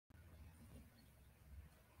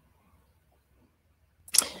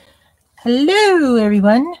Hello,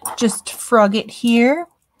 everyone. Just Frogget here.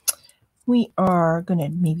 We are going to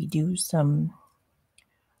maybe do some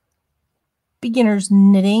beginner's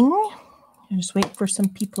knitting. I'll just wait for some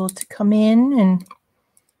people to come in and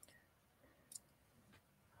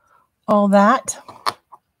all that.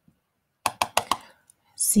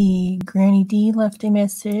 See, Granny D left a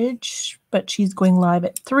message, but she's going live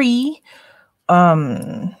at 3.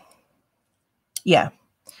 Yeah,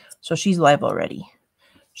 so she's live already.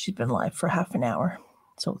 She's been live for half an hour.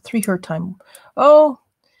 So 3 her time. Oh,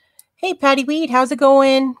 hey, Patty Weed, how's it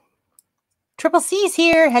going? Triple C's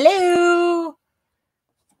here. Hello.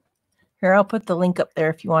 Here, I'll put the link up there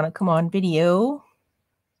if you want to come on video.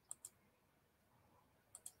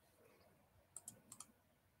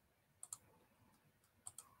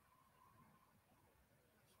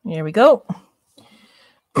 There we go.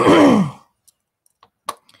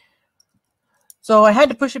 So I had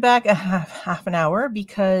to push it back a half an hour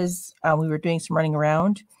because we were doing some running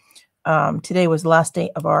around. Today was the last day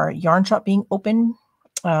of our yarn shop being open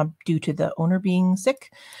due to the owner being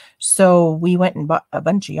sick. So we went and bought a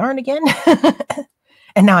bunch of yarn again.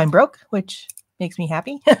 And now I'm broke, which makes me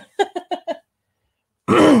happy.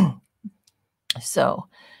 So,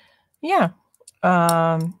 yeah.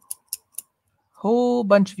 Whole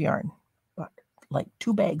bunch of yarn. Like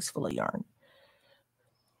 2 bags full of yarn.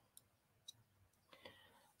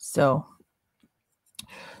 So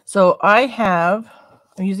I'm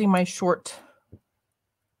using my short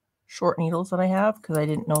needles that I have because I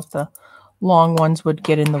didn't know if the long ones would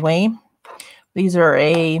get in the way. These are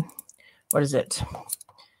what is it?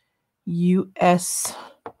 US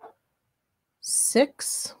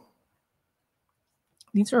 6.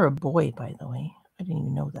 These are a boy, by the way. I didn't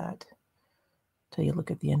even know that until you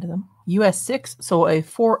look at the end of them. US 6, so a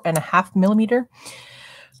 4.5 millimeter.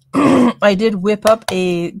 I did whip up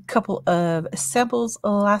a couple of samples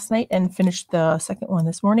last night and finished the second one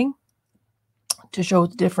this morning to show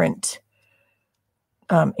the different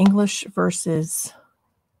English versus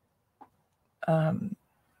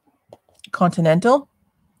continental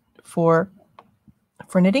for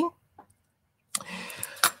knitting.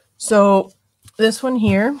 So this one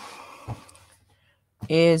here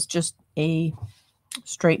is just a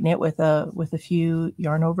straight knit with a few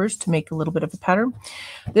yarn overs to make a little bit of a pattern.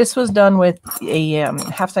 This was done with a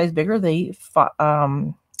half size bigger, the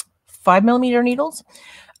 5 millimeter needles.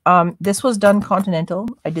 This was done continental.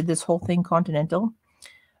 I did this whole thing continental,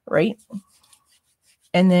 right?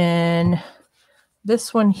 And then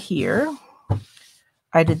this one here,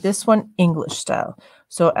 I did this one English style.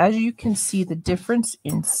 So as you can see the difference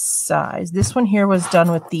in size, this one here was done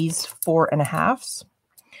with these 4.5s.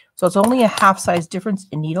 So it's only a half size difference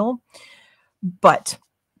in needle, but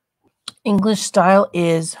English style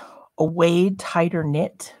is a way tighter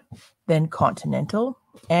knit than continental.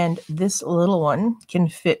 And this little one can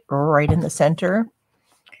fit right in the center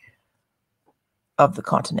of the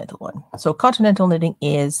continental one. So continental knitting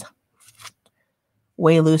is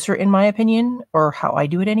way looser in my opinion, or how I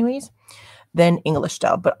do it anyways, than English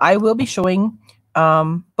style. But I will be showing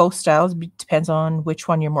both styles. It depends on which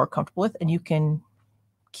one you're more comfortable with, and you can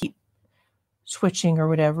keep switching or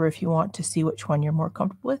whatever if you want to see which one you're more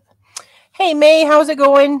comfortable with. Hey May, how's it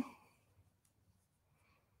going?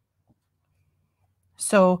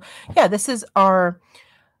 So yeah, this is our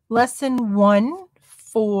lesson 1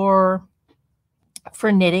 for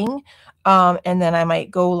knitting. And then I might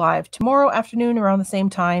go live tomorrow afternoon around the same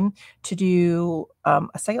time to do a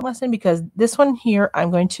second lesson, because this one here,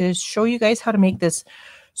 I'm going to show you guys how to make this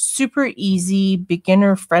super easy,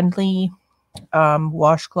 beginner friendly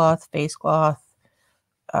washcloth, face cloth,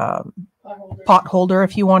 pot holder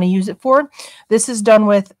if you want to use it for. This is done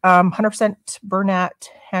with 100% Bernat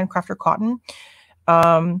handcrafter cotton.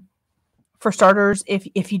 For starters,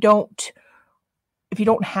 if you don't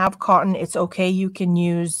have cotton, it's okay. You can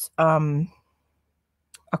use acrylic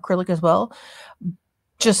as well,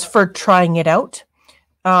 just for trying it out.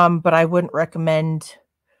 But I wouldn't recommend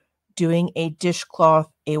doing a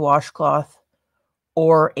dishcloth, a washcloth,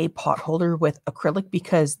 or a pot holder with acrylic,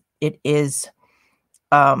 because it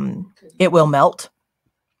will melt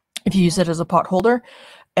if you use it as a pot holder,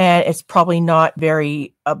 and it's probably not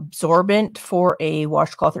very absorbent for a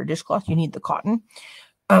washcloth or dishcloth. You need the cotton.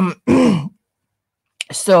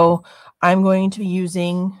 So I'm going to be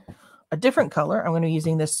using a different color. I'm going to be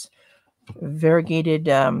using this variegated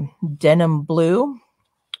denim blue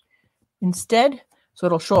instead. So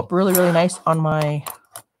it'll show up really, really nice on my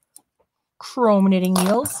chrome knitting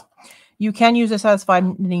needles. You can use this as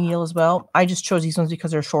 5 knitting needle as well. I just chose these ones because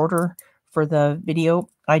they're shorter for the video.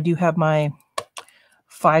 I do have my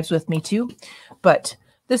 5s with me too, but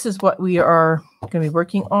this is what we are going to be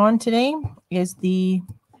working on today, is the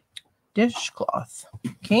dishcloth.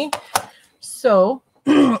 Okay, so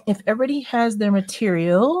if everybody has their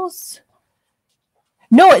materials.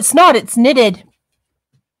 No, it's not. It's knitted.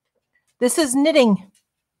 This is knitting.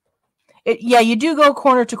 Yeah, you do go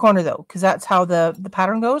corner to corner, though, because that's how the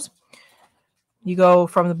pattern goes. You go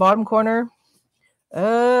from the bottom corner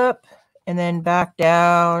up and then back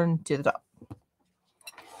down to the top.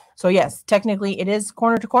 So, yes, technically it is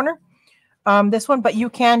corner to corner, this one, but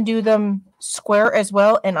you can do them square as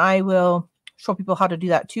well, and I will show people how to do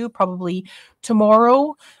that, too, probably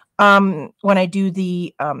tomorrow when I do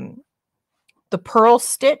the purl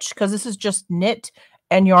stitch, because this is just knit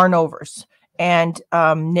and yarn overs and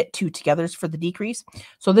knit 2 togethers for the decrease.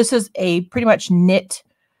 So this is a pretty much knit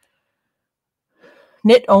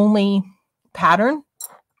only pattern.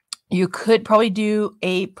 You could probably do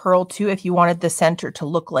a purl too if you wanted the center to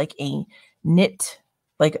look like a knit,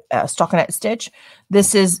 like a stockinette stitch.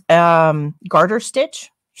 This is garter stitch,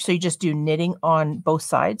 so you just do knitting on both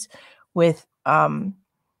sides. With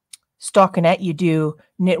stockinette, you do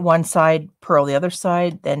knit one side, purl the other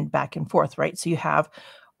side, then back and forth, right? So you have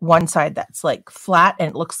one side that's like flat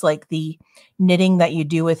and it looks like the knitting that you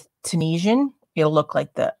do with Tunisian. It'll look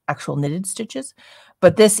like the actual knitted stitches.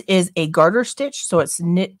 But this is a garter stitch, so it's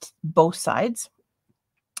knit both sides.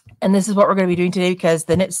 And this is what we're going to be doing today because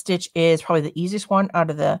the knit stitch is probably the easiest one out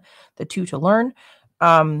of the 2 to learn.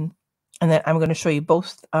 And then I'm going to show you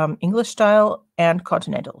both English style and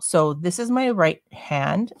continental. So this is my right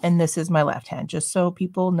hand and this is my left hand, just so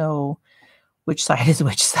people know which side is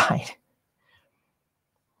which side.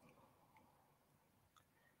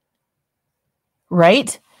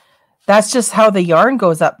 Right? That's just how the yarn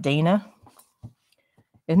goes up, Dana.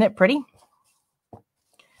 Isn't it pretty?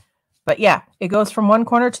 But yeah, it goes from one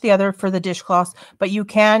corner to the other for the dishcloths, but you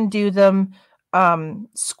can do them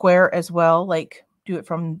square as well, like do it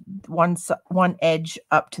from one edge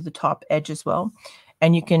up to the top edge as well.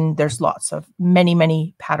 And you can, there's lots of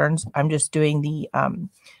many patterns. I'm just doing the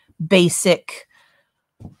basic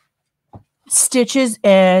stitches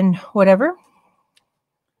and whatever.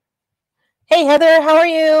 Hey, Heather, how are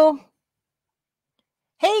you?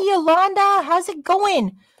 Hey, Yolanda, how's it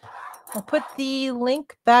going? I'll put the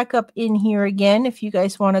link back up in here again if you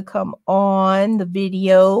guys want to come on the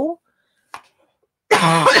video.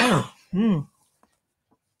 And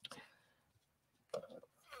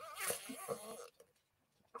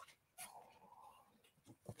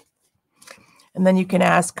then you can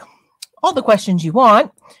ask all the questions you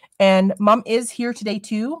want. And Mom is here today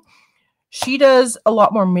too. She does a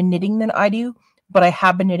lot more knitting than I do, but I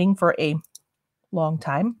have been knitting for a long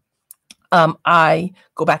time. I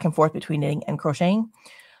go back and forth between knitting and crocheting.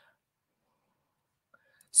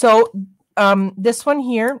 So this one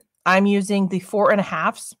here, I'm using the 4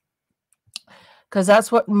 1/2s because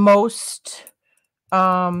that's what most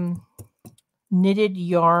knitted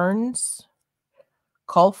yarns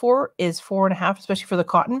call for, is 4 1/2, especially for the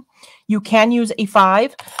cotton. You can use a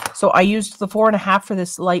 5. So I used the 4 1/2 for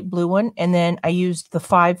this light blue one, and then I used the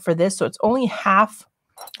 5 for this. So it's only half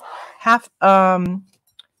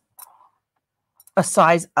a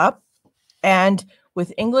size up. And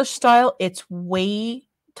with English style, it's way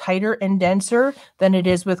tighter and denser than it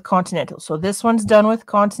is with continental. So this one's done with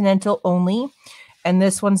continental only, and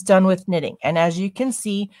this one's done with knitting. And as you can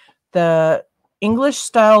see, the English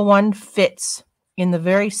style one fits in the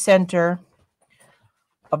very center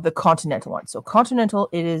of the continental one. So continental,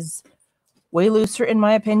 it is way looser in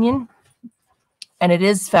my opinion, and it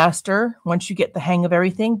is faster once you get the hang of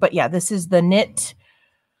everything. But yeah, this is the knit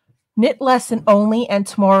lesson only, and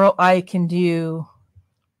tomorrow I can do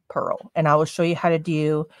purl, and I will show you how to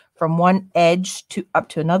do from one edge to up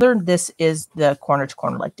to another. This is the corner to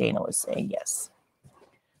corner, like Dana was saying. Yes.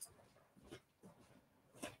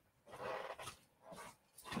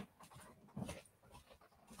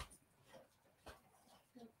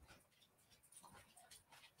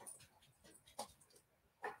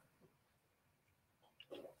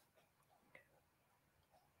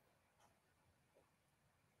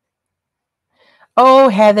 Oh,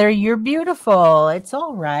 Heather, you're beautiful. It's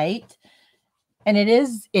all right. And it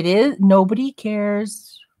is, nobody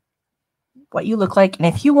cares what you look like. And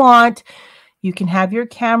if you want, you can have your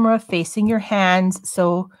camera facing your hands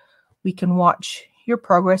so we can watch your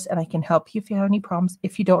progress, and I can help you if you have any problems.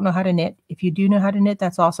 If you don't know how to knit, if you do know how to knit,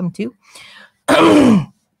 that's awesome too.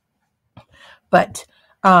 But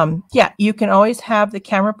yeah, you can always have the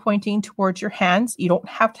camera pointing towards your hands. You don't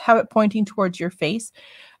have to have it pointing towards your face.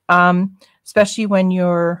 Especially when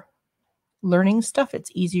you're learning stuff, it's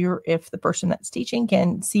easier if the person that's teaching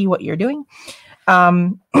can see what you're doing.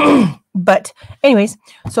 But anyways,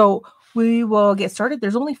 so we will get started.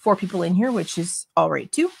 There's only 4 people in here, which is all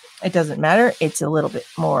right too. It doesn't matter. It's a little bit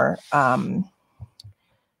more, I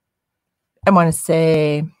want to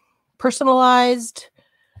say, personalized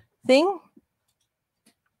thing.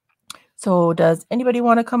 So does anybody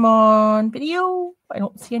want to come on video? I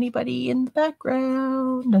don't see anybody in the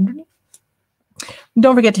background underneath.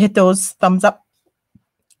 Don't forget to hit those thumbs up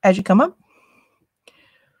as you come up.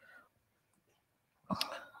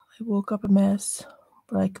 I woke up a mess,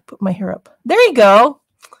 but I could put my hair up. There you go.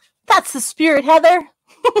 That's the spirit, Heather.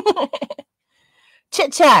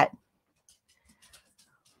 Chit chat.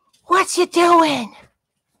 What you doing?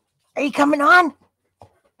 Are you coming on?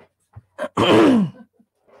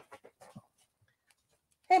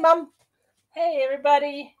 Hey, Mom. Hey,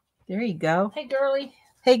 everybody. There you go. Hey, girly.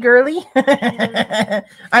 Hey, girly.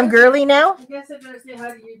 I'm girly now? I guess I better say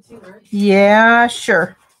hi to you too, right? Yeah,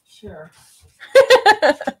 sure. Sure.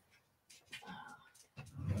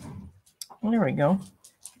 There we go.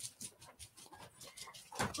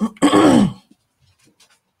 I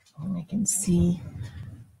can see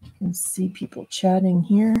people chatting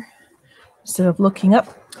here instead of looking up.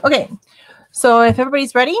 Okay, so if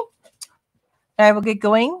everybody's ready, I will get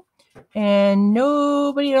going. And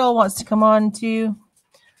nobody at all wants to come on to.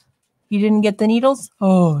 You didn't get the needles?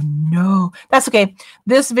 Oh no, that's okay.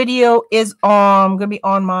 This video is going to be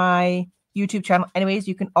on my YouTube channel. Anyways,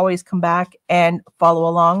 you can always come back and follow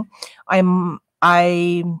along. I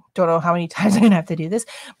don't know how many times I'm gonna have to do this,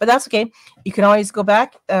 but that's okay. You can always go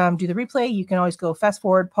back, do the replay. You can always go fast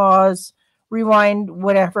forward, pause, rewind,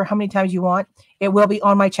 whatever, how many times you want. It will be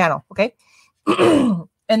on my channel, okay? And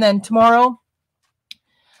then tomorrow,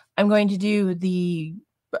 I'm going to do the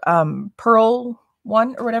pearl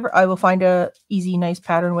one or whatever. I will find a easy, nice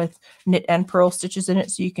pattern with knit and pearl stitches in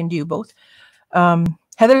it, so you can do both.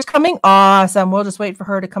 Heather's coming. Awesome. We'll just wait for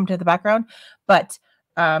her to come to the background. But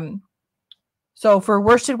so for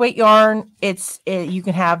worsted weight yarn, you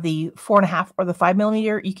can have the 4.5 or the 5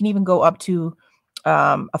 millimeter. You can even go up to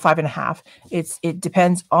a 5.5. It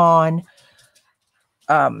depends on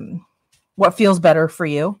what feels better for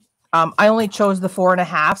you. I only chose the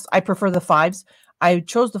 4.5s. I prefer the 5s. I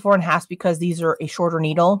chose the 4.5s because these are a shorter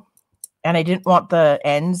needle, and I didn't want the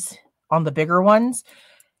ends on the bigger ones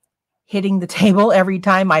hitting the table every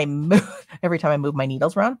time I move my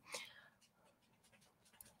needles around.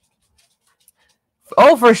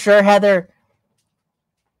 Oh, for sure, Heather.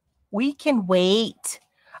 We can wait.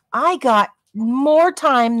 I got more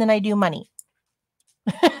time than I do money.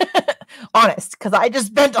 Honest, because I just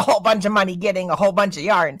spent a whole bunch of money getting a whole bunch of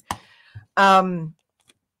yarn.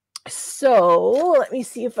 So let me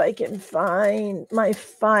see if I can find my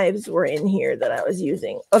 5s were in here that I was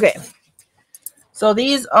using. Okay. So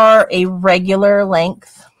these are a regular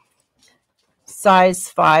length size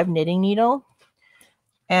 5 knitting needle,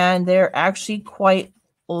 and they're actually quite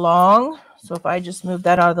long. So if I just move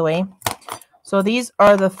that out of the way. So these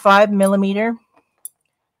are the 5 millimeter.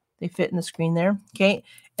 They fit in the screen there. Okay.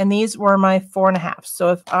 And these were my 4.5.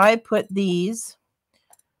 So if I put these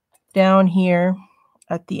down here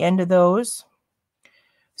at the end of those,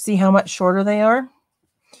 see how much shorter they are?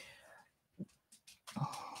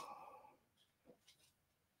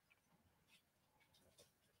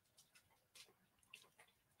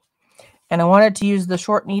 And I wanted to use the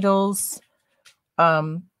short needles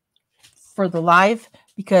for the live,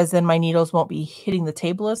 because then my needles won't be hitting the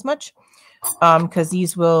table as much. Because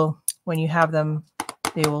these will, when you have them,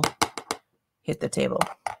 they will hit the table.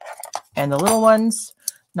 And the little ones,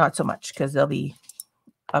 not so much, because they'll be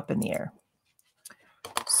up in the air.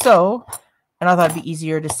 So, and I thought it'd be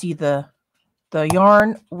easier to see the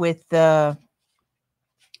yarn with the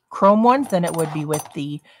chrome ones than it would be with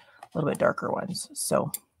the little bit darker ones. So,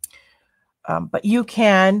 but you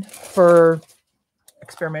can, for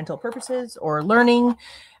experimental purposes or learning,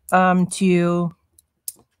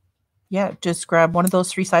 just grab one of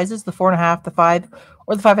those 3 sizes, the 4.5, the 5,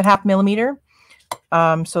 or the 5.5 millimeter.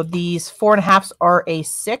 So these 4.5s are a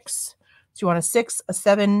 6. So you want a 6, a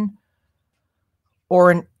 7,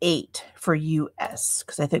 or an 8 for US,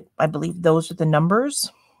 because I believe those are the numbers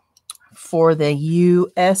for the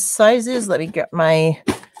US sizes. Let me get my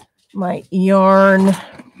yarn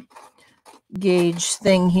gauge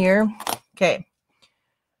thing here. Okay.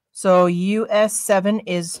 So US 7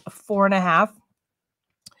 is 4.5.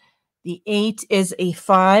 The 8 is a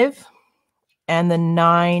 5, and the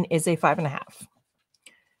 9 is a 5.5.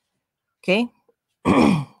 Okay.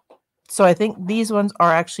 So I think these ones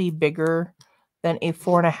are actually bigger than a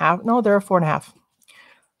 4.5. No, they're a 4.5.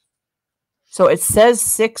 So it says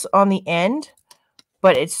 6 on the end,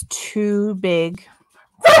 but it's too big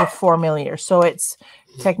for 4 millimeters. So it's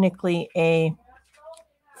technically a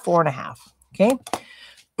 4.5. Okay.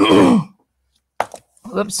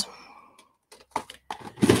 Whoops.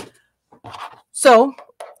 So,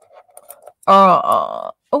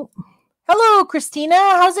 oh, hello, Christina.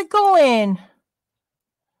 How's it going?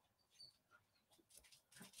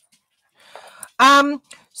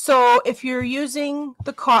 So if you're using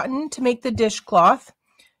the cotton to make the dishcloth,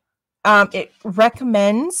 it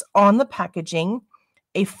recommends on the packaging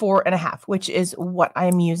a 4.5, which is what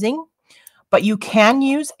I'm using. But you can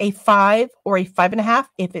use a 5 or a 5.5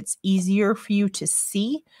 if it's easier for you to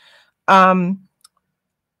see. And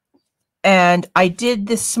I did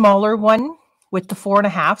this smaller one with the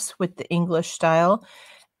 4.5s with the English style.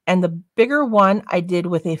 And the bigger one I did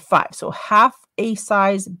with a 5. So half a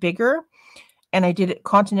size bigger. And I did it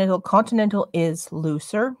continental. Continental is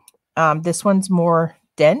looser. This one's more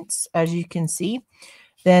dense, as you can see,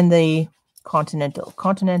 than the continental.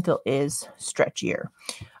 Continental is stretchier.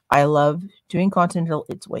 I love doing continental.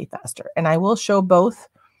 It's way faster. And I will show both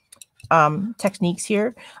techniques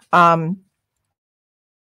here. And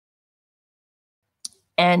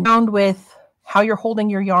found with how you're holding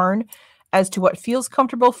your yarn as to what feels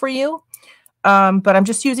comfortable for you. But I'm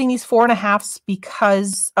just using these 4.5s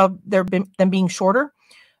because of them being shorter.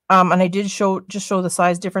 And I did show the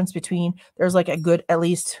size difference between, there's like a good, at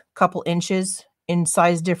least couple inches in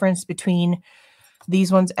size difference between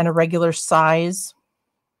these ones and a regular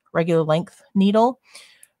length needle.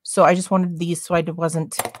 So I just wanted these so I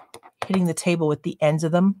wasn't hitting the table with the ends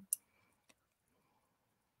of them.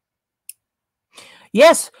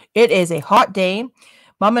 Yes, it is a hot day.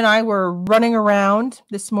 Mom and I were running around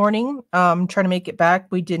this morning, trying to make it back.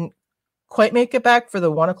 We didn't quite make it back for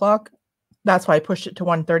the 1 o'clock. That's why I pushed it to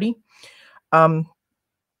 1:30.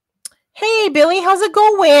 Hey, Billy, how's it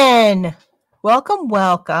going? Welcome,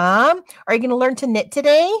 welcome. Are you going to learn to knit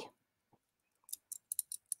today?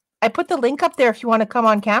 I put the link up there if you want to come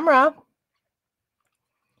on camera.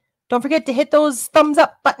 Don't forget to hit those thumbs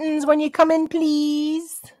up buttons when you come in,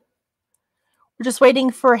 please. We're just waiting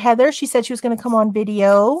for Heather. She said she was going to come on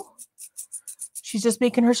video. She's just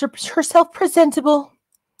making herself presentable.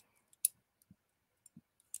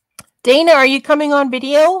 Dana, are you coming on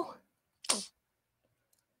video?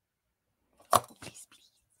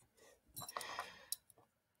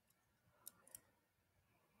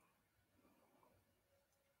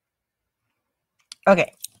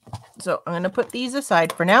 Okay, so I'm going to put these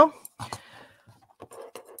aside for now.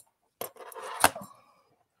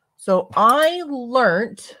 So I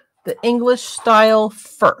learned the English style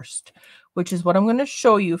first, which is what I'm going to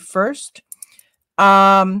show you first.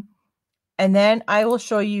 And then I will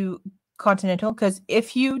show you continental, because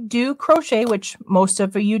if you do crochet, which most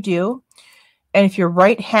of you do, and if you're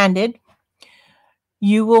right-handed,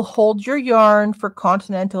 you will hold your yarn for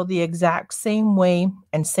continental the exact same way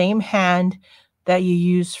and same hand that you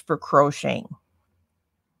use for crocheting.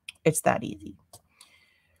 It's that easy.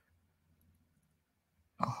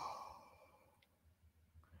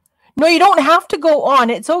 No, you don't have to go on.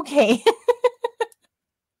 It's okay.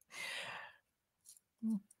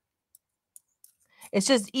 It's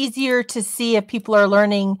just easier to see if people are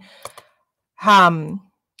learning.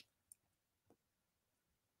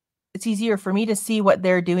 It's easier for me to see what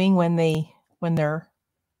they're doing when they're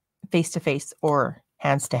face to face or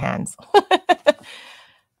hands to hands.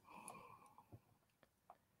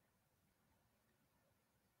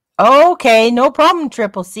 Okay, no problem,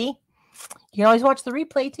 Triple C. You can always watch the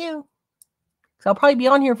replay too. So I'll probably be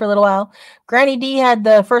on here for a little while. Granny D had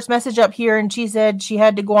the first message up here, and she said she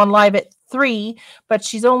had to go on live at 3, but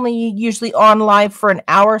she's only usually on live for an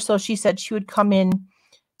hour. So she said she would come in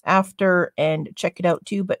after and check it out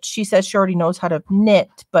too. But she says she already knows how to knit,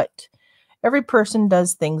 but every person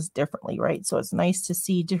does things differently, right? So it's nice to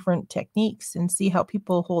see different techniques and see how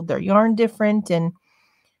people hold their yarn different. And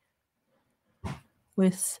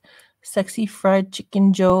with Sexy Fried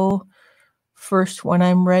Chicken Joe, first when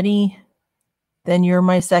I'm ready, then you're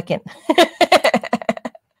my second.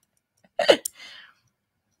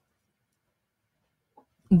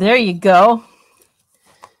 There you go.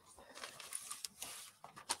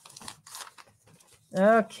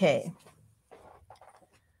 Okay.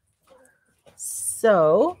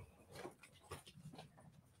 So,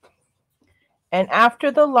 and after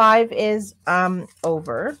the live is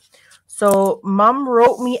over, so Mom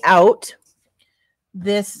wrote me out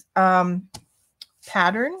this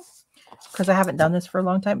pattern, because I haven't done this for a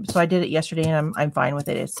long time. So I did it yesterday, and I'm fine with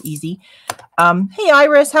it. It's easy. Hey,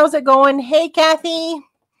 Iris, how's it going? Hey, Kathy.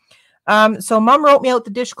 So mom wrote me out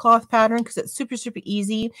the dishcloth pattern because it's super, super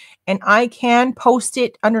easy. And I can post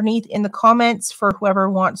it underneath in the comments for whoever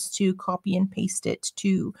wants to copy and paste it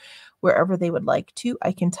to wherever they would like to.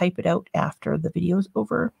 I can type it out after the video is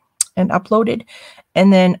over and uploaded.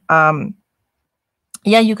 And then,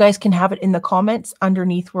 yeah, you guys can have it in the comments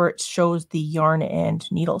underneath where it shows the yarn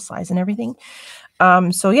and needle size and everything.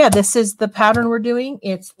 So yeah, this is the pattern we're doing.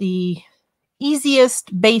 It's the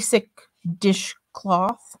easiest basic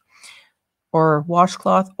dishcloth or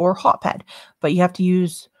washcloth or hot pad, but you have to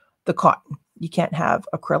use the cotton. You can't have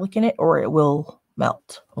acrylic in it or it will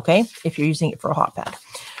melt. Okay. If you're using it for a hot pad.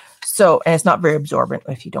 So, and it's not very absorbent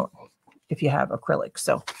if you have acrylic.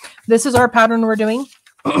 So this is our pattern we're doing.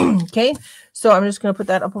 Okay. So I'm just going to put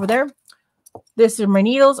that up over there. This are my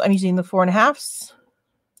needles. I'm using the 4.5s.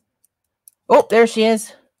 Oh, there she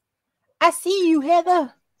is. I see you,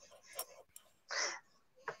 Heather.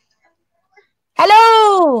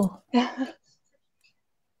 Hello.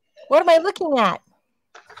 What am I looking at?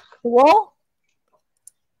 The wall?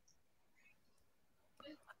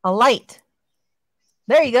 A light.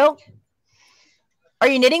 There you go. Are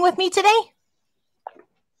you knitting with me today?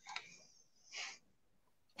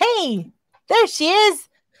 Hey, there she is.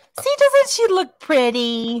 See, doesn't she look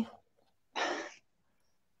pretty?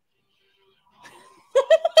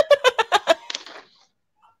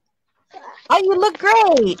 Oh, you look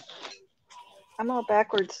great. I'm all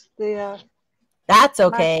backwards. That's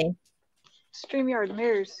okay. StreamYard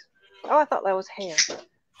mirrors. Oh, I thought that was hair.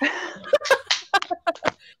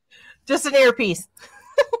 Just an earpiece.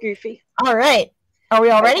 Goofy. All right. Are we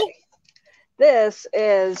all ready? Okay. This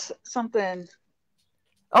is something.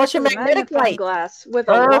 Oh, it's your magnetic light glass with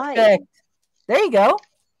Perfect. A light. There you go.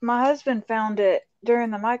 My husband found it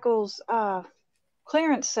during the Michaels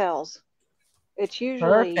clearance sales. It's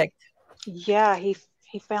usually Perfect. Yeah, he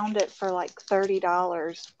found it for like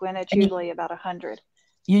 $30 when it's usually about $100.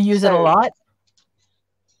 You use it a lot?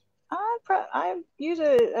 I use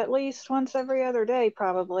it at least once every other day,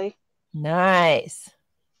 probably. Nice.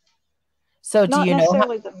 So do Not you know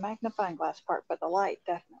necessarily the magnifying glass part, but the light,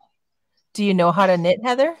 definitely. Do you know how to knit,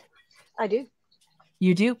 Heather? I do.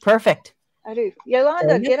 You do? Perfect. I do.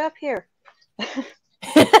 Yolanda, get up here.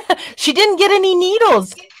 She didn't get any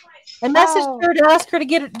needles. I messaged her to ask her to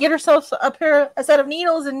get herself up here a set of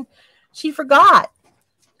needles, and she forgot.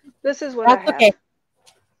 This is what That's I have. okay.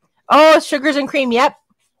 Oh, sugars and cream. Yep.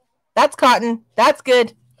 That's cotton. That's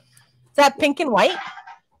good. Is that pink and white?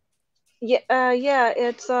 Yeah,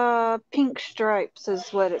 it's pink stripes is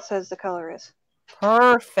what it says the color is.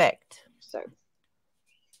 Perfect. So,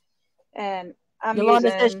 and I'm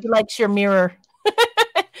Yolanda says she likes your mirror.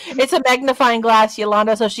 It's a magnifying glass,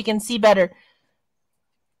 Yolanda, so she can see better.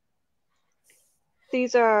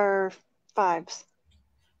 These are 5s.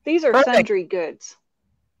 These are Perfect. Sundry Goods.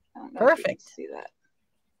 I don't know Perfect. if you can see that.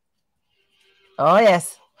 Oh,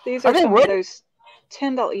 yes. These are some wood? of those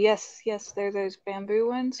 $10. Yes, they're those bamboo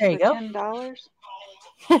ones there you for go. $10.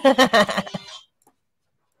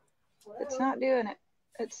 It's not doing it.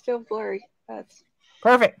 It's still blurry. That's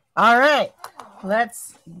perfect. All right.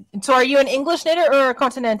 So are you an English knitter or a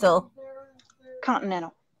continental?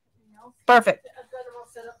 continental. Perfect.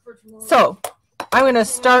 So I'm going to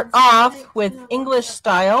start off with English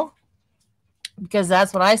style because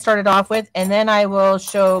that's what I started off with, and then I will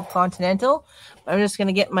show continental. I'm just going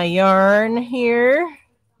to get my yarn here,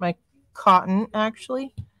 my cotton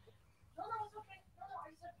actually.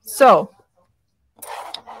 So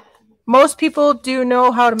most people do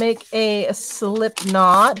know how to make a slip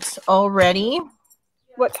knot already.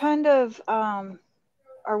 What kind of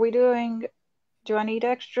are we doing? Do I need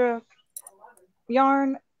extra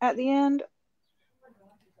yarn at the end?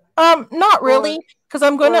 Not really, because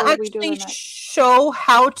I'm going to or are we actually doing that? show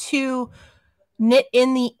how to knit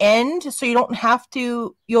in the end, so you don't have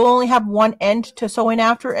to. You'll only have one end to sew in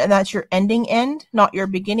after, and that's your ending end, not your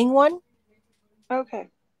beginning one. Okay.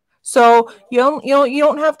 So you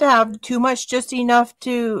don't have to have too much, just enough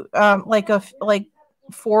to like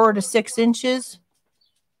 4 to 6 inches,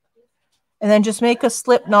 and then just make a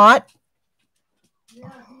slip knot.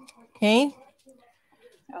 Okay.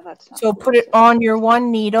 Oh, that's not So put it on your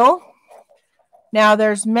one needle. Now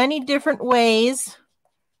there's many different ways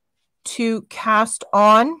to cast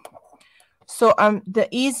on. So the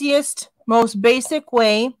easiest, most basic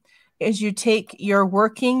way is you take your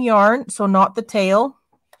working yarn, so not the tail,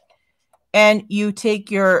 and you take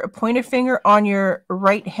your pointer finger on your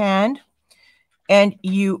right hand and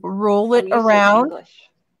you roll it around.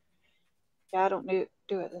 Yeah, I don't do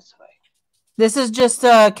it this way. This is just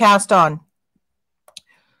a cast on.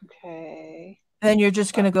 Okay. Then you're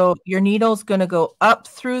just going to go, your needle's going to go up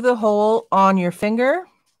through the hole on your finger.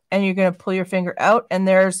 and you're going to pull your finger out, and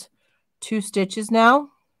there's 2 stitches now.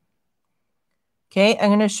 Okay, I'm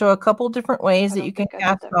going to show a couple different ways that you can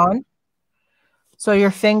cast on. So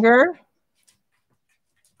your finger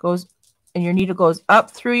goes, and your needle goes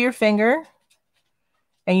up through your finger,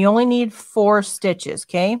 and you only need 4 stitches,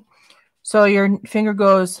 okay? So your finger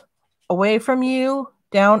goes away from you,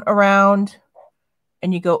 down, around,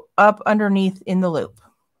 and you go up underneath in the loop.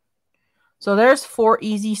 So there's 4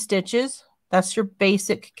 easy stitches. That's your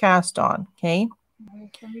basic cast on, okay?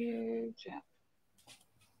 Away from you,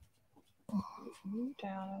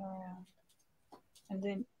 down and around. And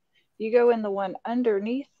then you go in the one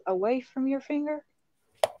underneath, away from your finger?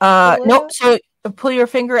 No, so pull your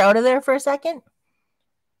finger out of there for a second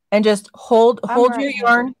and just hold your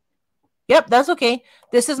yarn. Yep, that's okay.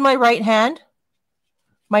 This is my right hand.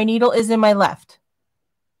 My needle is in my left.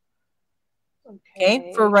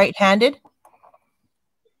 Okay, for right-handed.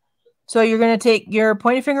 So you're going to take your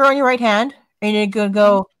pointing finger on your right hand, and you're going to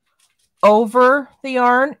go over the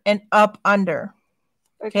yarn and up under.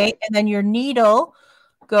 Okay, and then your needle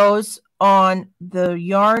goes on the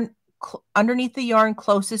yarn underneath the yarn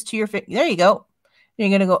closest to your finger. There you go. You're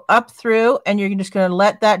going to go up through, and you're just going to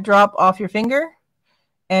let that drop off your finger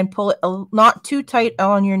and pull it not too tight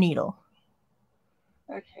on your needle.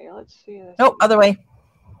 Okay, let's see this. Nope, other way.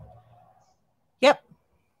 Yep.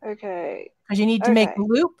 Okay. Because you need to make a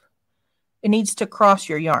loop. It needs to cross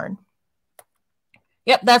your yarn.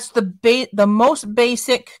 Yep, that's the most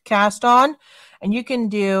basic cast on, and you can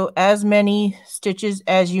do as many stitches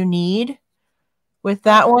as you need with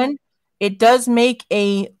that one. It does make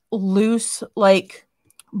a loose like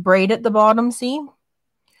braid at the bottom, see?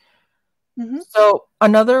 So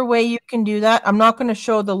another way you can do that, I'm not going to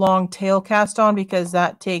show the long tail cast on because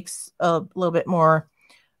that takes a little bit more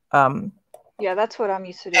yeah, that's what I'm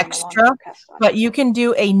used to doing. Extra, but you can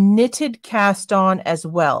do a knitted cast on as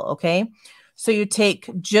well, okay? So you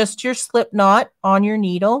take just your slip knot on your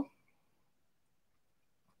needle.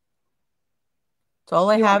 That's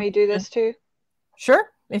all I have. You want me to do this too?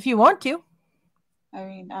 Sure, if you want to. I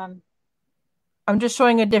mean, I'm just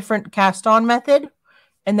showing a different cast on method,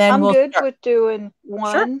 and then I'm good with doing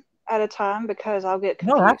one at a time because I'll get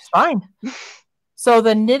confused. No, that's fine. So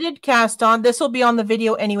the knitted cast on, this will be on the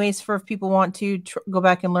video anyways for if people want to go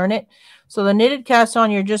back and learn it. So the knitted cast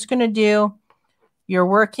on, you're just going to do your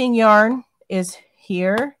working yarn is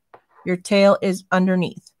here. Your tail is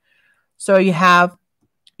underneath. So you have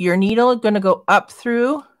your needle going to go up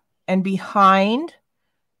through and behind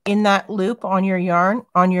in that loop on your yarn,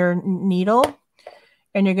 on your needle.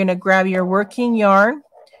 And you're going to grab your working yarn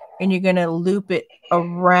and you're going to loop it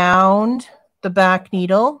around the back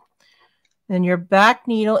needle. Then your back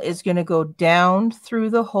needle is going to go down through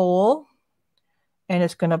the hole and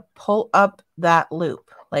it's going to pull up that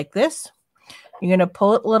loop like this. You're going to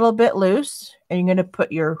pull it a little bit loose and you're going to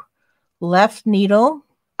put your left needle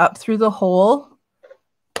up through the hole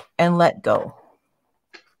and let go.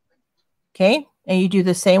 Okay. And you do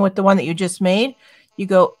the same with the one that you just made. You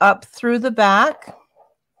go up through the back.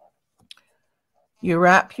 You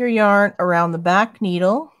wrap your yarn around the back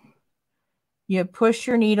needle. You push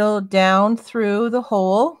your needle down through the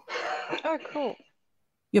hole. Oh, cool.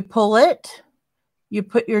 You pull it. You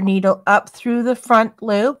put your needle up through the front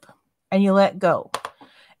loop and you let go.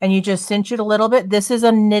 And you just cinch it a little bit. This is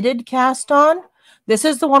a knitted cast on. This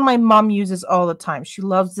is the one my mom uses all the time. She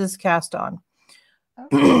loves this cast on.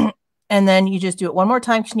 Okay. And then you just do it one more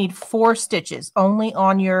time. You need 4 stitches only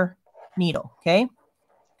on your needle. Okay.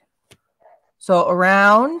 So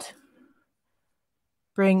around.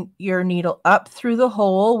 Bring your needle up through the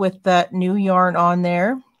hole with that new yarn on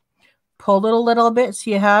there. Pull it a little bit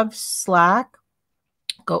so you have slack.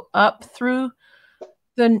 Go up through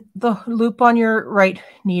the loop on your right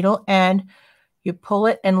needle and you pull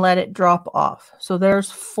it and let it drop off. So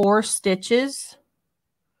there's 4 stitches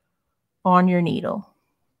on your needle.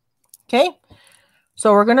 Okay.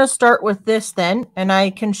 So we're going to start with this then, and I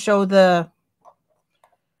can show the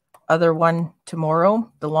other one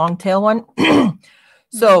tomorrow, the long tail one.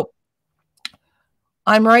 So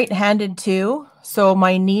I'm right-handed too. So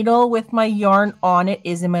my needle with my yarn on it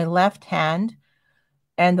is in my left hand.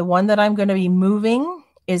 And the one that I'm going to be moving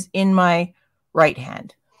is in my right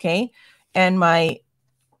hand. Okay. And my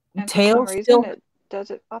tail still it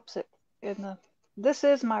does it opposite in the, this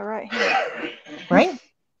is my right hand. Right.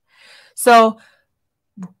 So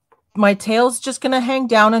my tail's just going to hang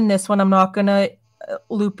down in this one. I'm not going to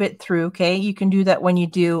loop it through. Okay. You can do that when you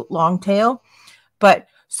do long tail. But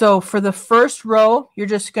so for the first row, you're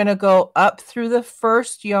just going to go up through the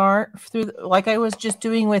first yarn, like I was just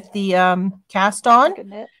doing with the cast on.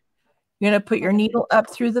 You're going to put your needle up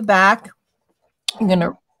through the back. You're going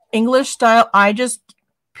to English style, I just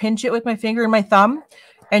pinch it with my finger and my thumb,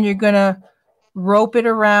 and you're going to rope it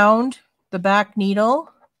around the back needle,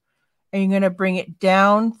 and you're going to bring it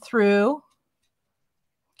down through.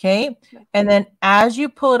 Okay. And then as you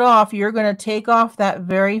pull it off, you're going to take off that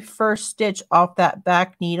very first stitch off that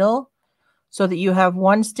back needle so that you have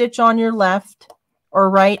 1 stitch on your left or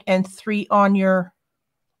right and 3 on your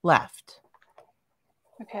left.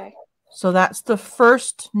 Okay. So that's the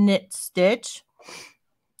first knit stitch.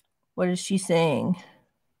 What is she saying?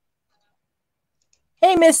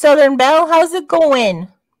 Hey, Miss Southern Belle, how's it going?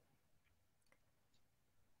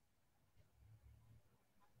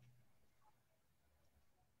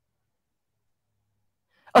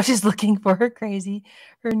 Oh, she's looking for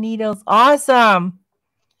her needles. Awesome.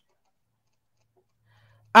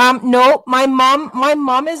 No, my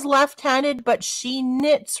mom is left-handed, but she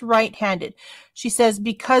knits right-handed. She says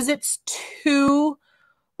because it's 2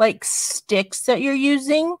 like sticks that you're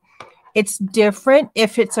using, it's different.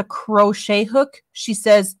 If it's a crochet hook, she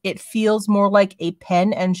says it feels more like a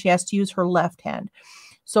pen and she has to use her left hand.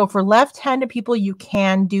 So for left-handed people, you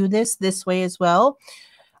can do this way as well.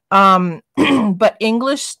 But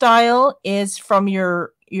English style is from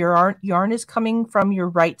your yarn is coming from your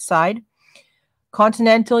right side.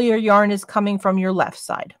 Continental, your yarn is coming from your left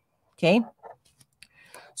side. Okay.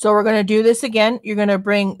 So we're going to do this again. You're going to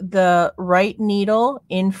bring the right needle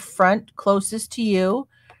in front closest to you,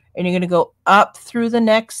 and you're going to go up through the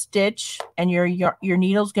next stitch, and your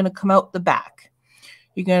needle is going to come out the back.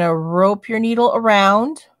 You're going to rope your needle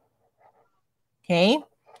around. Okay.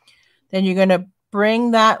 Then you're going to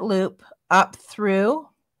bring that loop up through,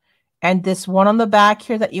 and this one on the back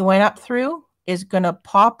here that you went up through is going to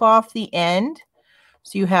pop off the end.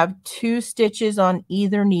 So you have 2 stitches on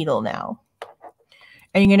either needle now.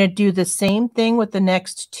 And you're going to do the same thing with the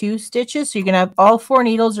next 2 stitches. So you're going to have all 4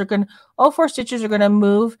 stitches are going to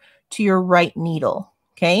move to your right needle.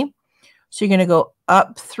 Okay. So you're going to go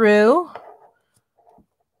up through,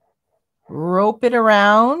 rope it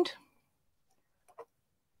around,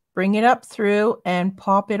 bring it up through, and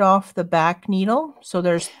pop it off the back needle. So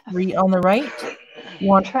there's 3 on the right,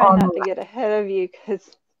 1 Try on not the to get ahead of you because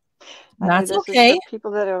That's this okay. is for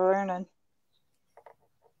people that are learning.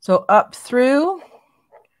 So up through,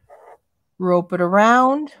 rope it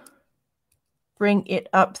around, bring it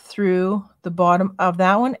up through the bottom of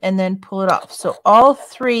that one, and then pull it off. So all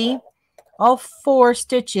 4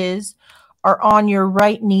 stitches are on your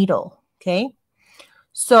right needle. Okay.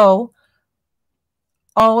 So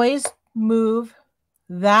always move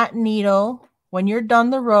that needle when you're done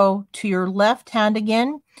the row to your left hand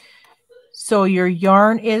again. So your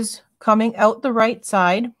yarn is coming out the right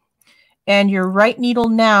side, and your right needle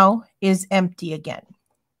now is empty again.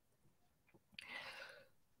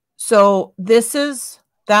 So this is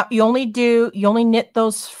that you only knit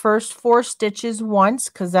those first 4 stitches once,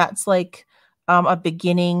 because that's like a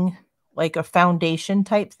beginning, like a foundation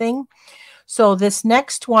type thing. So this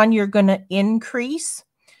next one you're going to increase.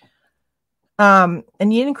 And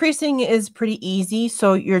the increasing is pretty easy.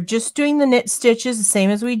 So you're just doing the knit stitches the same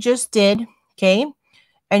as we just did. Okay.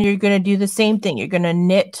 And you're going to do the same thing. You're going to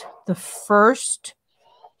knit the first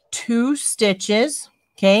 2 stitches.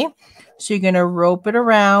 Okay. So you're going to rope it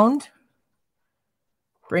around,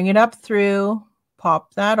 bring it up through,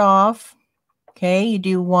 pop that off. Okay. You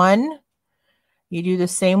do 1. You do the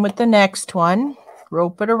same with the next one.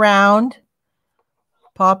 Rope it around,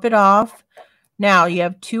 pop it off. Now you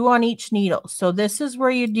have 2 on each needle. So this is where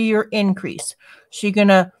you do your increase. So you're going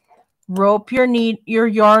to rope your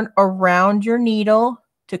yarn around your needle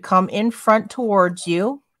to come in front towards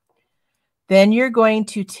you. Then you're going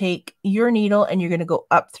to take your needle and you're going to go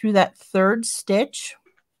up through that 3rd stitch.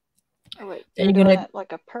 Oh wait, and you're you're doing gonna it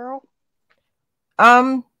like a pearl?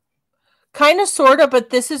 Kind of, sort of, but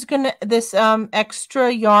this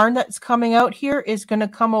extra yarn that's coming out here is going to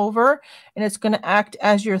come over and it's going to act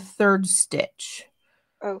as your 3rd stitch.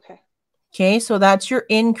 Okay. Okay, so that's your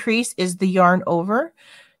increase, is the yarn over.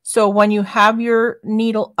 So when you have your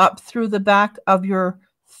needle up through the back of your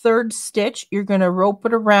 3rd stitch, you're going to rope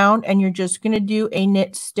it around and you're just going to do a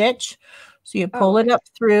knit stitch. So you pull it up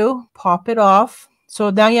through, pop it off. So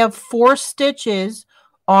now you have 4 stitches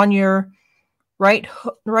on your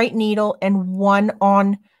right needle and 1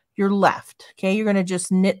 on your left. Okay, you're going to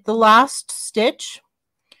just knit the last stitch.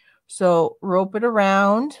 So rope it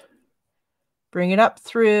around, bring it up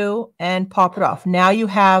through, and pop it off. Now you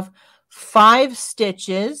have 5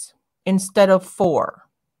 stitches instead of 4.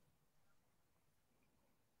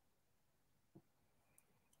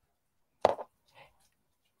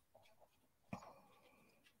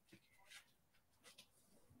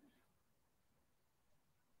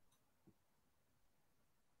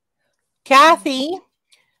 Kathy,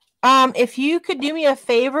 if you could do me a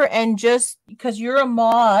favor and just, because you're a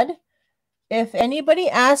mod, if anybody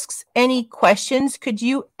asks any questions, could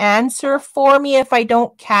you answer for me if I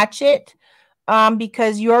don't catch it?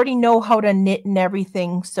 Because you already know how to knit and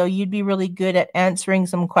everything, so you'd be really good at answering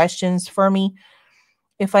some questions for me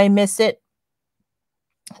if I miss it.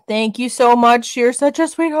 Thank you so much. You're such a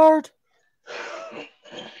sweetheart.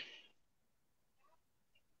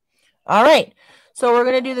 All right, so we're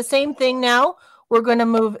going to do the same thing now. We're going to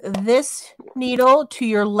move this needle to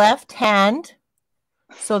your left hand.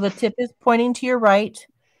 So the tip is pointing to your right.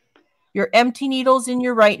 Your empty needle's in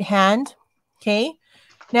your right hand. Okay.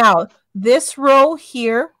 Now, this row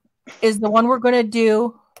here is the one we're going to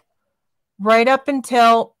do right up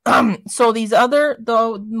until, so these other,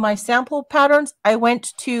 my sample patterns, I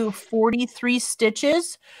went to 43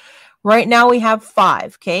 stitches. Right now we have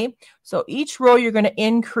 5, okay? So each row you're going to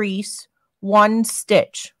increase 1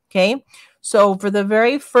 stitch, okay? So for the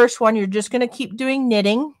very first one, you're just going to keep doing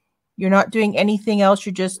knitting. You're not doing anything else.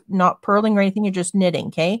 You're just not purling or anything. You're just knitting,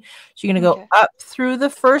 okay? So you're going to go up through the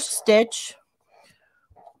first stitch,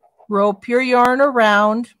 rope your yarn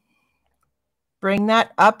around, bring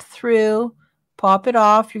that up through, pop it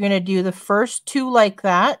off. You're going to do the first 2 like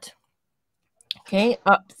that, okay?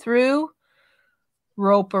 Up through,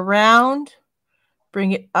 rope around,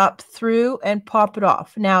 bring it up through and pop it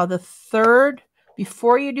off. Now the third,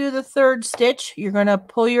 before you do the third stitch, you're going to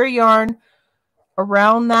pull your yarn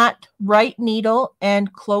around that right needle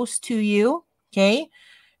and close to you, okay?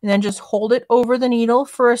 And then just hold it over the needle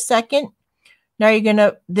for a second. Now you're going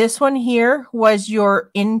to, this one here was your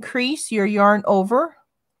increase, your yarn over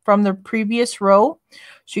from the previous row.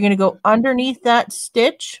 So you're going to go underneath that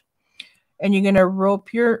stitch and you're going to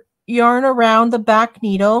rope your yarn around the back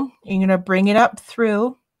needle. You're going to bring it up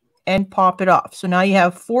through and pop it off. So now you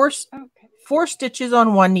have four stitches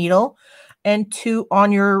on one needle and 2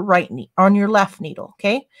 on your on your left needle.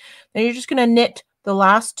 Okay. Then you're just going to knit the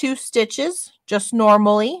last 2 stitches just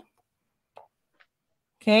normally.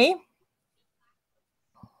 Okay.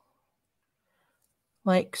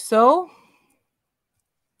 Like so.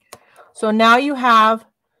 So now you have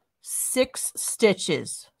 6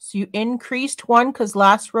 stitches. So you increased 1 because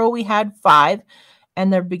last row we had 5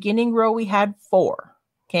 and the beginning row we had 4.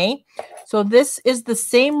 Okay. So this is the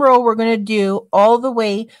same row we're going to do all the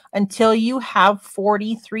way until you have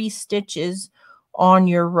 43 stitches on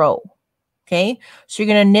your row. Okay. So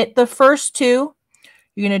you're going to knit the first 2.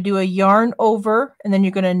 You're going to do a yarn over and then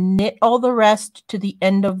you're going to knit all the rest to the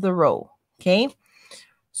end of the row. Okay.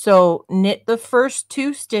 So knit the first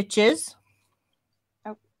 2 stitches.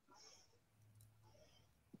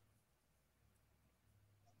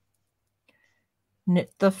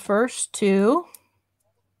 Knit the first 2.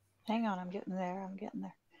 Hang on, I'm getting there. I'm getting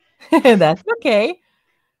there. That's okay.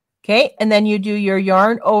 Okay, and then you do your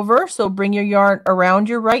yarn over. So bring your yarn around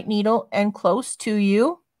your right needle and close to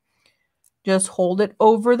you. Just hold it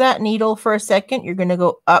over that needle for a second. You're going to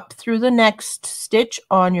go up through the next stitch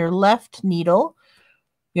on your left needle.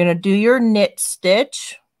 You're going to do your knit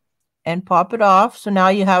stitch and pop it off. So now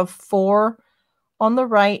you have 4 on the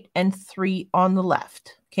right and 3 on the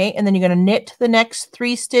left. Okay, and then you're going to knit the next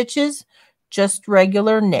 3 stitches, just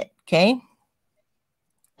regular knit. Okay.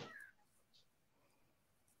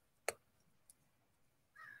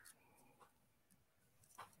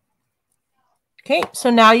 Okay, so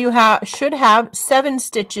now you should have 7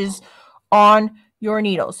 stitches on your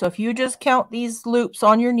needle. So if you just count these loops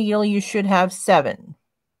on your needle, you should have 7.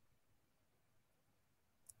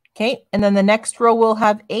 Okay, and then the next row will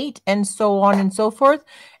have 8 and so on and so forth.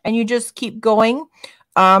 And you just keep going.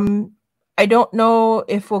 I don't know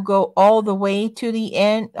if we'll go all the way to the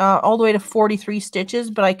end, all the way to 43 stitches,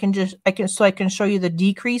 but I can show you the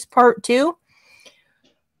decrease part too.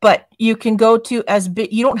 But you can go to as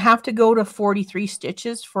big, you don't have to go to 43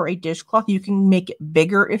 stitches for a dishcloth. You can make it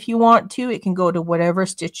bigger if you want to. It can go to whatever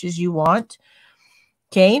stitches you want.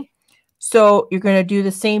 Okay. So you're going to do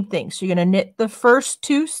the same thing. So you're going to knit the first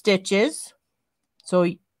 2 stitches.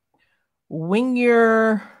 So wing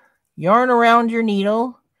your yarn around your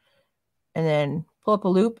needle and then pull up a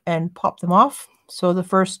loop and pop them off. So the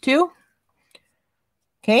first 2.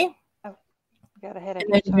 Okay. Oh, got ahead of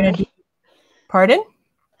and you. then pardon?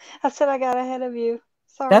 I said I got ahead of you.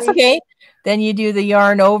 Sorry. That's okay. Then you do the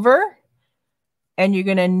yarn over and you're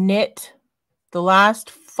going to knit the last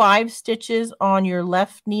 5 stitches on your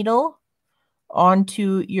left needle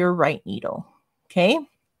onto your right needle. Okay.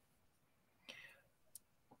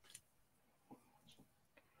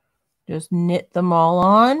 Just knit them all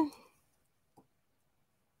on.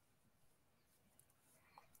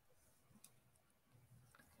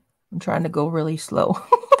 I'm trying to go really slow.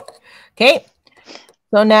 Okay.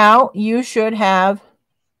 So now you should have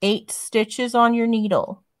 8 stitches on your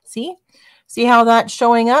needle. See how that's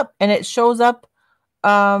showing up? And it shows up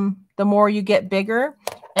the more you get bigger,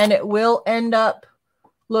 and it will end up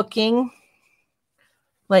looking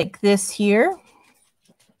like this here.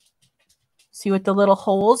 See, with the little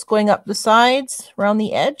holes going up the sides around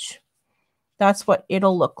the edge? That's what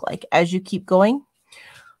it'll look like as you keep going.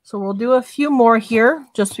 So we'll do a few more here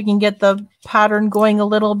just so we can get the pattern going a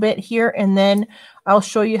little bit here, and then I'll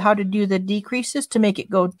show you how to do the decreases to make it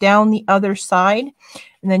go down the other side.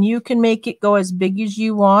 And then you can make it go as big as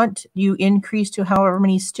you want. You increase to however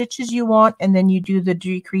many stitches you want, and then you do the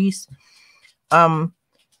decrease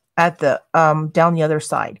at the down the other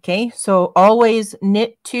side. Okay, so always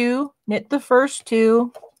knit 2, knit the first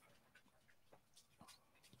 2.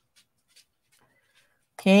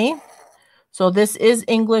 Okay, so this is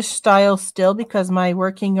English style still because my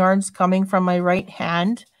working yarn's coming from my right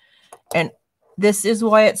hand, and this is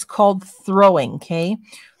why it's called throwing. Okay,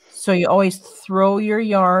 so you always throw your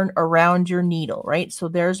yarn around your needle, right? So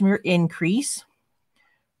there's your increase.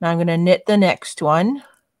 Now I'm going to knit the next one.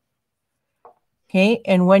 Okay,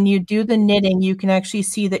 and when you do the knitting, you can actually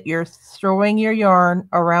see that you're throwing your yarn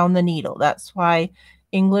around the needle. That's why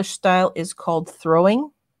English style is called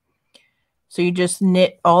throwing. So you just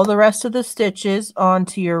knit all the rest of the stitches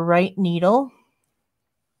onto your right needle,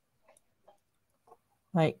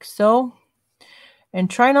 like so. And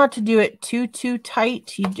try not to do it too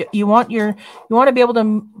tight. You want to be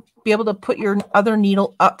able to put your other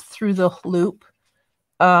needle up through the loop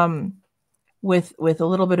with a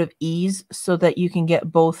little bit of ease so that you can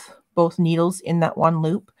get both needles in that one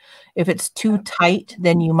loop. If it's too tight,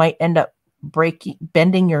 then you might end up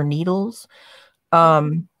bending your needles,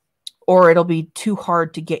 or it'll be too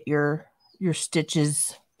hard to get your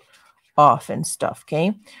stitches off and stuff.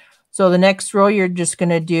 Okay, so the next row you're just going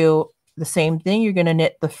to do the same thing. You're going to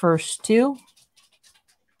knit the first 2,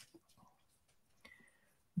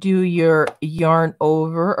 do your yarn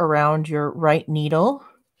over around your right needle,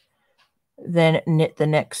 then knit the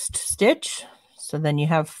next stitch. So then you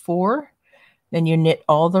have 4. Then you knit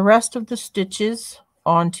all the rest of the stitches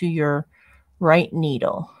onto your right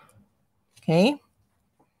needle. Okay.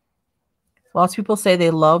 Lots of people say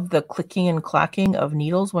they love the clicking and clacking of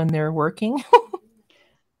needles when they're working.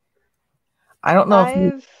 I don't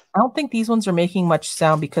know I don't think these ones are making much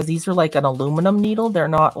sound because these are like an aluminum needle. They're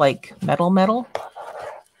not like metal.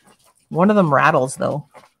 One of them rattles though.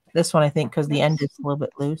 This one I think because the end is a little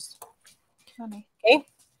bit loose. Funny. Okay,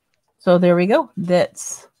 so there we go.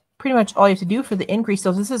 That's pretty much all you have to do for the increase.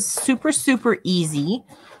 So this is super easy.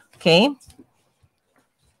 Okay.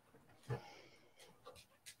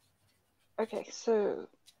 Okay, so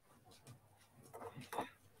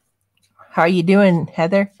how are you doing,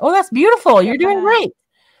 Heather? Oh, that's beautiful. You're doing great.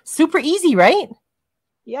 Super easy, right?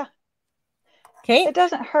 Yeah. Okay. It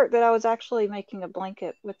doesn't hurt that I was actually making a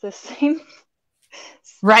blanket with the same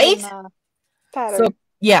pattern. So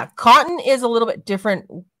yeah, cotton is a little bit different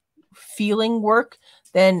feeling work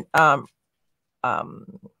than acrylic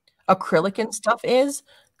and stuff is,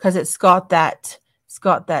 because it's got that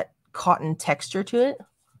cotton texture to it.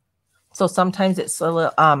 So sometimes it's a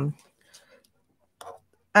little I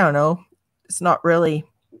don't know, it's not really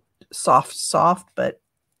soft, but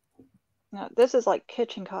no, this is like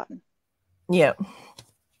kitchen cotton. Yeah.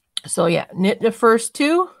 So yeah, knit the first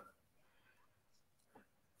 2.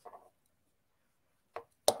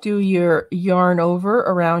 Do your yarn over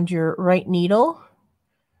around your right needle.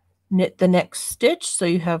 Knit the next stitch. So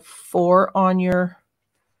you have 4 on your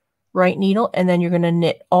right needle, and then you're going to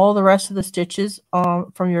knit all the rest of the stitches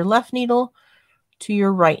from your left needle to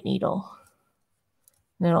your right needle.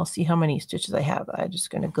 And then I'll see how many stitches I have. I'm just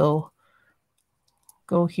going to go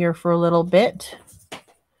here for a little bit,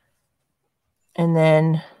 and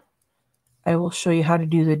then I will show you how to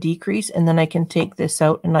do the decrease, and then I can take this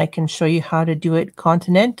out and I can show you how to do it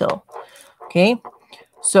continental. Okay,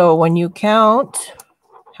 so when you count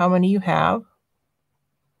how many you have,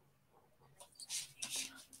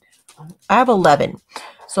 I have 11.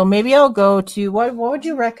 So maybe I'll go to what would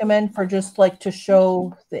you recommend for just like to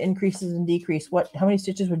show the increases and decrease? How many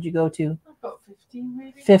stitches would you go to? About 15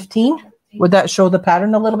 maybe. 15? Would that show the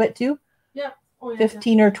pattern a little bit too? Yeah. Oh, yeah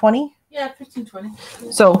 15 or 20? Yeah, 15, 20.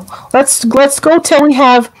 Yeah. So let's go till we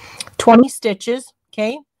have 20 stitches.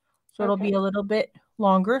 Okay. So it'll be a little bit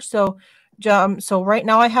longer. So right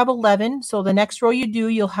now I have 11. So the next row you do,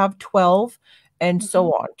 you'll have 12 and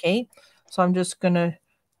so on. Okay. So I'm just going to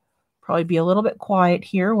probably be a little bit quiet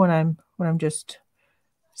here when I'm just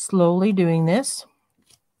slowly doing this.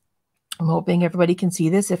 I'm hoping everybody can see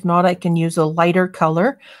this. If not, I can use a lighter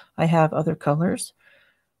color. I have other colors.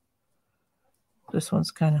 This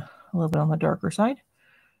one's kind of a little bit on the darker side.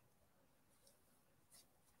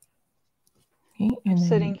 Okay, I'm and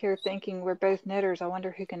sitting then here thinking we're both knitters. I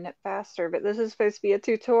wonder who can knit faster, but this is supposed to be a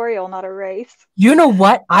tutorial, not a race. you know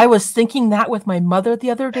what? I was thinking that with my mother the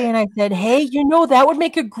other day, and I said, "Hey, you know that would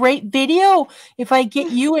make a great video if I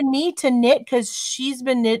get you and me to knit because she's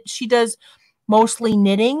been knit. She does mostly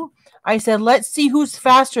knitting." I said, "Let's see who's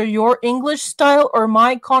faster, your English style or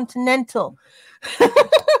my continental,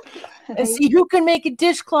 and see who can make a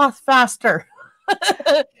dishcloth faster."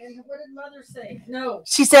 And what did mother say? No.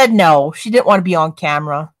 She said no. She didn't want to be on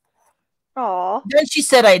camera. Aw. Then she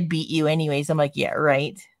said I'd beat you anyways. I'm like, yeah,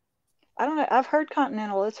 right. I don't know. I've heard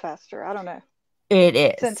Continental is faster. I don't know. It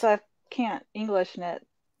is. Since I can't English knit,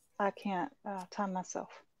 I can't time myself.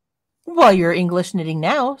 Well, you're English knitting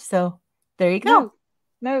now, so there you go.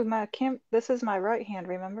 No, this is my right hand,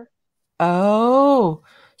 remember? Oh,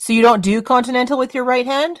 so you don't do continental with your right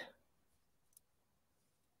hand?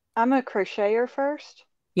 I'm a crocheter first,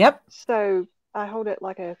 Yep, so I hold it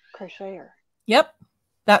like a crocheter. yep.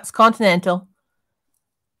 That's continental.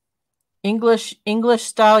 English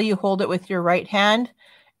style, you hold it with your right hand,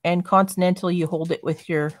 and continental, you hold it with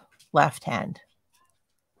your left hand.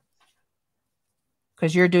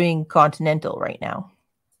 Because you're doing continental right now.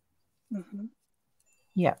 Mm-hmm.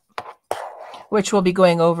 Yeah. Which we'll be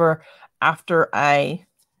going over after I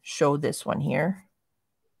show this one here.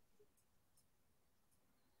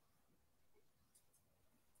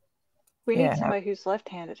 We need somebody who's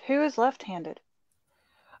left-handed. Who is left-handed?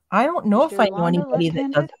 I don't know Is if I know Yolanda anybody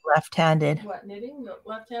that does left-handed. What, knitting?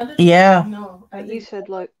 Left-handed? Yeah. No. I You think said,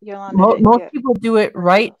 look, Yolanda didn't Most get people do it very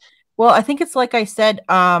right. close. Well, I think it's like I said,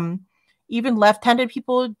 even left-handed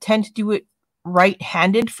people tend to do it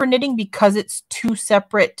right-handed for knitting because it's two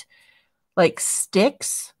separate like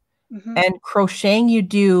sticks. Mm-hmm. And crocheting, you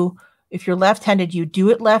do, if you're left-handed, you do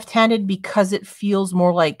it left-handed because it feels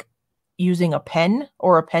more like using a pen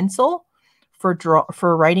or a pencil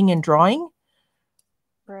for writing and drawing.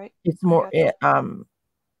 Right. It's more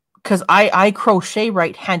because I crochet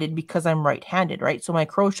right-handed because I'm right-handed, right? So my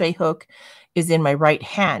crochet hook is in my right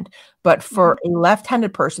hand. But for a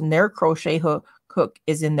left-handed person, their crochet hook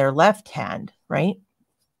is in their left hand, right?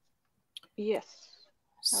 Yes.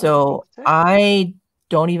 So I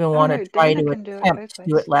don't even want to try to attempt to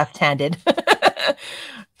do it left-handed.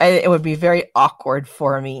 It would be very awkward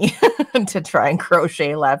for me to try and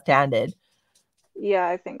crochet left-handed. Yeah,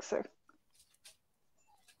 I think so.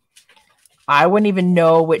 I wouldn't even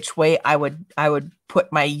know which way I would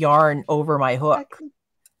put my yarn over my hook.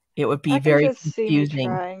 It would be very confusing. See me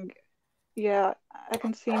trying. Yeah, I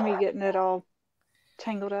can see me getting it all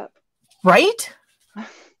tangled up. Right?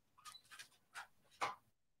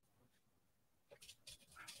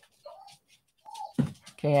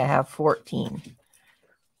 Okay, I have 14.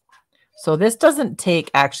 So this doesn't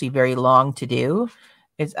take actually very long to do.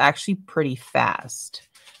 It's actually pretty fast.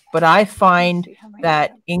 But I find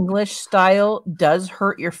that English style does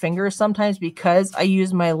hurt your fingers sometimes because I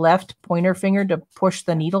use my left pointer finger to push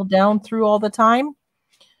the needle down through all the time.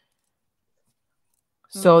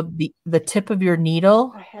 So the tip of your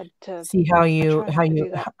needle, I had to see how you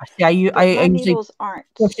I usually aren't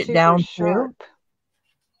push it down sharp. through.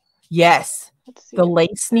 Yes, the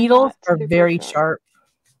lace needles are very sharp.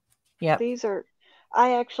 Yeah, these are.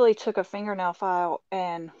 I actually took a fingernail file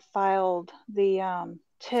and filed the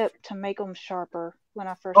tip to make them sharper when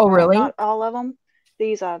I first. Oh, really? Not all of them.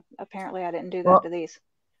 These apparently I didn't do that to these.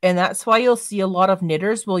 And that's why you'll see a lot of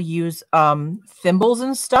knitters will use thimbles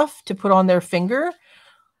and stuff to put on their finger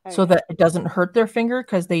so that it doesn't hurt their finger,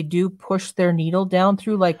 because they do push their needle down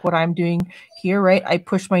through, like what I'm doing here, right? I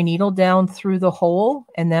push my needle down through the hole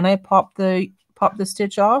and then I pop the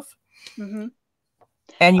stitch off. Mm-hmm.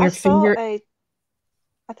 And your finger.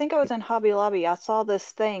 I think I was in Hobby Lobby. I saw this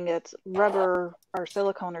thing. It's rubber or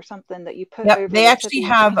silicone or something that you put over. They actually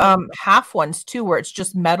have half ones too, where it's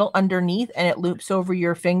just metal underneath and it loops over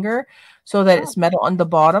your finger so that it's metal on the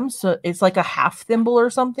bottom. So it's like a half thimble or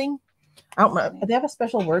something. I don't know. Do they have a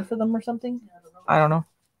special word for them or something? I don't know.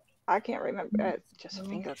 I can't remember. It's just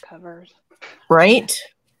finger covers. Right?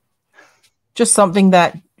 Just something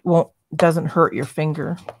that doesn't hurt your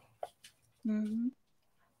finger. Mm-hmm.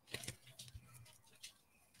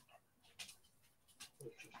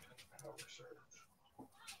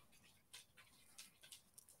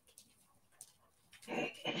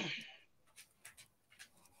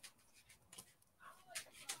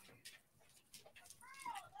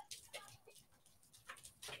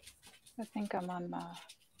 I think I'm on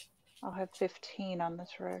I'll have 15 on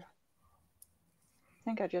this row. I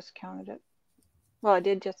think I just counted it. Well, I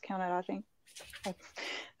did just count it, I think. I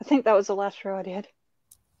think that was the last row I did.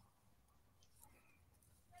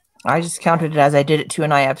 I just counted it as I did it too,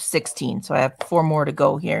 and I have 16, so I have 4 more to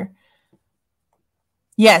go here.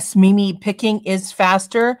 Yes, Mimi, picking is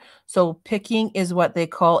faster. So picking is what they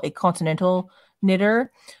call a continental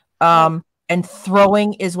knitter. And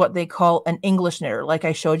throwing is what they call an English knitter, like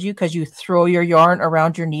I showed you, because you throw your yarn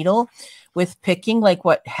around your needle. With picking, like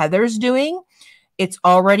what Heather's doing, it's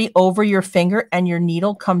already over your finger and your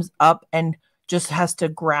needle comes up and just has to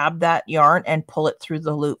grab that yarn and pull it through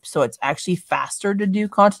the loop. So it's actually faster to do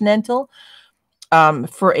continental.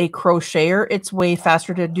 For a crocheter, it's way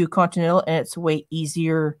faster to do continental, and it's way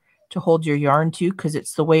easier to hold your yarn too, because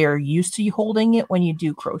it's the way you're used to holding it when you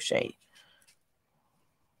do crochet.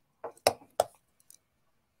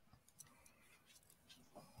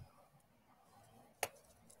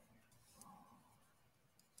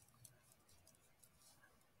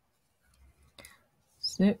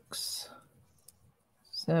 Six,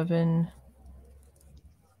 7,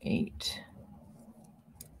 8,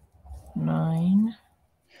 9,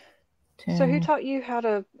 10. So who taught you how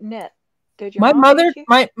to knit? Did your My mom mother, teach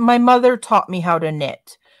you? my mother taught me how to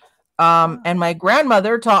knit. And my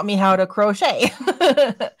grandmother taught me how to crochet.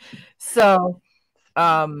 So,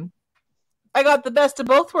 I got the best of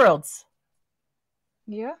both worlds.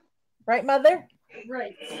 Yeah. Right, Mother?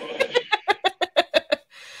 Right.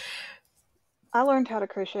 I learned how to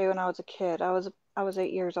crochet when I was a kid. I was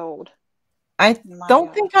 8 years old. I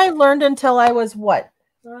don't think I learned until I was what?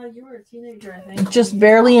 You were a teenager, I think. Just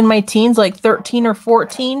barely in my teens, like 13 or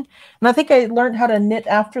 14. And I think I learned how to knit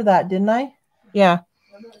after that, didn't I? Yeah.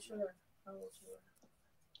 I'm not sure how old you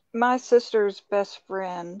were. My sister's best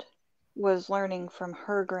friend was learning from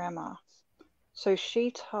her grandma. So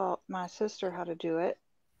she taught my sister how to do it,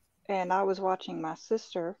 and I was watching my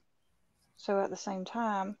sister. So at the same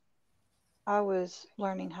time, I was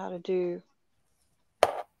learning how to do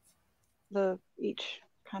each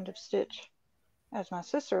kind of stitch as my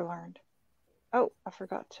sister learned. Oh, I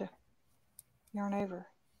forgot to yarn over.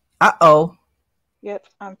 Uh-oh. Yep,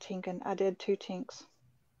 I'm tinking. I did 2 tinks.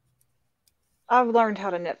 I've learned how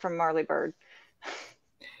to knit from Marley Bird.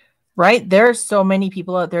 Right? There's so many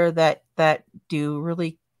people out there that do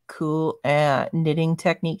really cool knitting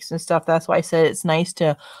techniques and stuff. That's why I said it's nice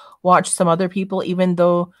to watch some other people, even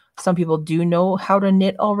though some people do know how to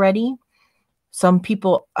knit already. Some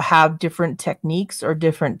people have different techniques or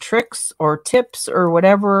different tricks or tips or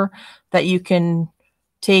whatever that you can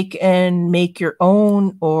take and make your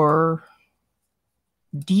own or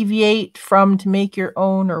deviate from to make your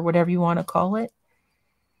own, or whatever you want to call it.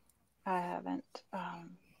 I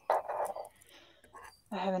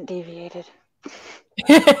haven't deviated.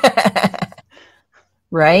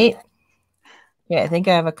 Right? Yeah, I think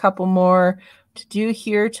I have a couple more to do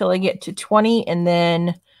here till I get to 20, and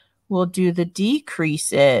then we'll do the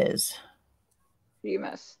decreases.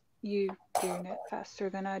 You do knit faster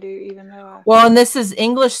than I do, even though Well, and this is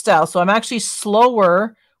English style, so I'm actually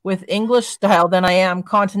slower with English style than I am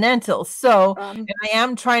continental. So, and I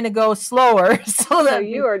am trying to go slower. So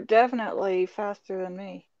you are definitely faster than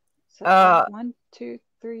me. So 1, 2,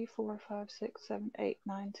 3, 4, 5, 6, 7, 8,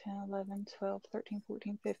 9, 10, 11, 12, 13,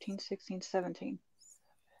 14, 15, 16, 17.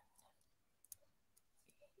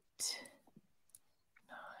 8,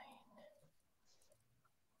 9,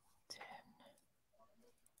 10,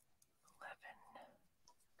 11,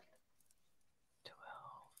 12,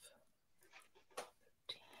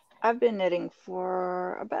 13. I've been knitting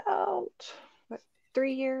for about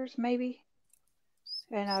 3 years, maybe,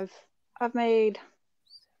 and I made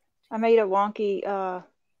a wonky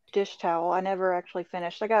dish towel. I never actually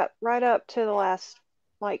finished. I got right up to the last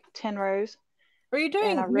like 10 rows. Are you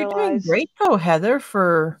doing? And You're doing great though, Heather.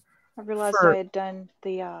 I realized I had done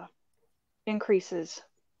the increases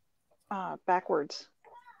backwards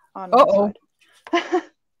on one side.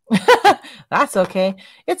 That's okay.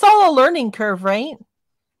 It's all a learning curve, right?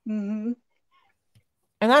 Mm-hmm.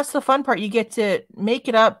 And that's the fun part. You get to make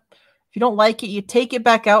it up. If you don't like it, you take it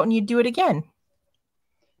back out and you do it again.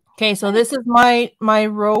 Okay, so this is my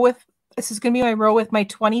row with, this is going to be my row with my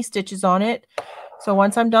 20 stitches on it. So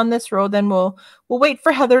once I'm done this row, then we'll wait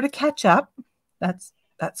for Heather to catch up. That's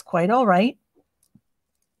quite all right.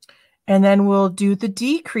 And then we'll do the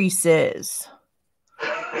decreases.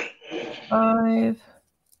 5,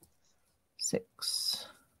 6,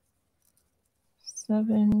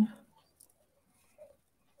 7.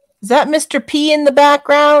 Is that Mr. P in the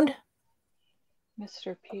background?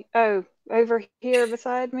 Mr. P. Oh, over here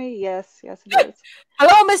beside me? Yes, it is.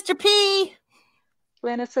 Hello, Mr. P.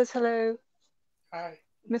 Lana says hello. Hi.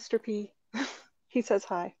 Mr. P. He says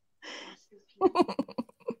hi.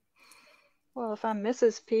 Well, if I'm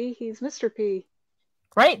Mrs. P, he's Mr. P.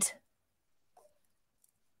 Right.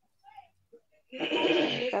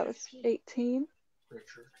 That was 18.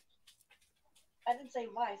 I didn't say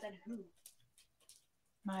why. I said who.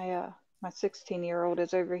 My 16-year-old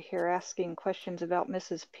is over here asking questions about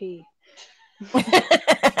Mrs. P.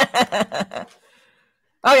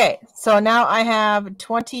 Okay, so now I have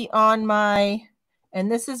 20 on my,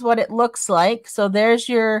 and this is what it looks like. So there's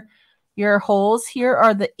your holes. Here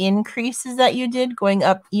are the increases that you did going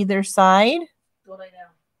up either side. Go lay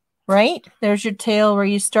down. Right? There's your tail where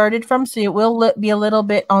you started from. So it will be a little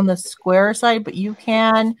bit on the square side, but you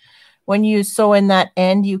can, when you sew in that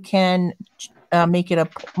end, you can make it a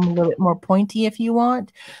little bit more pointy if you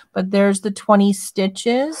want. But there's the 20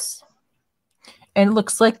 stitches. And it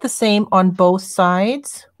looks like the same on both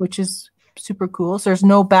sides, which is super cool. So there's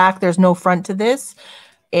no back, there's no front to this.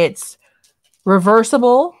 It's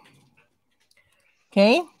reversible.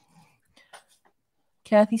 Okay.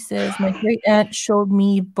 Kathy says, my great aunt showed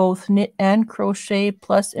me both knit and crochet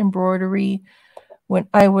plus embroidery when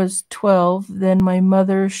I was 12. Then my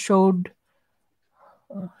mother showed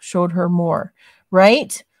her more.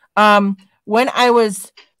 Right?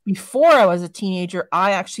 Before I was a teenager,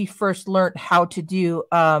 I actually first learned how to do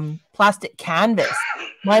plastic canvas.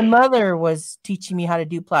 My mother was teaching me how to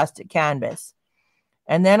do plastic canvas.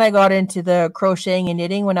 And then I got into the crocheting and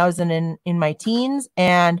knitting when I was in my teens.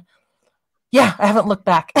 And yeah, I haven't looked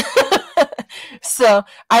back. So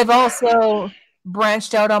I've also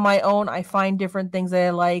branched out on my own. I find different things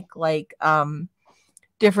that I like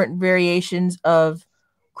different variations of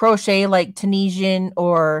crochet, like Tunisian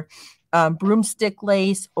or broomstick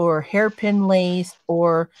lace or hairpin lace,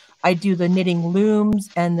 or I do the knitting looms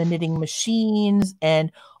and the knitting machines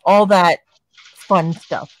and all that fun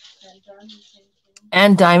stuff.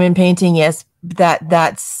 And diamond painting, yes,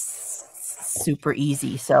 that's super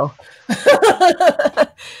easy. So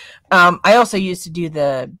I also used to do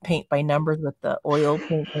the paint by numbers with the oil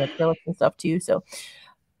paint and acrylic and stuff too. So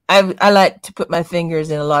I like to put my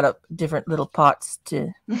fingers in a lot of different little pots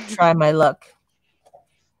to try my luck.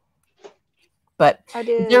 But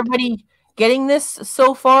is everybody getting this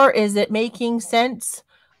so far? Is it making sense?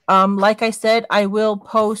 Like I said, I will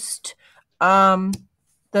post the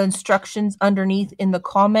instructions underneath in the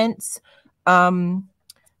comments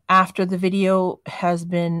after the video has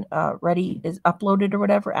been is uploaded or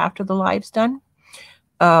whatever, after the live's done.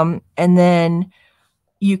 And then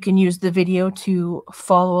you can use the video to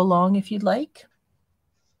follow along if you'd like.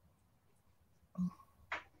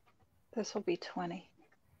 This will be 20.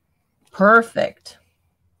 Perfect.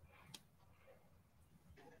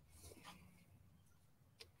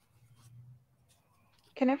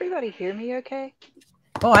 Can everybody hear me okay?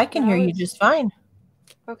 Oh, I can hear you just fine.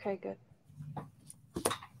 Okay, good.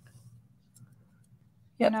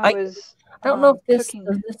 Yep. I don't know if does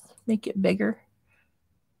this make it bigger?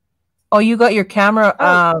 Oh, you got your camera.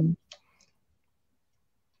 Dun,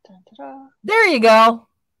 da, da. There you go.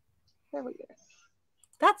 There we go.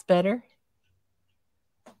 That's better.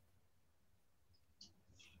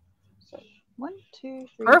 1, 2,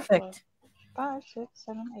 3, Perfect. 4, 5, 6,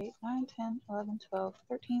 7, 8, 9, 10, 11, 12,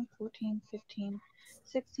 13, 14, 15,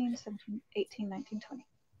 16, 17, 18, 19, 20.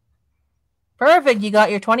 Perfect. You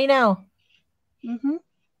got your 20 now. Mm-hmm.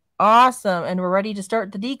 Awesome. And we're ready to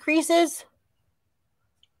start the decreases.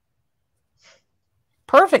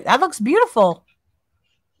 Perfect. That looks beautiful.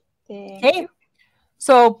 Okay.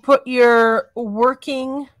 So put your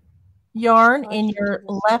working yarn in your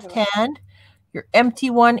left hand, your empty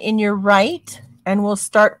one in your right, and we'll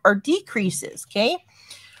start our decreases. Okay.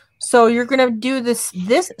 So you're going to do this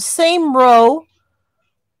same row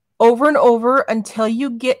over and over until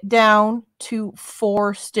you get down to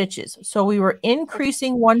 4 stitches. So we were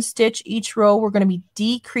increasing 1 stitch each row. We're going to be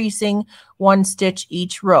decreasing 1 stitch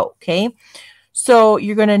each row. Okay. So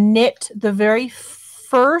you're going to knit the very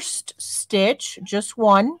first stitch, just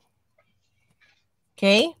 1.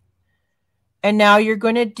 Okay. And now you're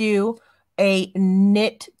going to do a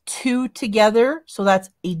knit 2 together. So that's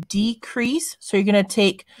a decrease. So you're going to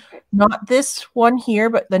take not this one here,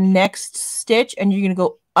 but the next stitch, and you're going to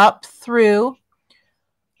go up through.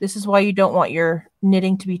 This is why you don't want your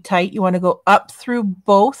knitting to be tight. You want to go up through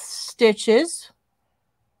both stitches.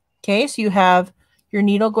 Okay, so you have your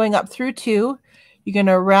needle going up through 2. You're going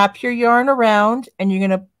to wrap your yarn around and you're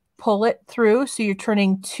going to pull it through. So you're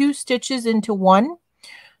turning 2 stitches into 1.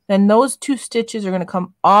 Then those 2 stitches are going to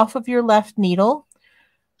come off of your left needle.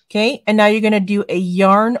 Okay, and now you're going to do a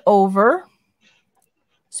yarn over.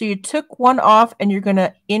 So you took 1 off and you're going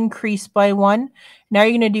to increase by 1. Now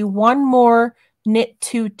you're going to do 1 more knit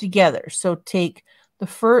 2 together. So take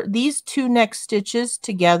these 2 next stitches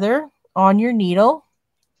together on your needle,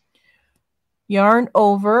 yarn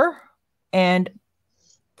over, and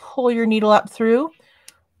pull your needle up through.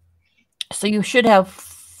 So you should have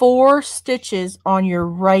 4 stitches on your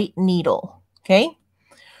right needle. Okay.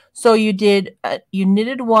 So you did, you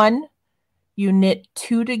knitted 1, you knit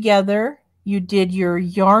 2 together, you did your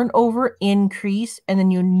yarn over increase, and then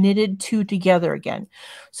you knitted 2 together again.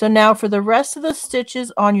 So now for the rest of the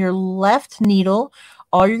stitches on your left needle,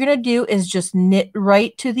 all you're going to do is just knit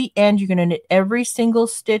right to the end. You're going to knit every single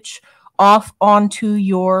stitch off onto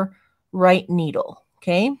your right needle.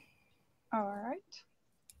 Okay. All right.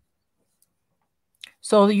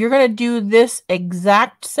 So you're going to do this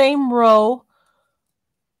exact same row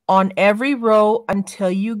on every row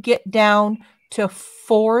until you get down to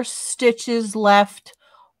 4 stitches left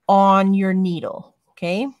on your needle.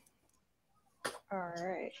 Okay. All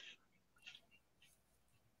right.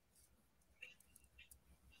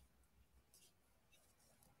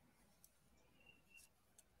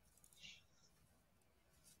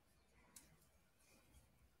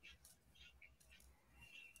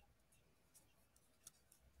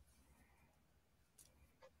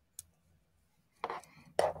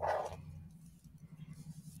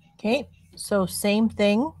 Okay, so same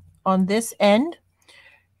thing on this end.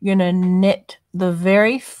 You're going to knit the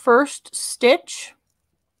very first stitch.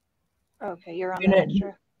 Okay, you're on You're the gonna-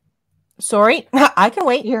 extra. Sorry, I can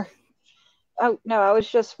wait. You're. Oh no, I was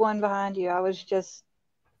just one behind you. I was just.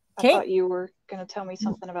 I Okay. thought you were gonna tell me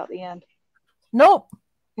something about the end. Nope.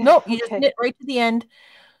 Nope, you just Okay. knit right to the end.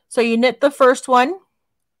 So you knit the first one.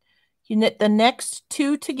 You knit the next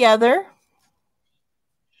 2 together.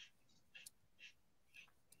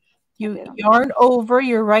 You Okay. yarn over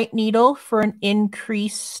your right needle for an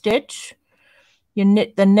increase stitch. You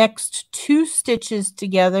knit the next 2 stitches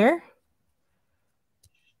together.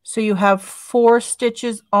 So you have 4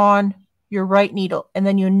 stitches on your right needle, and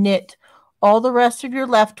then you knit all the rest of your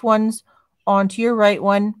left ones onto your right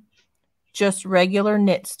one, just regular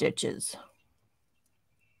knit stitches.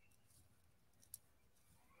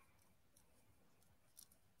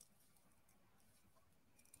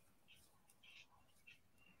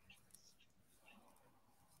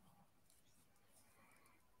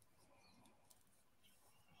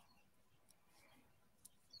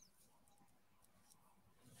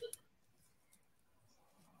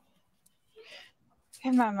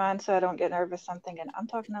 In my mind, so I don't get nervous, I'm thinking I'm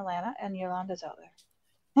talking to Lana and Yolanda's out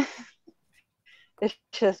there. It's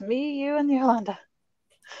just me, you, and Yolanda.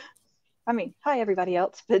 I mean, hi everybody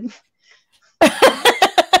else, but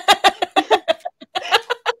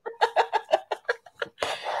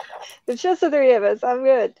it's just the 3 of us. I'm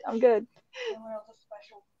good. I'm good. Someone else is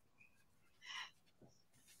special.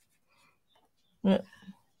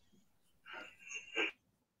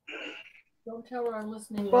 Don't tell her I'm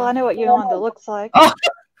listening. Well, I know what Yolanda looks like. Oh.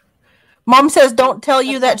 Mom says don't tell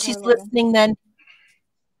you that That's not she's her, Logan. listening then.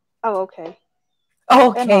 Oh, okay.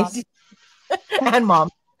 Oh, And okay. Mom. And Mom.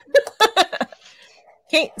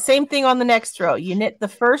 Okay, same thing on the next row. You knit the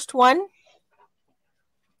first one.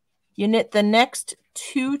 You knit the next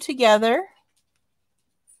 2 together.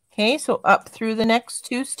 Okay, so up through the next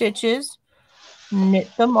 2 stitches.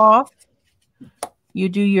 Knit them off. You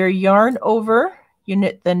do your yarn over. You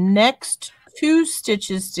knit the next 2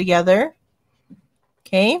 stitches together.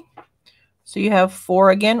 Okay, so you have 4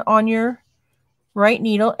 again on your right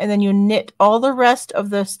needle, and then you knit all the rest of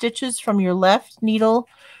the stitches from your left needle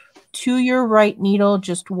to your right needle,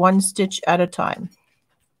 just 1 stitch at a time.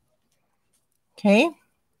 Okay.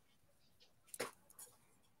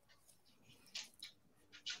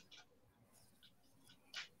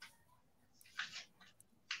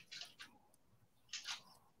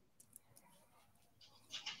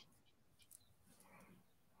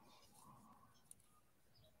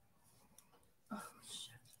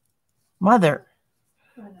 Mother.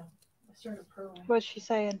 I know. I started purling. What's she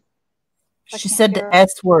saying? I She can't said hear the her.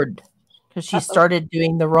 S word because she Uh-oh. started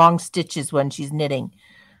doing the wrong stitches when she's knitting.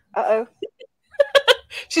 Uh-oh.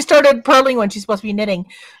 She started purling when she's supposed to be knitting.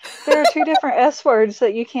 There are 2 different S words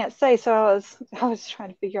that you can't say, so I was trying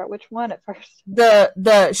to figure out which one at first. The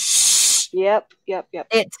shh. Yep.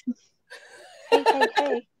 It.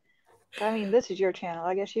 Hey. I mean, this is your channel.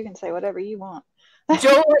 I guess you can say whatever you want.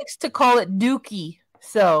 Joe likes to call it dookie.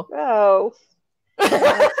 So Oh.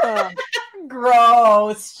 That's,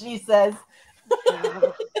 gross, she says.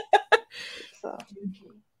 so,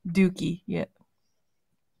 Dookie, yeah.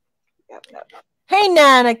 yep. Hey,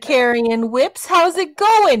 Nana, Carrie, and Whips, how's it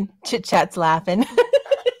going? Chit Chat's laughing.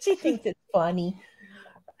 She thinks it's funny.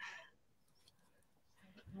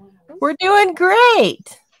 We're doing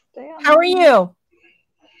great. Damn. How are you?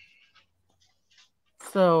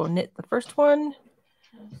 So knit the first one,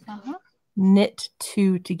 Uh-huh. knit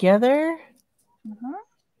 2 together, Uh-huh.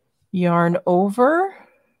 yarn over,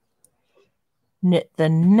 knit the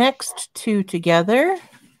next 2 together.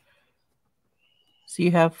 So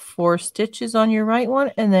you have 4 stitches on your right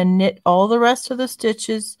one, and then knit all the rest of the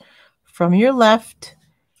stitches from your left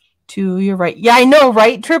to your right. Yeah, I know,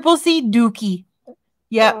 right? Triple C Dookie.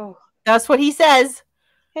 Yeah, Oh, that's what he says.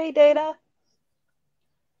 hey, Dana.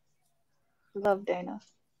 Love Dana.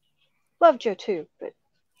 Love Joe too, but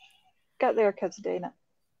got there because of Dana.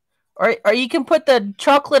 Or you can put the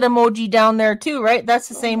chocolate emoji down there too, right? That's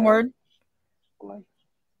the same no. word. Boy.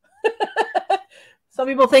 Some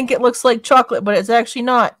people think it looks like chocolate, but it's actually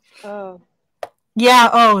not. Oh, Yeah,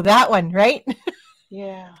 oh, that one, right?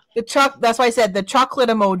 yeah. That's why I said the chocolate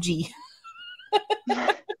emoji.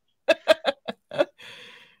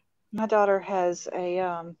 My daughter has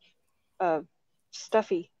a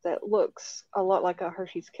stuffy that looks a lot like a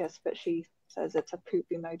Hershey's Kiss, but she says it's a poop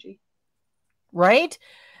emoji. Right?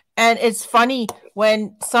 And it's funny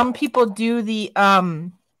when some people do the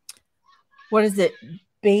what is it?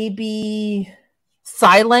 Baby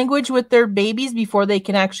sign language with their babies before they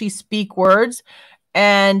can actually speak words,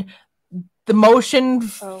 and the motion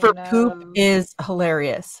for poop is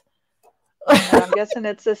hilarious. I'm guessing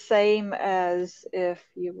it's the same as if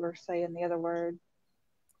you were saying the other word.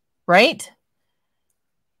 Right?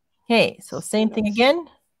 Okay, so same thing again.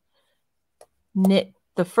 Knit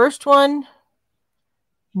the first one,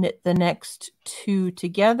 knit the next 2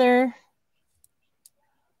 together,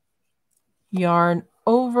 yarn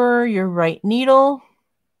over your right needle.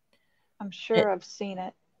 I'm sure I've seen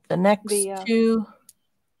it. The next 2.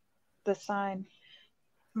 The sign.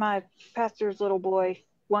 My pastor's little boy,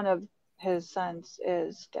 one of his sons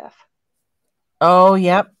is deaf. Oh,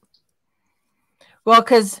 yep. Well,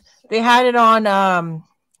 because they had it on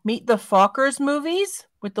Meet the Fockers movies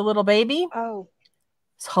with the little baby. Oh.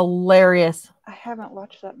 It's hilarious. I haven't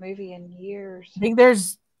watched that movie in years. I think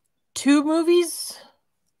there's 2 movies.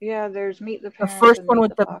 Yeah, there's Meet the Parents. The first and one Meet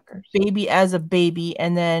with the Fockers. baby as a baby,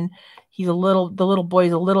 and then the little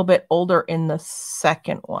boy's a little bit older in the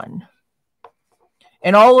second one.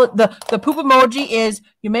 And all the poop emoji is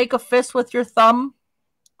you make a fist with your thumb,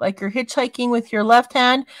 like you're hitchhiking with your left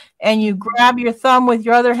hand, and you grab your thumb with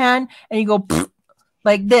your other hand, and you go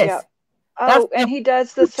like this. Yep. Oh, and he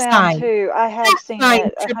does the sound too. I have seen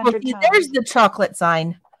it 100 times. There's the chocolate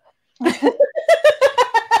sign.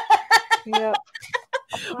 Yep.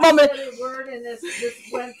 Mama, word and this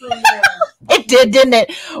went from there. It did, didn't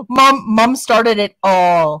it? Mom started it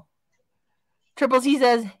all. Triple C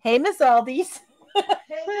says, "Hey, Miss Aldi's."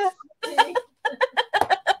 Hey,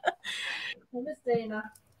 Miss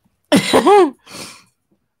Dana.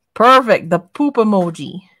 Perfect. The poop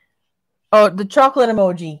emoji. Oh, the chocolate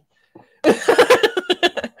emoji.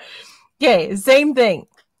 Okay, same thing.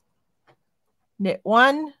 Knit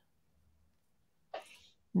 1,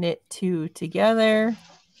 knit 2 together,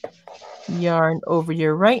 yarn over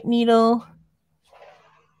your right needle,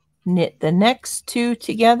 knit the next 2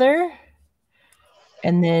 together,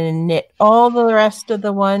 and then knit all the rest of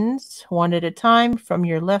the ones one at a time from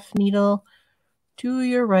your left needle to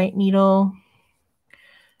your right needle.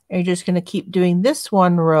 And you're just going to keep doing this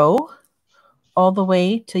one row all the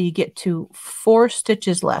way till you get to 4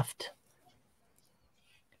 stitches left.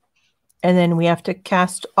 And then we have to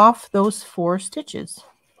cast off those 4 stitches.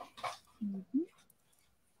 Mm-hmm.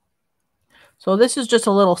 So this is just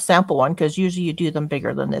a little sample one because usually you do them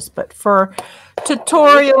bigger than this, but for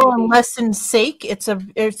tutorial and lesson sake, it's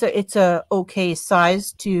a okay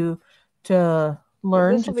size to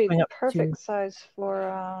learn. This will be the perfect size for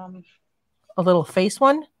a little face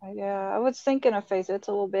one. Yeah, I was thinking of face. It's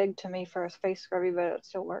a little big to me for a face scrubby, but it'll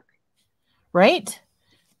still work. Right?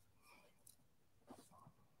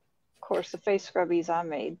 Of course, the face scrubbies I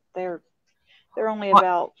made, they're only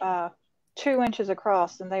about 2 inches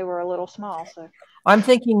across, and they were a little small. So I'm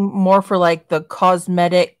thinking more for like the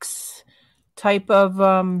cosmetics type of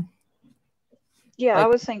yeah, like I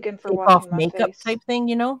was thinking for off washing my makeup face type thing,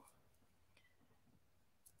 you know.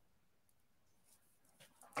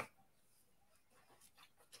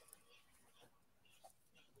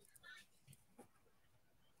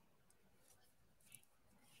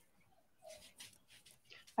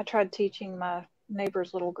 I tried teaching my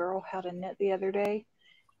neighbor's little girl how to knit the other day.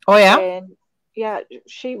 Oh yeah? And yeah,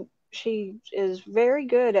 she is very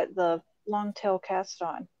good at the long tail cast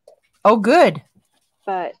on. Oh good.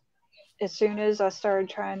 But as soon as I started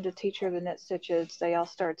trying to teach her the knit stitches, they all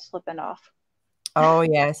started slipping off. Oh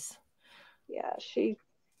yes. Yeah, she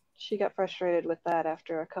got frustrated with that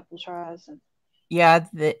after a couple tries. And yeah,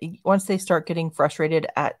 once they start getting frustrated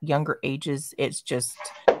at younger ages, it's just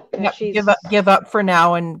give up for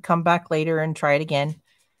now and come back later and try it again.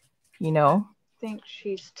 You know. I think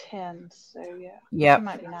she's 10, so yeah. Yeah. She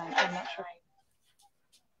might be 9. I'm not sure.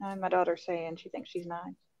 And my daughter's saying she thinks she's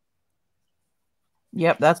 9.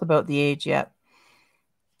 Yep, that's about the age. Yep.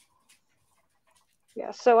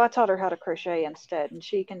 Yeah, so I taught her how to crochet instead, and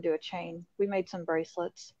she can do a chain. We made some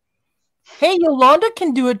bracelets. Hey, Yolanda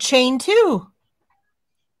can do a chain too.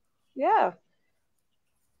 Yeah.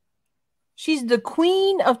 She's the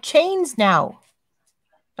queen of chains now.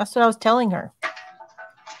 That's what I was telling her.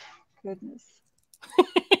 Goodness.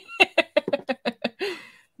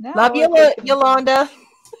 Now Love you, we can Yolanda.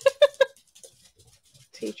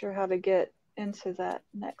 teach her how to get into that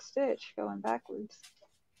next stitch going backwards.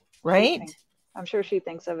 Right? I'm sure she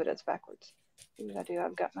thinks of it as backwards. See what I do?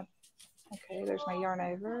 I've got my, okay, there's my yarn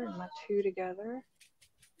over and my 2 together.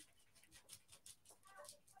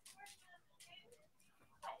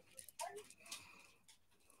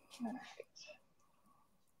 All right.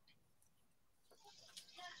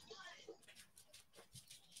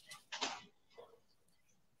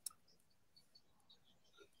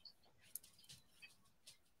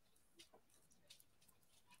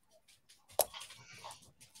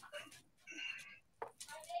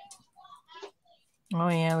 Oh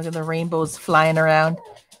yeah, look at the rainbows flying around.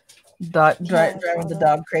 Driving the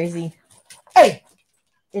dog crazy. Hey,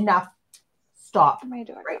 enough. Stop. How many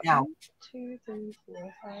do I right got? now. 1, 2, 3,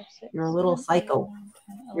 4, 5, 6. You're a little 7, 8, psycho. 9,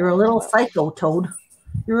 10, 11, You're a little 12. psycho, Toad.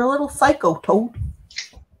 You're a little psycho, Toad.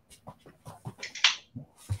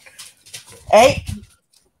 Hey.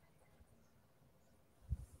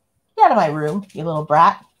 Get out of my room, you little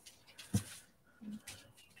brat.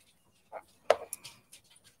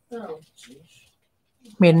 Oh, jeez.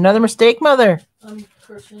 Made another mistake, Mother. I'm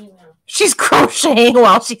crocheting now. She's crocheting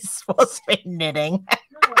while she's supposed to be knitting.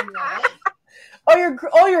 No, I'm not.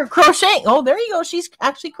 You're crocheting. Oh, there you go. She's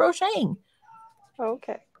actually crocheting.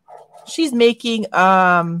 Okay. She's making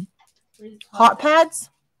hot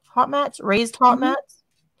pads, hot mats, raised hot mats.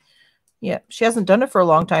 Yeah, she hasn't done it for a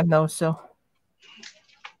long time though, so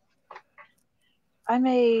I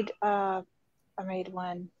made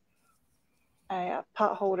one a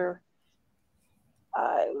pot holder.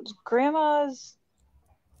 It was Grandma's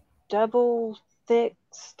double thick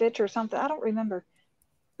stitch or something. I don't remember,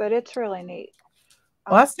 but it's really neat.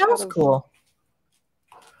 well, that sounds cool.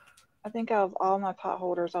 I think out of all my pot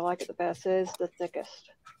holders, I like it the best. It is the thickest.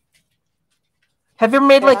 Have you ever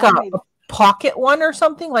made Yeah, like a pocket one or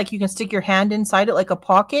something? Like you can stick your hand inside it like a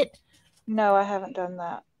pocket? No, I haven't done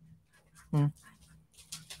that. Hmm.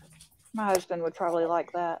 My husband would probably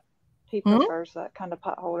like that. He prefers that kind of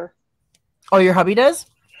pot holder. Oh, your hubby does?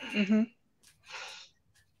 Mm-hmm.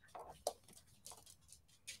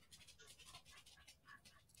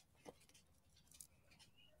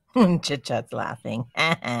 Chit Chat's laughing.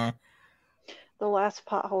 The last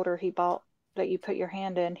pot holder he bought that you put your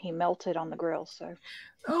hand in, he melted on the grill. So.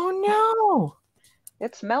 Oh no!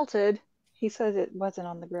 It's melted. He says it wasn't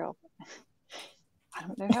on the grill. I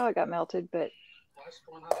don't know how it got melted, but.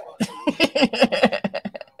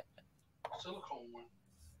 Silicone one.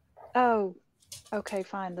 Oh, okay,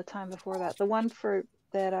 fine. The time before that, the one for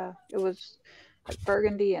that, it was like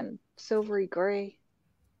burgundy and silvery gray.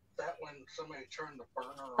 That one, somebody turned the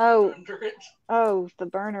burner on under it. Oh, the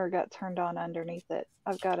burner got turned on underneath it.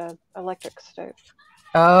 I've got a electric stove.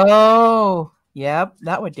 Oh, yep,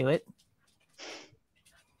 that would do it.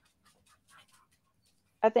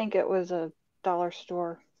 I think it was a dollar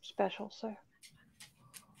store special, so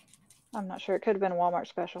I'm not sure. It could have been a Walmart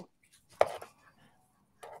special.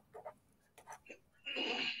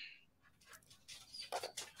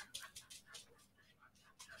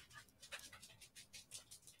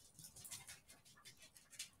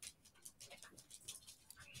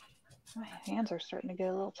 My hands are starting to get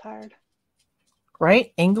a little tired.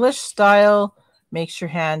 Right? English style makes your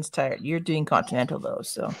hands tired. You're doing continental though,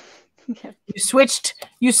 so Yep.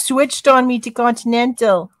 You switched on me to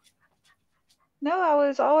continental. No, I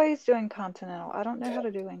was always doing continental. I don't know how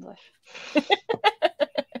to do English.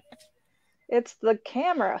 It's the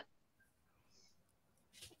camera.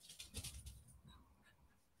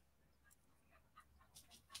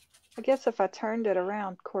 I guess if I turned it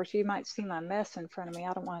around, of course, you might see my mess in front of me.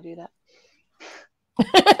 I don't want to do that.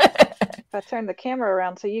 If I turn the camera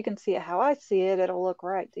around so you can see it how I see it, it'll look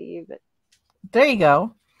right to you. But there you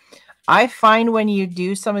go. I find when you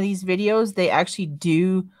do some of these videos, they actually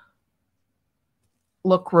do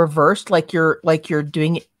look reversed, like you're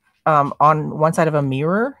doing it on one side of a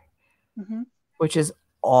mirror, which is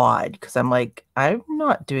odd because I'm like, I'm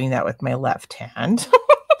not doing that with my left hand.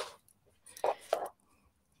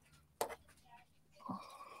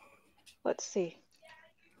 Let's see.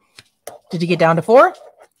 Did you get down to 4?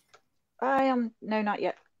 I am no, not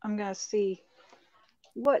yet. I'm gonna see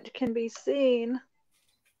what can be seen.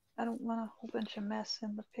 I don't want a whole bunch of mess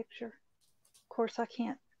in the picture. Of course, I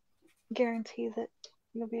can't guarantee that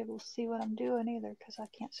you'll be able to see what I'm doing either, because I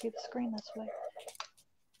can't see the screen this way.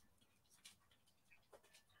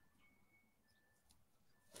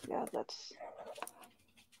 Yeah, that's...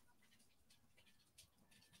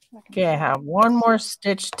 Okay, I have one more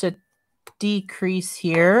stitch to decrease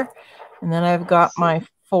here, and then I've got my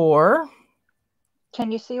 4.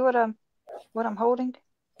 Can you see what I'm holding?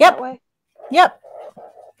 Yep. That way? Yep.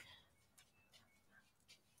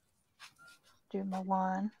 Do my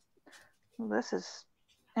 1. Well, this is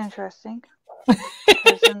interesting.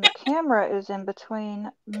 Because then the camera is in between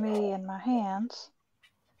me and my hands.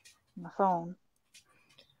 My phone.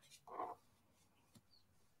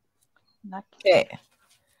 Okay.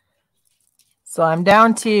 So I'm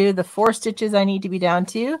down to the 4 stitches I need to be down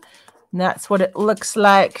to. And that's what it looks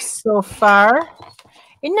like so far.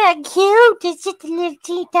 Isn't that cute? It's just a little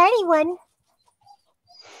teeny tiny one.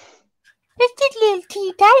 It's just a little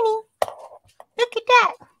teeny tiny. Look at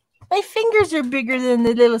that. My fingers are bigger than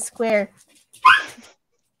the little square.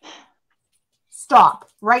 Stop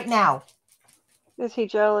right now. Is he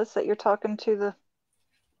jealous that you're talking to the...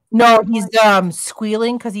 No, he's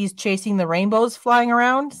squealing because he's chasing the rainbows flying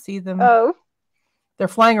around. See them? Oh. They're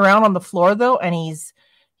flying around on the floor though, and he's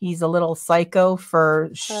a little psycho for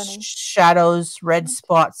shadows, red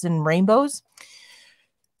spots, and rainbows.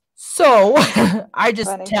 So I just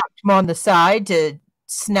tapped him on the side to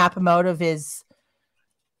snap him out of his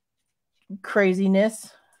craziness.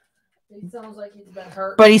 He sounds like he's been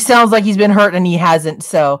hurt. But he sounds like he's been hurt, and he hasn't.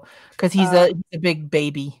 So because he's a big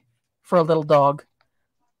baby for a little dog.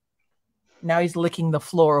 Now he's licking the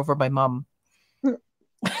floor over my mom.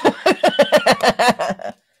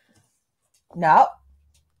 No.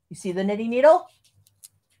 You see the knitting needle?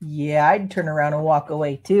 Yeah, I'd turn around and walk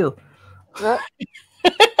away too.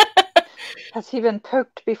 Has he been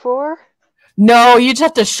poked before? No, you just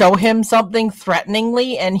have to show him something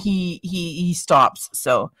threateningly, and he stops.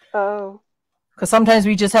 So, because sometimes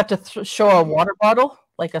we just have to show a water bottle,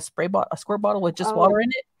 like a squirt bottle with just water in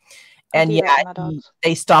it, and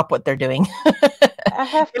they stop what they're doing. I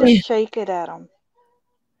have to shake it at them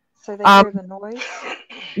so they hear the noise.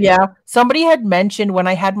 Yeah, somebody had mentioned when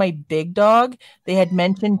I had my big dog, they had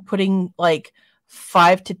mentioned putting like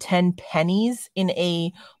 5 to 10 pennies in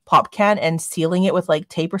a pop can and sealing it with like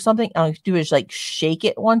tape or something. All you do is like shake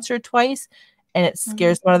it once or twice, and it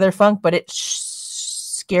scares one of their funk. But it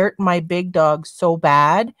scared my big dog so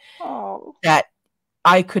bad that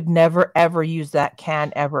I could never ever use that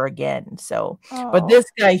can ever again. So, but this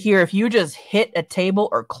guy here, if you just hit a table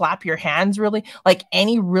or clap your hands really, like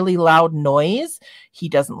any really loud noise, he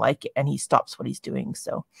doesn't like it and he stops what he's doing.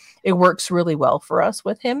 So it works really well for us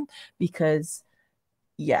with him because,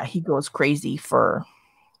 yeah, he goes crazy for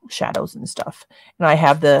shadows and stuff. And I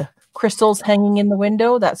have the crystals hanging in the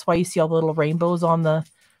window. That's why you see all the little rainbows on the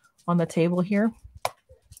table here.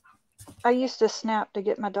 I used to snap to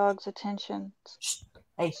get my dog's attention.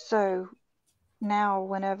 Hey. So now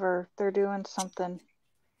whenever they're doing something,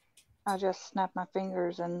 I just snap my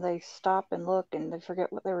fingers and they stop and look and they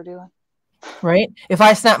forget what they were doing. Right? If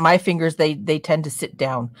I snap my fingers, they tend to sit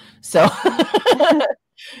down. So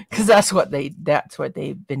because that's what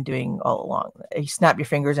they've been doing all along. You snap your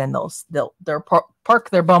fingers and they'll park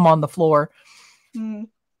their bum on the floor. Mm.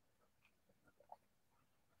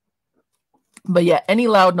 But yeah, any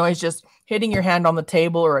loud noise, just hitting your hand on the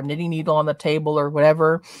table or a knitting needle on the table or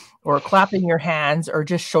whatever, or clapping your hands or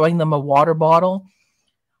just showing them a water bottle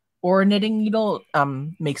or a knitting needle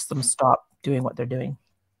makes them stop doing what they're doing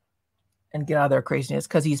and get out of their craziness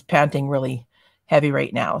because he's panting really heavy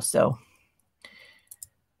right now. So.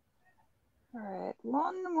 All right,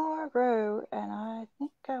 one more row and I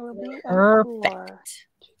think I will be at 4.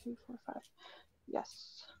 2, 3, 4, 5.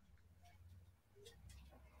 Yes.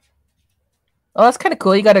 Oh, that's kind of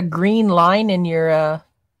cool. You got a green line in your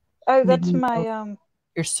oh, that's my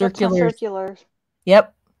your circulars. Circulars.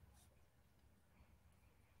 Yep.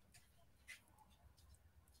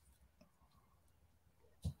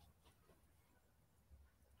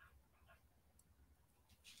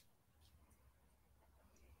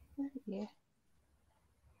 Yeah.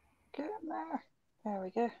 Get in there. There we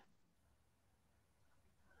go.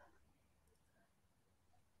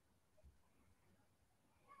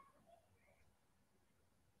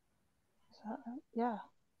 Yeah.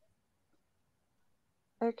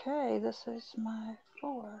 Okay, this is my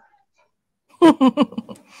 4.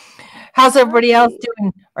 How's everybody else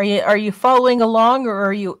doing? Are you following along or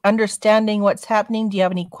are you understanding what's happening? Do you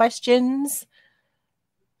have any questions?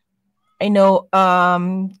 I know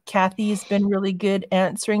Kathy's been really good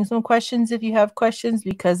answering some questions if you have questions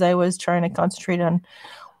because I was trying to concentrate on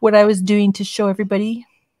what I was doing to show everybody.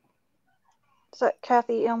 Is that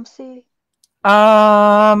Kathy MC?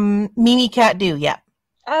 Mimi Cat Do, yeah.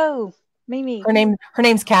 Oh, Mimi. Her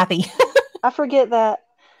name's Kathy. I forget that.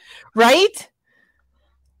 Right?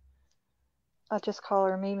 I just call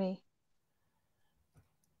her Mimi.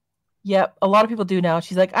 Yep, a lot of people do now.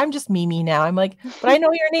 She's like, I'm just Mimi now. I'm like, but I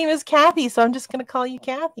know your name is Kathy, so I'm just going to call you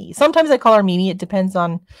Kathy. Sometimes I call her Mimi. It depends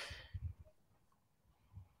on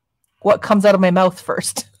what comes out of my mouth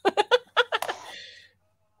first.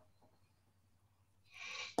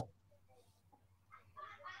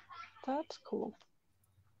 That's cool.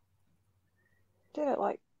 Did it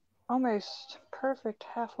like almost perfect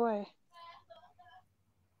halfway.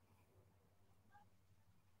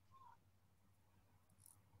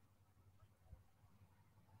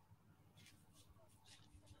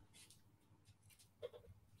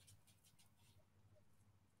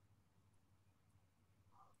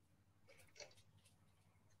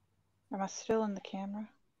 Am I still in the camera?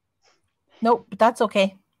 Nope, but that's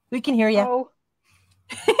okay. We can hear you. Oh,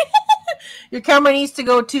 Your camera needs to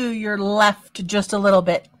go to your left just a little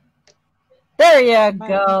bit. There you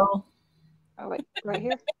go. oh wait, right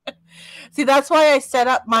here. See, that's why I set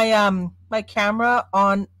up my my camera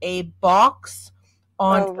on a box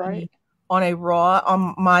on right. on a raw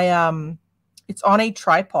on my it's on a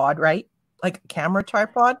tripod, right? Like a camera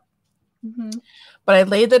tripod. Mm-hmm. But I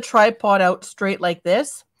lay the tripod out straight like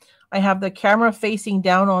this. I have the camera facing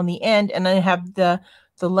down on the end, and I have the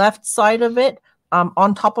left side of it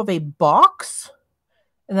on top of a box.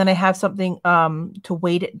 And then I have something to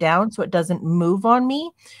weight it down so it doesn't move on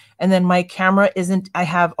me. And then my camera isn't, I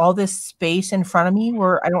have all this space in front of me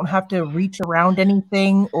where I don't have to reach around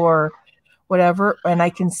anything or whatever, and I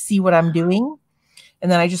can see what I'm doing. And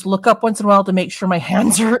then I just look up once in a while to make sure my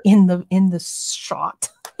hands are in the shot.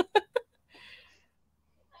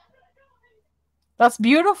 That's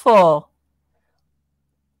beautiful.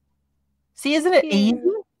 See, isn't it easy?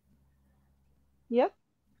 Yep.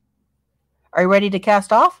 Are you ready to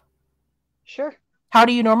cast off? Sure. How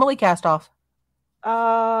do you normally cast off?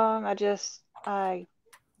 I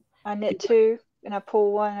knit two and I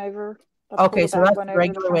pull one over. Okay, so that's the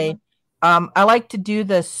regular way. I like to do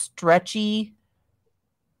the stretchy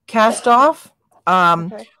cast off.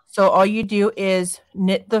 Okay. So all you do is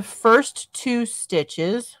knit the first 2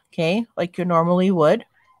 stitches, okay, like you normally would.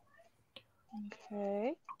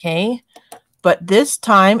 Okay. Okay. But this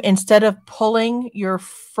time, instead of pulling your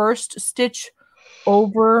first stitch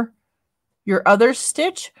over your other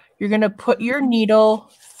stitch, you're going to put your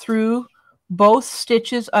needle through both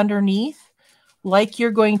stitches underneath like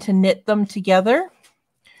you're going to knit them together.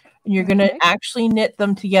 And you're going to actually knit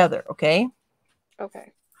them together, okay?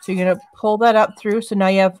 Okay. So you're going to pull that up through. So now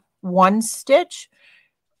you have 1 stitch.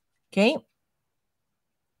 Okay.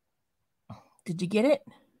 Did you get it?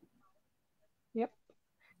 Yep.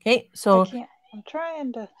 Okay, so I'm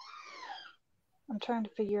trying to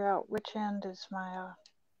figure out which end is my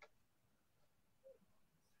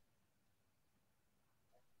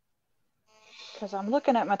because I'm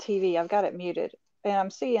looking at my TV. I've got it muted, and I'm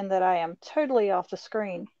seeing that I am totally off the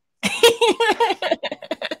screen.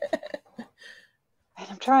 And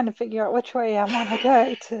I'm trying to figure out which way I want to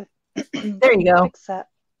go to. There you go. Fix that.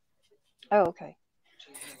 Oh, okay.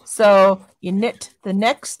 So you knit the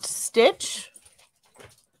next stitch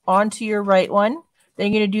onto your right one.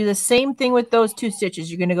 Then you're going to do the same thing with those 2 stitches.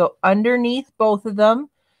 You're going to go underneath both of them.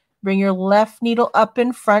 Bring your left needle up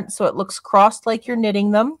in front so it looks crossed like you're knitting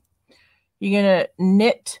them. You're going to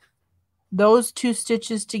knit those 2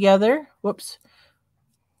 stitches together. Whoops.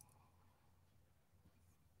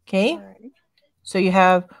 Okay. Alrighty. So you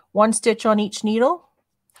have 1 stitch on each needle.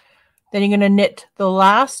 Then you're going to knit the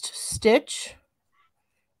last stitch.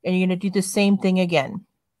 And you're going to do the same thing again.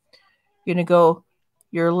 You're going to go,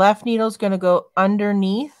 your left needle is going to go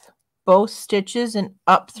underneath both stitches and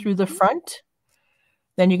up through the front.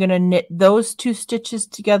 Then you're going to knit those 2 stitches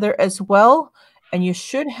together as well. And you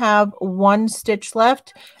should have 1 stitch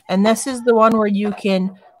left. And this is the one where you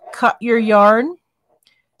can cut your yarn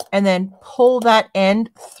and then pull that end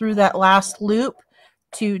through that last loop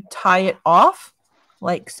to tie it off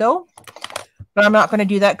like so. But I'm not going to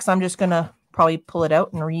do that because I'm just going to probably pull it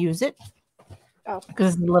out and reuse it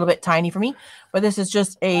because it's a little bit tiny for me. But this is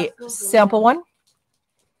just a sample one.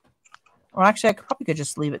 Or actually, I probably could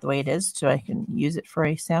just leave it the way it is so I can use it for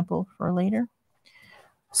a sample for later.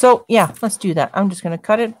 So yeah, let's do that. I'm just going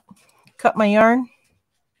to cut my yarn.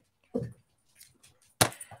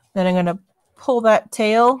 Then I'm going to pull that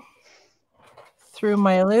tail through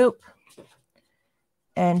my loop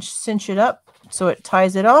and cinch it up so it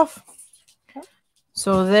ties it off.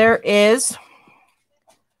 So there is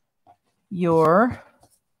your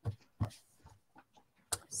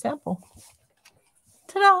sample.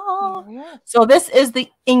 Ta-da! There we are. So this is the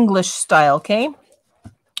English style, okay?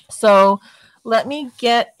 So let me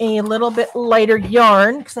get a little bit lighter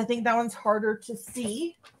yarn because I think that one's harder to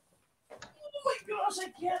see. Oh my gosh,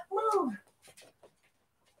 I can't move.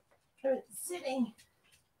 It's sitting.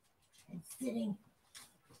 It's sitting.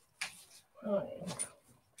 Okay.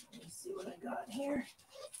 Let me see what I got here.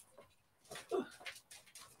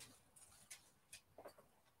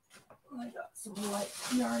 I got some light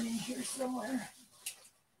yarn in here somewhere.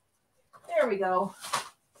 There we go.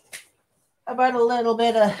 About a little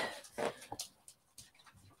bit of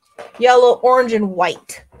yellow, orange, and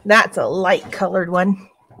white. That's a light colored one.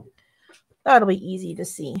 That'll be easy to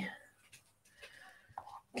see.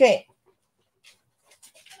 Okay.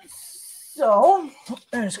 So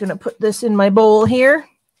I'm just going to put this in my bowl here.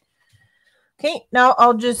 Okay, now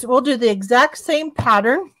we'll do the exact same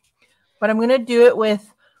pattern, but I'm going to do it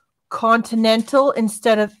with continental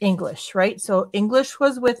instead of English, right? So English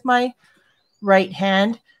was with my right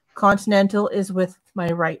hand. Continental is with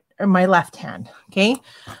my my left hand. Okay,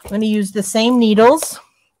 I'm going to use the same needles.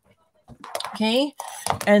 Okay,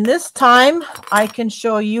 and this time I can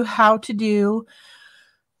show you how to do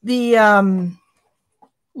the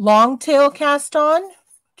long tail cast on.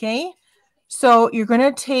 Okay, so you're going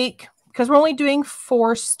to take, because we're only doing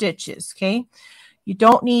 4 stitches. Okay, you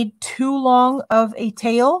don't need too long of a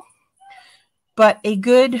tail, but a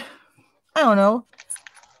good, I don't know,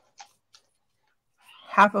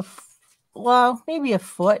 maybe a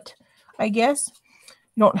foot, I guess.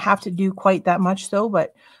 You don't have to do quite that much though,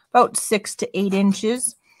 but about 6 to 8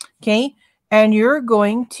 inches. Okay. And you're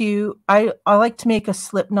going to, I like to make a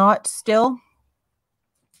slip knot still.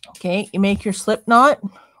 Okay. You make your slip knot.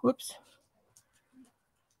 Whoops.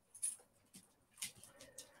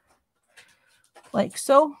 Like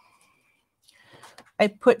so. I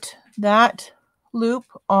put that loop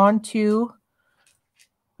onto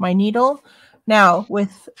my needle. Now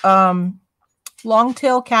with long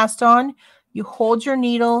tail cast on, you hold your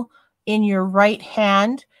needle in your right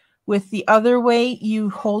hand. With the other way, you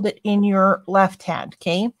hold it in your left hand.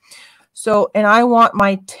 Okay. So, and I want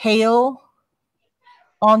my tail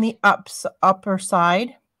on the upper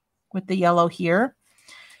side with the yellow here.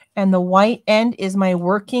 And the white end is my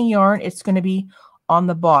working yarn. It's going to be on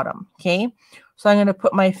the bottom. Okay. So I'm going to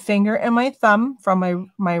put my finger and my thumb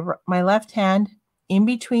from my left hand in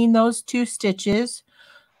between those 2 stitches.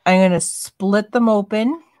 I'm going to split them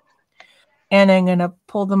open and I'm going to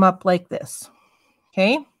pull them up like this.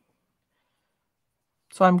 Okay.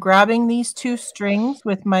 So I'm grabbing these 2 strings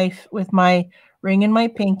with my ring and my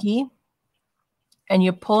pinky, and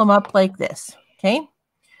you pull them up like this. Okay.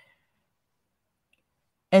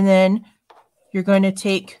 And then you're going to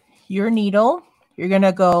take your needle. You're going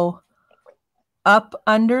to go up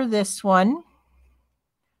under this one,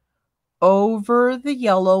 over the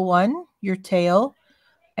yellow one, your tail,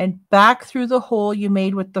 and back through the hole you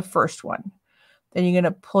made with the first one. Then you're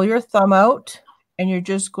going to pull your thumb out and you're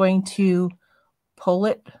just going to pull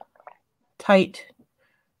it tight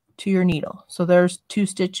to your needle. So there's 2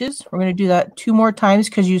 stitches. We're going to do that 2 more times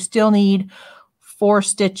because you still need 4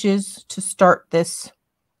 stitches to start this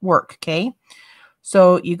work. Okay.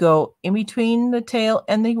 So you go in between the tail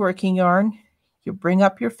and the working yarn. You bring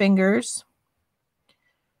up your fingers.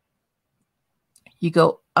 You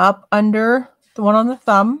go up under the one on the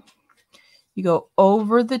thumb. You go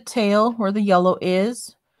over the tail where the yellow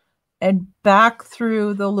is and back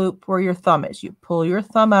through the loop where your thumb is. You pull your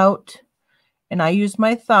thumb out, and I use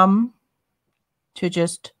my thumb to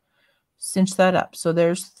just cinch that up. So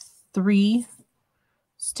there's 3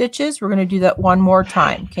 stitches. We're going to do that 1 more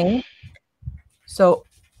time. Okay. So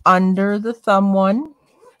under the thumb one,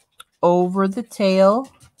 over the tail,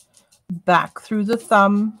 back through the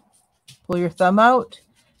thumb, pull your thumb out,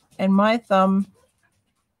 and my thumb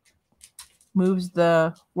moves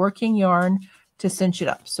the working yarn to cinch it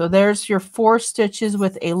up. So there's your 4 stitches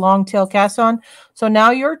with a long tail cast on. So now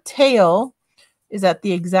your tail is at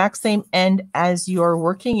the exact same end as your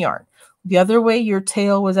working yarn. The other way, your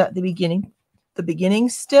tail was at the beginning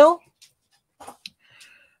still.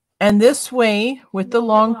 And this way, with the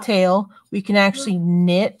long tail, we can actually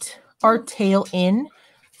knit our tail in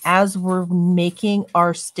as we're making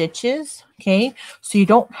our stitches. Okay, so you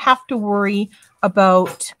don't have to worry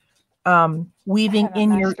about weaving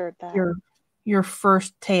in your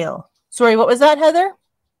first tail. Sorry, what was that, Heather?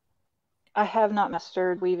 I have not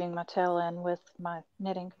mastered weaving my tail in with my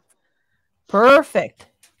knitting. Perfect.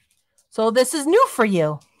 So this is new for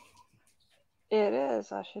you. It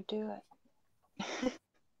is. I should do it.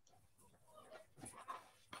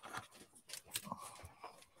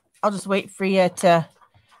 I'll just wait for you to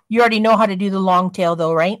You already know how to do the long tail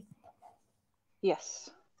though, right? Yes.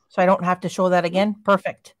 So I don't have to show that again.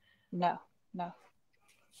 Perfect. No. No.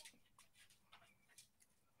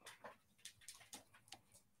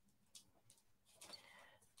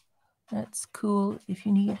 That's cool. If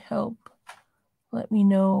you need help, let me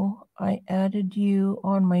know. I added you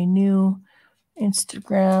on my new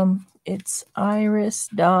Instagram. It's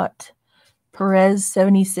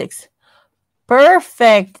iris.perez76.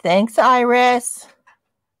 Perfect. Thanks, Iris.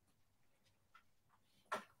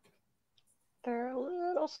 They're a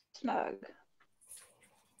little snug.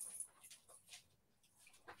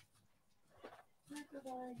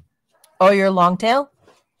 Oh, your long tail?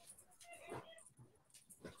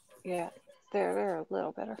 Yeah, they're a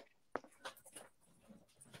little better.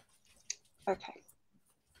 Okay.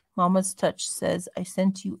 Mama's Touch says, I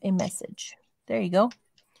sent you a message. There you go.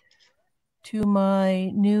 To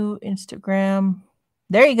my new Instagram.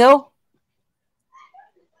 There you go.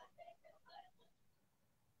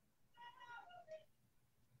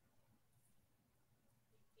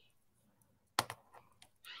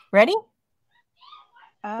 Ready?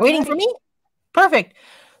 Waiting for me? Perfect.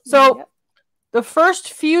 So Yep. the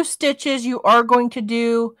first few stitches you are going to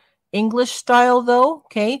do English style though,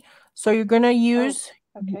 okay? So you're going to use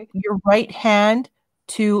your right hand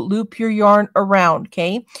to loop your yarn around,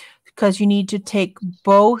 okay? Because you need to take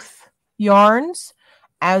both yarns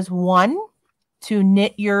as one to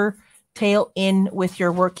knit your tail in with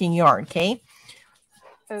your working yarn, okay?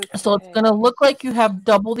 So it's going to look like you have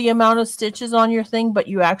double the amount of stitches on your thing, but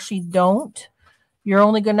you actually don't. You're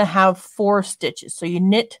only going to have 4 stitches. So you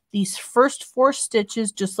knit these first 4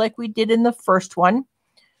 stitches just like we did in the first one.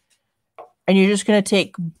 And you're just going to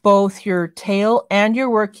take both your tail and your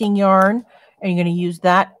working yarn, and you're going to use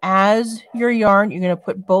that as your yarn. You're going to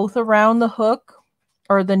put both around the hook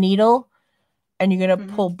or the needle, and you're going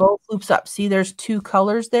to pull both loops up. See, there's 2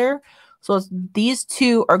 colors there. So these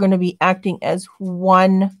 2 are going to be acting as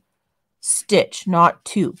 1 stitch, not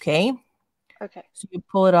 2, okay? Okay. So you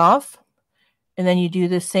pull it off, and then you do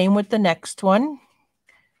the same with the next one.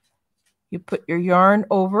 You put your yarn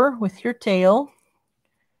over with your tail,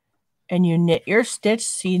 and you knit your stitch.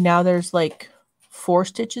 See, now there's like 4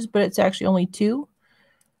 stitches, but it's actually only 2.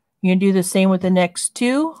 You're going to do the same with the next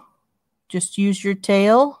 2. Just use your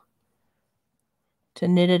tail to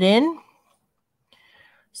knit it in.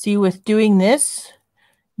 See, with doing this,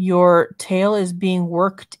 your tail is being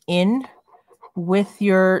worked in with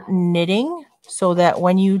your knitting so that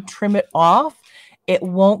when you trim it off, it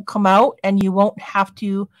won't come out and you won't have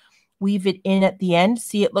to weave it in at the end.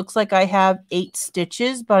 See, it looks like I have 8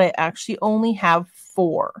 stitches, but I actually only have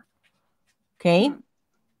 4. Okay.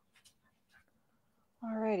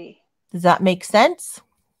 Alrighty. Does that make sense?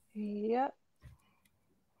 Yep.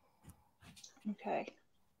 Okay.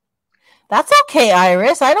 That's okay,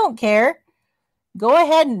 Iris. I don't care. Go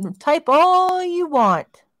ahead and type all you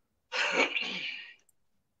want.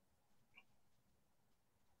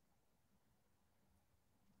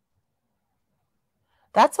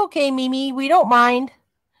 That's okay, Mimi. We don't mind.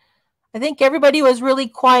 I think everybody was really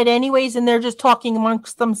quiet anyways, and they're just talking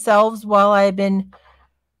amongst themselves while I've been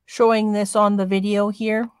showing this on the video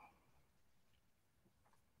here.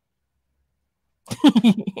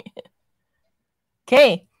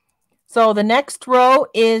 Okay. So the next row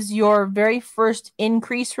is your very first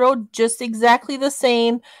increase row, just exactly the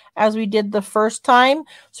same as we did the first time.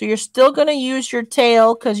 So you're still going to use your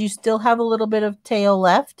tail because you still have a little bit of tail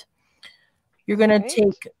left. You're going to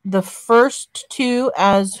take the first 2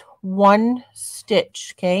 as 1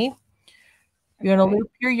 stitch, okay? You're going to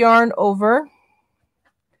loop your yarn over,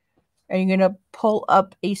 and you're going to pull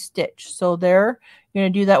up a stitch. So there, you're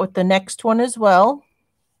going to do that with the next one as well.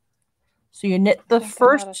 So you knit the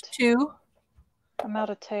first 2. I'm out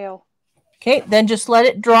of tail. Okay, then just let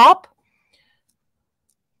it drop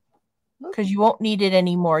because you won't need it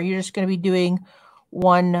anymore. You're just going to be doing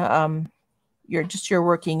one, your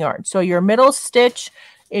working yarn. So your middle stitch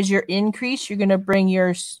is your increase. You're going to bring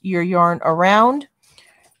your yarn around.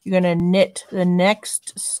 You're going to knit the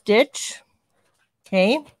next stitch.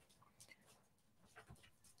 Okay,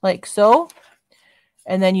 like so.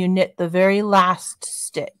 And then you knit the very last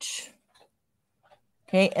stitch.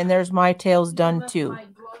 Okay, and there's my tails done too.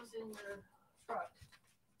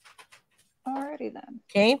 Alrighty then.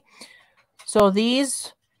 Okay, so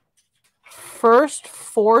these first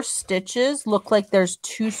 4 stitches look like there's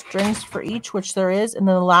 2 strings for each, which there is. And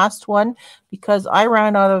then the last one, because I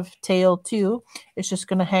ran out of tail too, it's just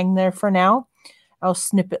going to hang there for now. I'll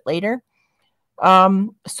snip it later.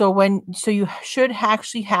 So you should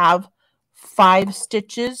actually have 5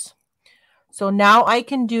 stitches. So now I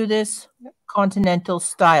can do this continental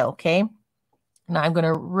style, okay? Now I'm going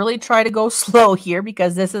to really try to go slow here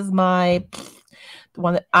because this is the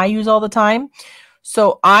one that I use all the time.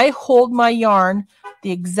 So I hold my yarn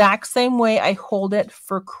the exact same way I hold it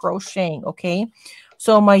for crocheting, okay?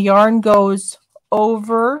 So my yarn goes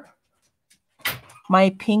over my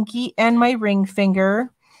pinky and my ring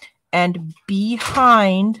finger and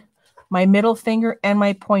behind my middle finger and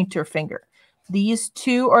my pointer finger. These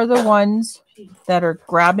two are the ones that are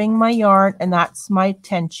grabbing my yarn, and that's my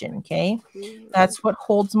tension, okay? That's what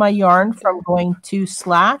holds my yarn from going too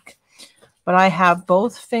slack. But I have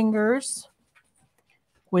both fingers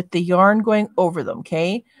with the yarn going over them,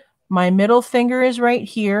 okay? My middle finger is right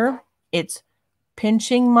here. It's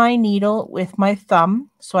pinching my needle with my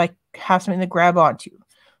thumb so I have something to grab onto.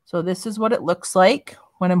 So this is what it looks like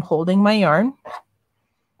when I'm holding my yarn,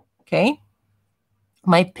 okay?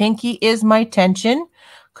 My pinky is my tension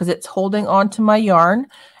because it's holding onto my yarn,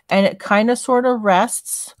 and it kind of sort of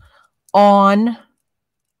rests on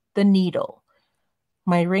the needle.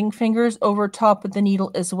 My ring fingers over top of the needle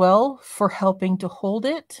as well for helping to hold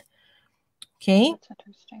it. Okay. That's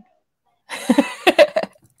interesting.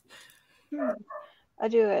 I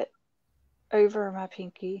do it over my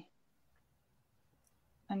pinky,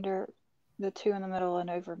 under the two in the middle, and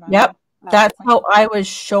over my. Yep. That's how I was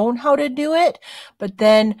shown how to do it. But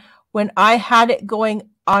then when I had it going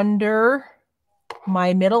under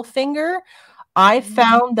my middle finger, I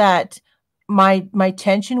found that my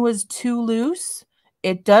tension was too loose.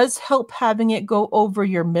 It does help having it go over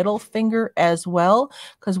your middle finger as well,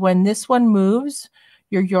 because when this one moves,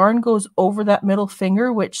 your yarn goes over that middle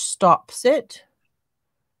finger, which stops it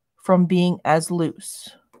from being as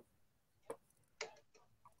loose.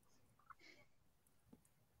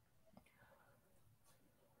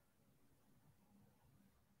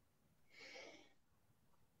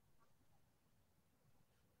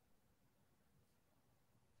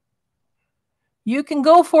 You can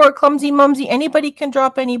go for it, Clumsy Mumsy. Anybody can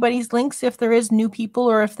drop anybody's links if there is new people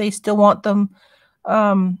or if they still want them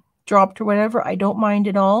dropped or whatever. I don't mind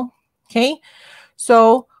at all. Okay,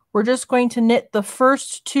 so we're just going to knit the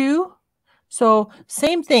first two. So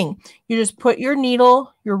same thing. You just put your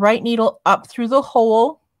needle, your right needle, up through the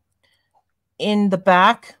hole in the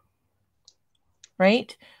back,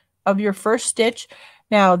 right, of your first stitch.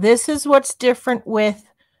 Now, this is what's different with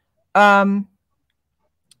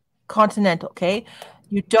Continental, okay?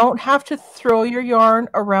 You don't have to throw your yarn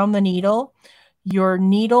around the needle. Your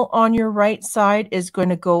needle on your right side is going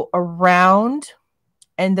to go around,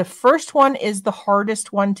 and the first one is the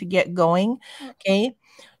hardest one to get going, okay?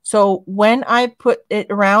 So when I put it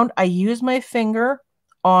around, I use my finger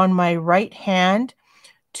on my right hand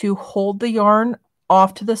to hold the yarn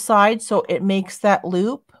off to the side so it makes that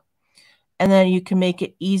loop, and then you can make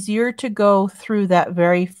it easier to go through that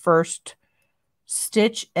very first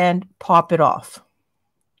stitch and pop it off.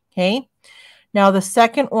 Okay, now the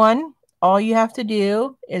second one, all you have to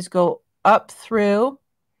do is go up through.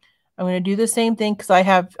 I'm going to do the same thing because I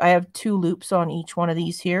have two loops on each one of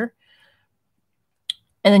these here,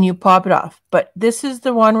 and then you pop it off. But this is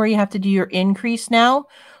the one where you have to do your increase now.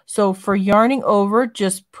 So for yarning over,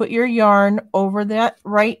 just put your yarn over that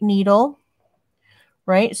right needle,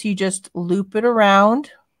 right? So you just loop it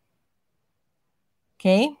around.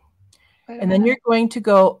 Okay. And then you're going to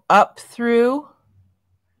go up through,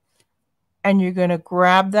 and you're going to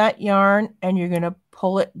grab that yarn and you're going to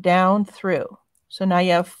pull it down through. So now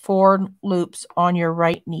you have 4 loops on your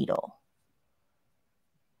right needle.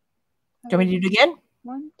 Do you want me to do it again?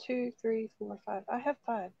 1, 2, 3, 4, 5. I have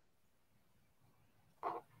 5.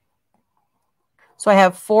 So I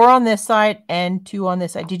have 4 on this side and 2 on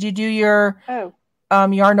this side. Did you do your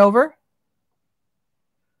yarn over?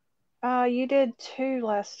 You did 2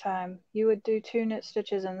 last time. You would do 2 knit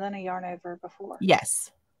stitches and then a yarn over before. Yes.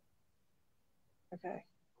 Okay.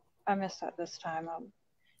 I missed that this time.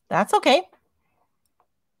 That's okay.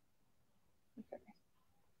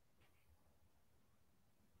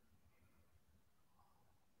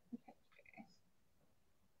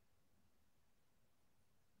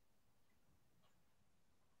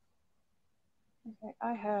 Okay,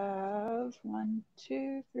 I have 1,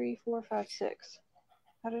 2, 3, 4, 5, 6.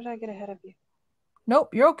 How did I get ahead of you?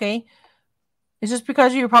 Nope, you're okay. It's just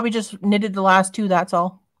because you probably just knitted the last 2, that's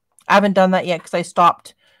all. I haven't done that yet because I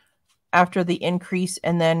stopped after the increase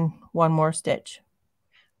and then 1 more stitch.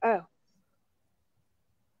 Oh.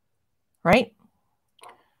 Right?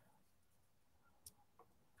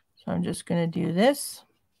 So I'm just going to do this.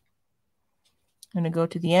 I'm going to go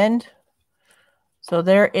to the end. So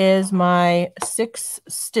there is my 6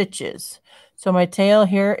 stitches. So my tail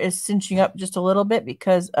here is cinching up just a little bit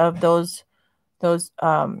because of those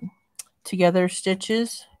together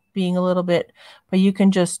stitches. being a little bit, but you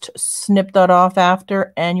can just snip that off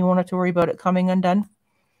after and you won't have to worry about it coming undone.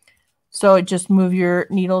 So just move your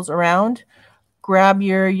needles around, grab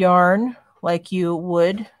your yarn like you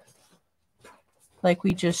would, like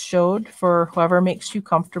we just showed, for whoever makes you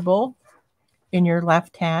comfortable in your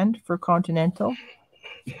left hand for Continental.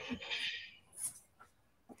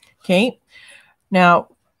 Okay, now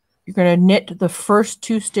you're going to knit the first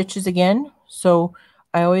 2 stitches again. So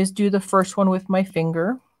I always do the first one with my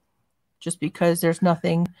finger, just because there's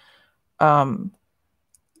nothing,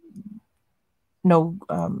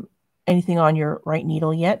 anything on your right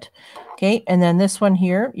needle yet. Okay, and then this one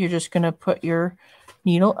here, you're just going to put your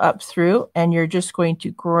needle up through, and you're just going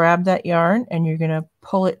to grab that yarn and you're going to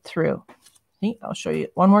pull it through. See, I'll show you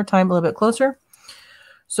one more time a little bit closer.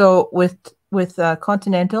 So with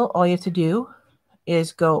Continental, all you have to do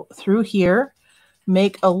is go through here,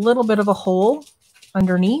 make a little bit of a hole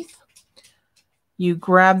underneath. You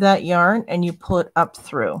grab that yarn and you pull it up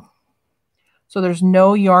through. So there's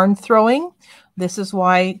no yarn throwing. This is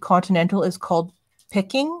why Continental is called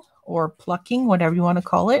picking or plucking, whatever you want to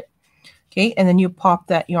call it. Okay, and then you pop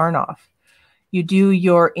that yarn off. You do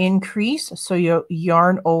your increase, so you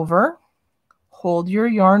yarn over, hold your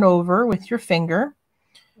yarn over with your finger.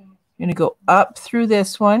 You're going to go up through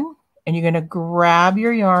this one, and you're going to grab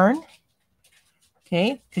your yarn.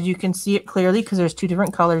 Okay, because you can see it clearly because there's 2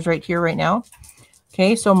 different colors right here right now.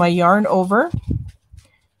 Okay, so my yarn over,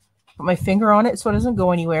 put my finger on it so it doesn't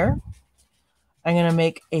go anywhere. I'm going to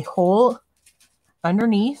make a hole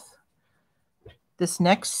underneath this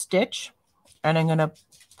next stitch, and I'm going to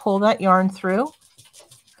pull that yarn through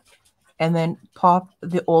and then pop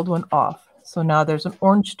the old one off. So now there's an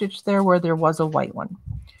orange stitch there where there was a white one.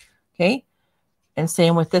 Okay, and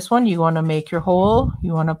same with this one. You want to make your hole,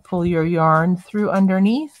 you want to pull your yarn through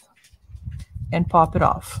underneath and pop it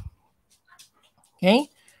off. Okay,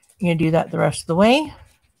 you're going to do that the rest of the way,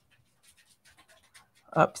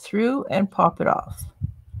 up through and pop it off.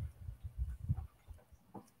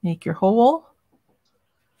 Make your hole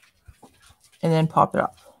and then pop it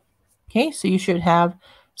off. Okay, so you should have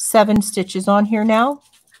 7 stitches on here now.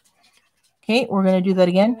 Okay, we're going to do that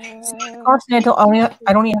again. Continental,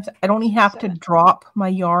 I don't even have to drop my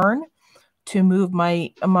yarn to move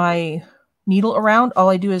my needle around. All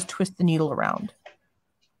I do is twist the needle around.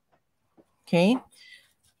 Okay,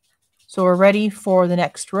 so we're ready for the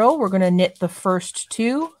next row. We're going to knit the first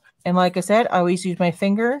 2, and like I said, I always use my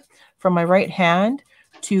finger from my right hand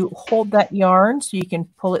to hold that yarn so you can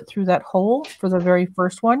pull it through that hole for the very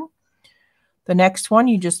first one. The next one,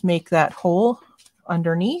 you just make that hole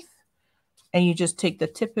underneath, and you just take the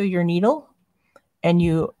tip of your needle and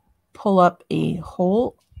you pull up a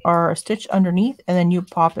hole or a stitch underneath, and then you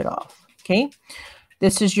pop it off. Okay,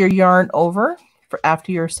 this is your yarn over for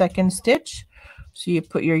after your second stitch. So you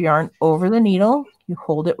put your yarn over the needle, you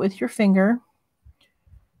hold it with your finger,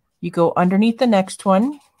 you go underneath the next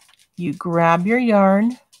one, you grab your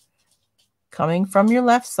yarn coming from your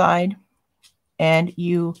left side, and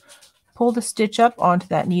you pull the stitch up onto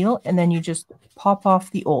that needle, and then you just pop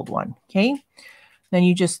off the old one. Okay, then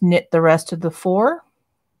you just knit the rest of the 4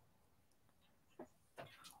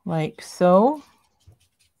 like so,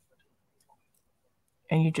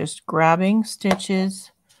 and you're just grabbing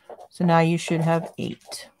stitches. So now you should have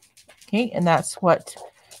 8. Okay, and that's what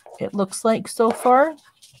it looks like so far. And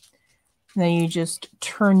then you just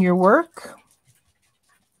turn your work,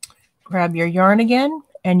 grab your yarn again,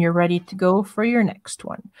 and you're ready to go for your next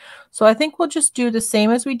one. So I think we'll just do the same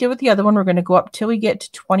as we did with the other one. We're going to go up till we get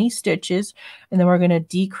to 20 stitches, and then we're going to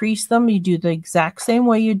decrease them. You do the exact same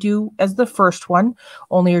way you do as the first one,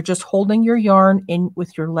 only you're just holding your yarn in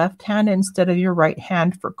with your left hand instead of your right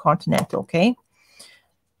hand for Continental. Okay,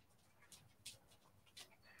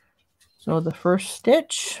 so the first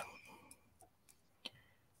stitch,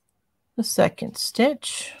 the second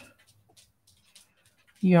stitch,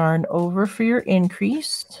 yarn over for your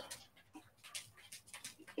increase.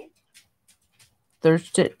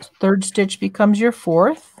 Third stitch becomes your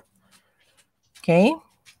 4th. Okay,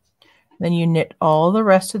 then you knit all the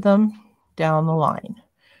rest of them down the line,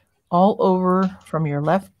 all over from your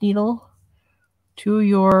left needle to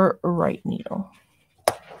your right needle.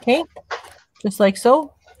 Okay, just like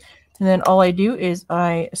so. And then all I do is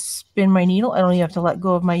I spin my needle. I don't even have to let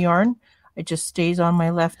go of my yarn. It just stays on my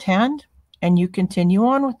left hand, and you continue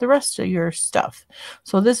on with the rest of your stuff.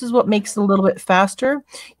 So this is what makes it a little bit faster.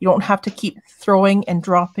 You don't have to keep throwing and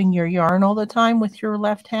dropping your yarn all the time with your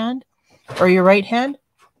left hand or your right hand.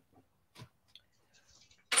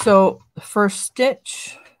 So the first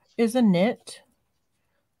stitch is a knit.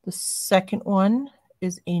 The second one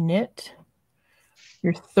is a knit.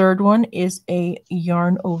 Your third one is a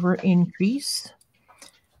yarn over increase.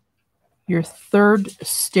 Your third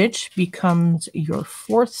stitch becomes your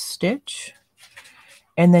fourth stitch.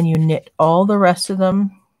 And then you knit all the rest of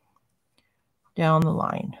them down the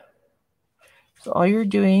line. So all you're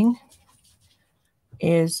doing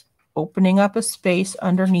is opening up a space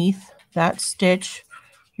underneath that stitch.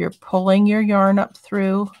 You're pulling your yarn up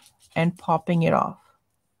through and popping it off.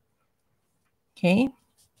 Okay.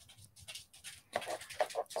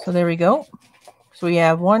 So there we go. So we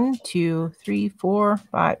have 1, 2, 3, 4,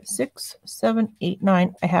 5, 6, 7, 8,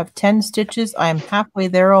 9. I have 10 stitches. I am halfway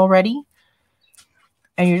there already.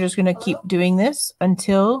 And you're just going to keep doing this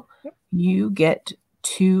until you get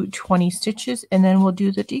to 20 stitches, and then we'll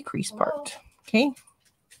do the decrease part. Okay.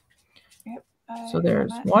 Yep. So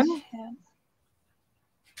there's 1.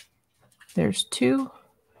 There's 2.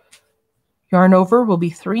 Yarn over will be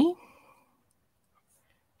 3.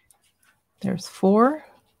 There's 4,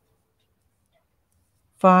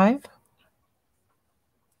 5,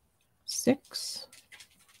 6,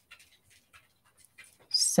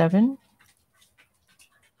 7,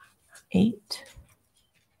 8,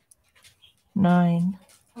 9,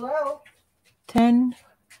 Hello. 10,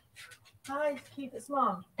 Hi, Keith. It's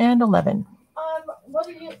Mom. and 11. What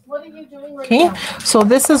are you doing right Okay, now? so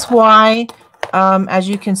this is why, as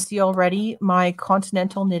you can see already, my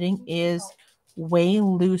continental knitting is way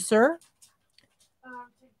looser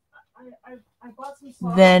I bought some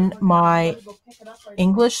socks. than I'm my gonna go pick it up right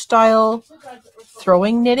English style now. Two guys that were supposed to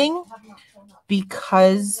throwing knitting, have not shown up.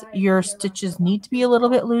 because your stitches need to be a little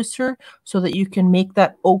bit looser so that you can make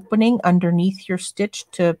that opening underneath your stitch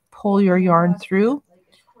to pull your yarn through. Like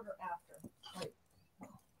it's quarter after. Like,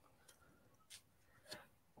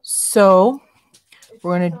 So it's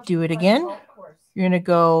we're going to just do it like again. golf course. You're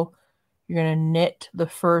going to knit the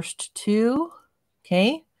first 2,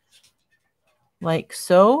 okay, like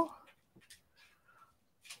so.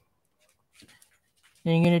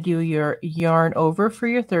 Then you're going to do your yarn over for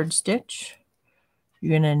your third stitch.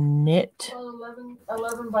 You're going to knit Well, 11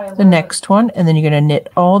 by 11. the next one, and then you're going to knit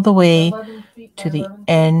all the way 11 feet by to the 11 feet.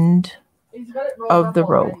 end He's got it rolled of up the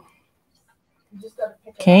row. already. You just gotta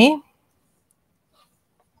pick it up. Okay.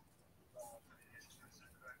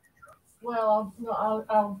 Well, no,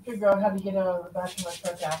 I'll figure out how to get it out of the back of my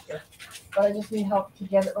truck after. But I just need help to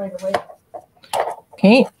get it right away.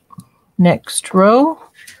 Okay. Next row.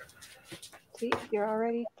 See, you're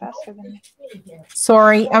already faster than me.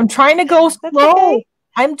 Sorry, I'm trying to go That's slow. okay.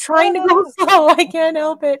 I'm trying to No, go no. slow. I can't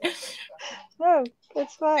help it. No,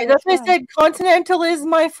 it's fine. That's It's why I fine. said continental is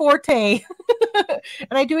my forte.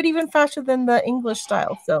 And I do it even faster than the English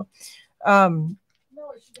style. So,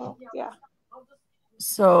 Well, yeah.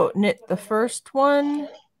 so knit the first one,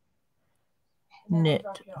 knit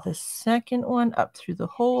the second one up through the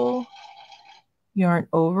hole, yarn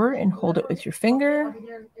over and hold it with your finger,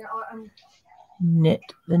 knit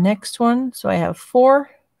the next one. So I have 4.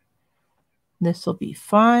 This will be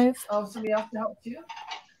 5 Oh, somebody else to help too?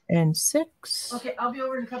 and 6. Okay, I'll be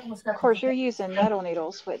over in a couple of seconds. Of course, you're using metal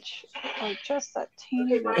needles, which are just that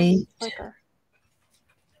teeny bit 8, thicker.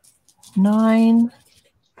 9,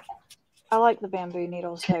 I like the bamboo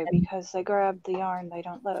needles though because they grab the yarn. They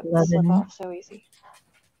don't let it 11, slip off so easy.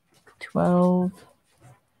 12,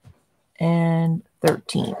 and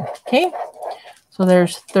 13. Okay, so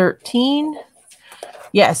there's 13.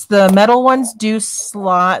 Yes, the metal ones do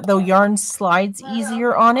slide, the yarn slides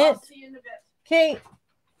easier on it. I'll see you in a bit. Okay,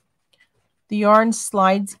 the yarn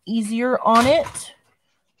slides easier on it.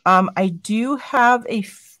 I do have a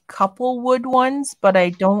couple wood ones, but I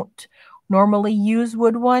don't normally use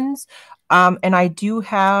wood ones. And I do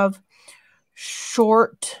have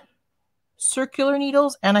short circular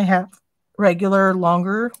needles, and I have regular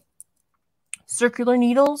longer circular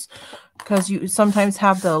needles, because you sometimes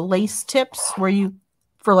have the lace tips where you,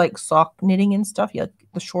 for like sock knitting and stuff, you have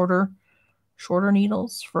the shorter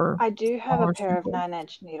needles for. I do have a smaller pair of people.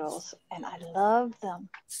 9-inch needles, and I love them.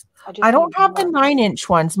 I don't have the love 9-inch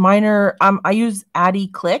ones. Mine are I use Addy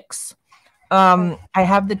Clicks. I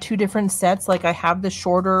have the 2 different sets. Like I have the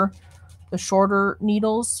shorter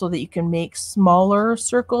needles so that you can make smaller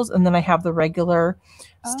circles, and then I have the regular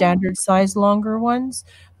standard size longer ones.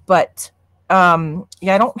 But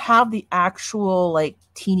yeah, I don't have the actual like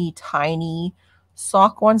teeny tiny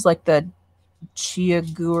sock ones like the Chia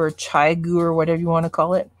Goo or Chai Goo or whatever you want to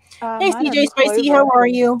call it. Hey mine are CJ Spicy, Clover. how are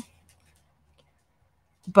you?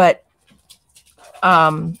 But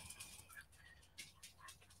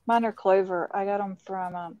Mine are Clover. I got them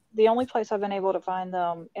from the only place I've been able to find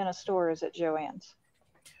them in a store is at Joann's.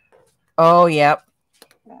 oh, yep.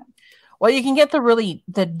 Yeah. Well, you can get the really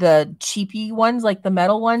the cheapy ones, like the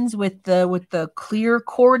metal ones with the clear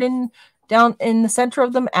cord down in the center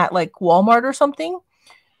of them at like Walmart or something.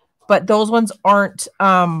 But those ones aren't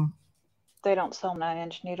They don't sell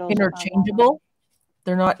 9-inch needles. interchangeable.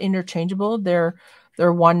 They're not interchangeable. They're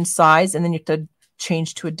one size, and then you have to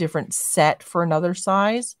change to a different set for another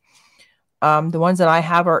size. The ones that I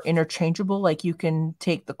have are interchangeable. Like you can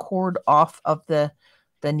take the cord off of the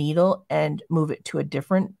needle and move it to a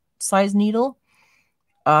different size needle.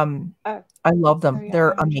 I love them.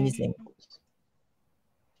 They're amazing.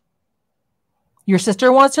 Your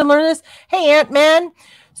sister wants to learn this? Hey, Aunt Man.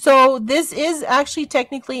 So this is actually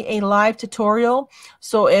technically a live tutorial.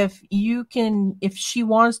 So if she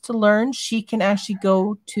wants to learn, she can actually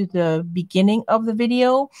go to the beginning of the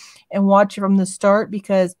video and watch it from the start,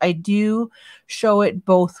 because I do show it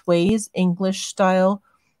both ways, English style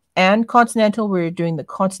and continental. We're doing the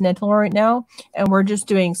continental right now, and we're just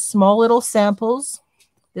doing small little samples.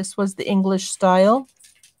 This was the English style.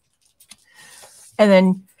 And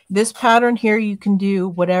then this pattern here, you can do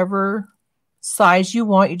whatever size you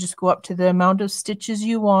want. You just go up to the amount of stitches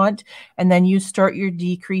you want, and then you start your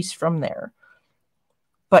decrease from there.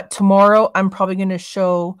 But tomorrow I'm probably going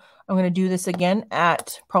to do this again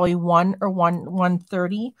at probably 1 or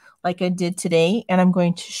 1:30 like I did today, and I'm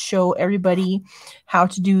going to show everybody how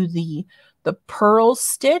to do the purl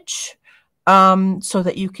stitch so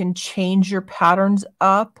that you can change your patterns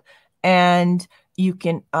up, and you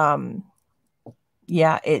can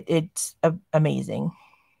yeah, it's amazing.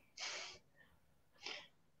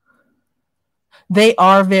 They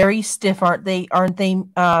are very stiff, aren't they,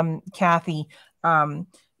 Kathy?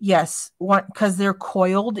 Yes, because they're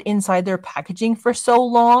coiled inside their packaging for so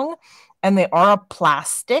long, and they are a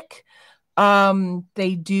plastic.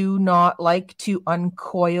 They do not like to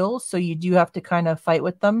uncoil, so you do have to kind of fight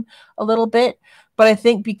with them a little bit. But I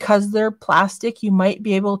think because they're plastic, you might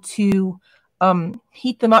be able to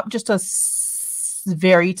heat them up just a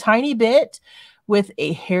very tiny bit with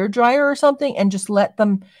a hair dryer or something, and just let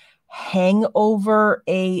them hang over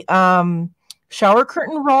a shower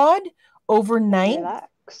curtain rod overnight. Relax.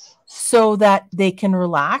 So that they can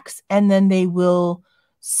relax, and then they will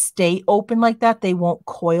stay open like that. They won't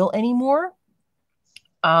coil anymore.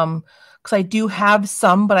 Because I do have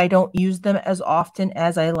some, but I don't use them as often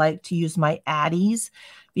as I like to use my Addies,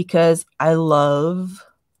 because I love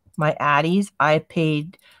my Addies. I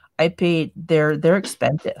paid they're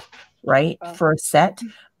expensive, right, for a set,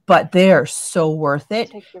 but they're so worth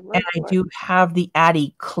it. And I do have the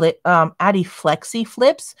Addi Flexi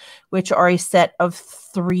Flips, which are a set of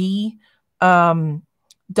 3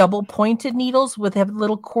 double pointed needles with a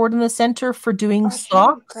little cord in the center for doing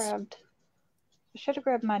socks. I should have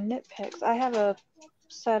grabbed my Knit Picks. I have a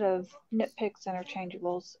set of Knit Picks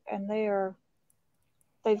interchangeables, and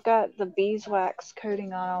they've got the beeswax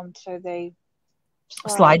coating on them, so they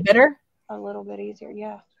slide better, a little bit easier.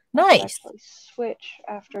 Yeah. Nice. Actually switch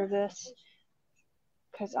after this,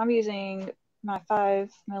 because I'm using my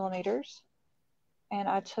 5mm, and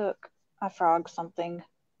I frogged something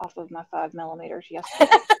off of my 5mm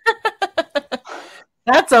yesterday.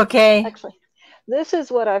 That's okay. Actually, this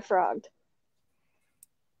is what I frogged.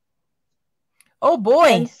 Oh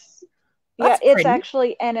boy. Yeah, it's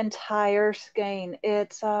actually an entire skein.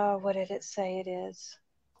 It's what did it say it is?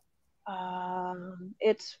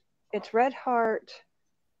 It's Red Heart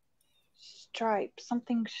stripe,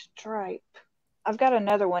 something stripe. I've got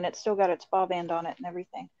another one. It's still got its bow band on it and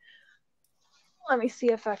everything. Let me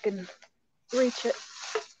see if I can reach it.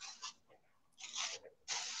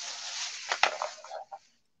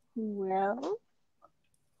 Well,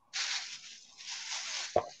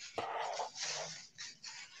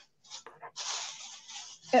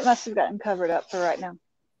 it must have gotten covered up for right now.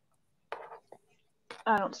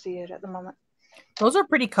 I don't see it at the moment. Those are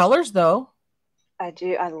pretty colors, though. I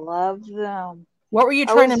do. I love them. What were you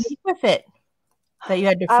trying to make with it that you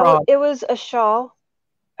had to frog? It was a shawl,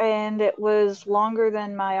 and it was longer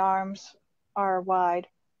than my arms are wide.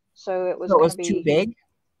 So it was, so it was too big?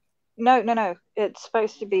 No. It's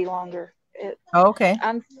supposed to be longer. Okay.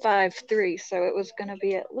 I'm 5'3", so it was going to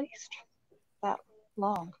be at least that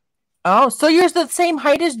long. Oh, so you're the same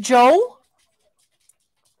height as Joe?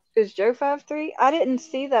 Is Joe 5'3"? I didn't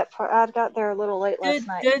see that part. I got there a little late last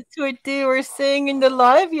night. That's what they were saying in the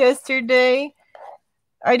live yesterday.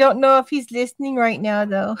 I don't know if he's listening right now,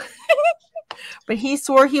 though. But he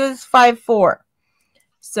swore he was 5'4".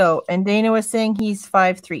 So, and Dana was saying he's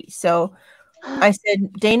 5'3". So I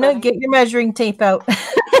said, Dana, get your measuring tape out.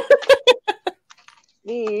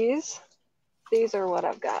 These are what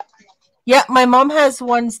I've got. Yeah, my mom has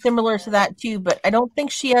one similar to that too, but I don't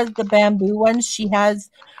think she has the bamboo ones. She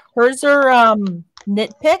has Hers are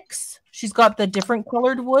knit picks. She's got the different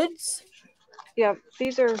colored woods. Yeah,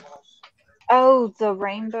 these are the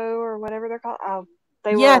rainbow or whatever they're called.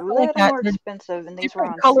 They were Yeah, a something like little that. more They're expensive, and these were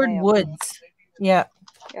different on colored sale. woods. Yeah.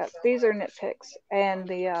 Yeah, these are knit picks,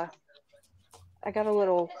 and I got a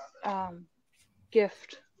little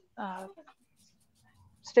gift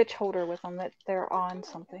stitch holder with them that they're on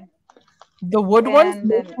something. The wood ones And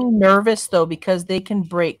make then me nervous though because they can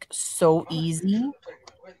break so easy.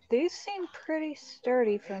 these seem pretty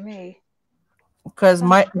sturdy for me. Because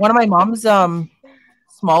one of my mom's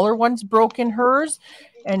smaller ones broke in hers,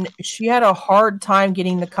 and she had a hard time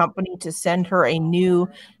getting the company to send her a new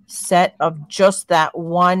set of just that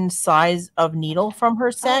one size of needle from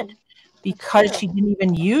her set because she didn't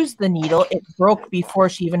even use the needle. It broke before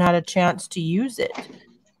she even had a chance to use it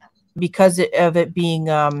because of it being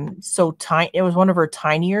so tiny. It was one of her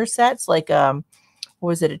tinier sets, like what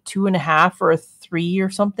was it, a 2.5 or a 3 or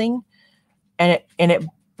something, and it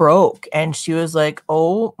broke, and she was like,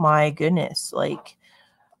 oh my goodness, like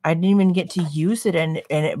I didn't even get to use it, and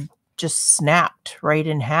it just snapped right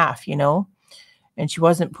in half, and she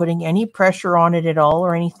wasn't putting any pressure on it at all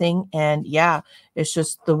or anything. And yeah, it's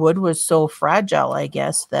just the wood was so fragile, I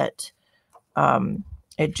guess, that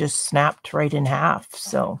it just snapped right in half.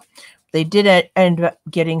 So they did end up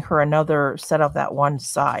getting her another set of that one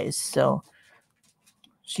size, so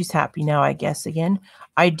she's happy now, I guess. Again,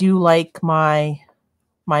 I do like my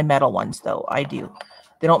metal ones though. I do.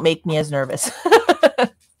 They don't make me as nervous.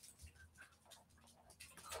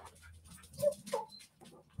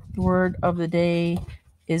 The word of the day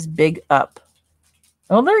is big up.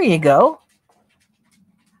 Oh, there you go.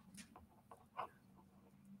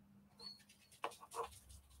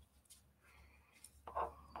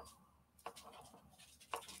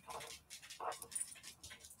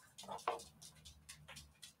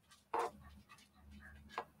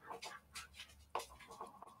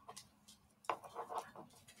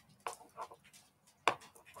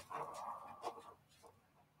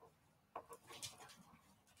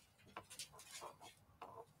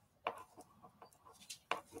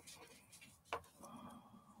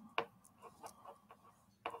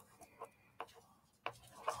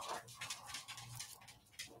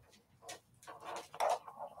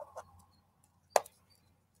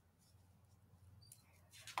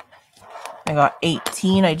 I got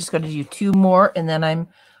 18. I just got to do 2 more, and then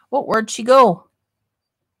where'd she go?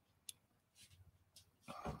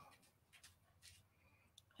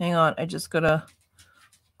 Hang on. I just got to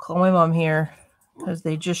call my mom here because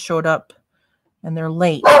they just showed up and they're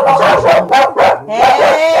late. Hey!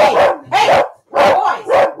 Hey! Boys!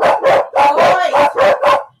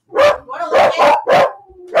 Want to look at?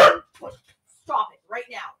 Stop it right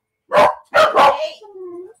now. Hey!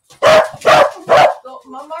 So,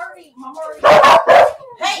 Mom already.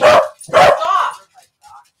 Hey! Stop!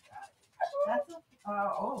 That's good.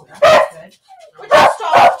 Would you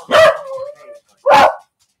stop?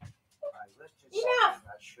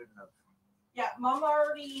 Enough. Yeah, Mom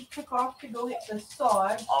already took off to go hit the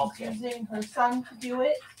sod. She's using her son to do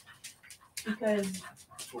it because.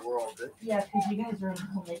 So we're all good. Yeah, because you guys are a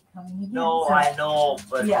little late coming again. No, so. I know,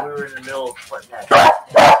 but Yeah. we were in the middle of putting that.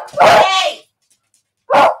 Hey!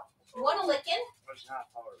 You want a licking? It's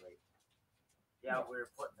not power late. Yeah, we were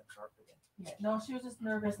putting the carpet in. Yeah, no, she was just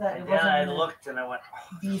nervous that it And wasn't then I gonna looked and I went,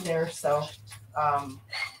 be there. So,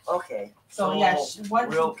 okay. So yeah, we're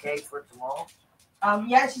okay for tomorrow?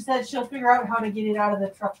 Yeah, she said she'll figure out how to get it out of the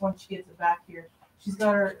truck once she gets it back here. She's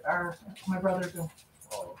got my brother to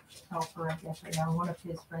help her, I guess, right now. One of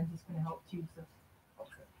his friends is going to help too. So.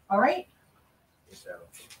 Okay. All right. Is that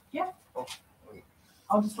okay? Yeah. Oh, wait.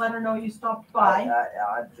 I'll just let her know you stopped by.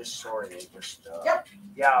 I'm just sorry. Yep.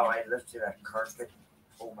 Yeah, I lifted that carpet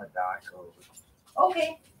and pulled my back over.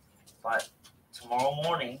 Okay. But tomorrow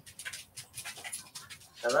morning,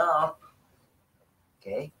 hello.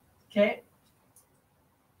 Okay. Okay.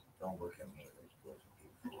 Don't look at me with those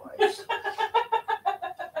beautiful eyes.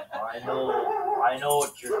 I know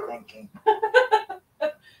what you're thinking.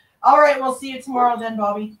 All right, we'll see you tomorrow then,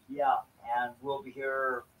 Bobby. Yeah, and we'll be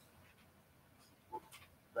here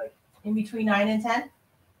like in between 9 and 10.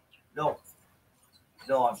 No,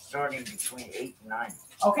 I'm starting between 8 and 9.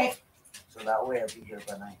 Okay. So that way I'll be here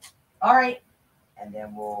by 9. All right. And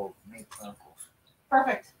then we'll make phone calls.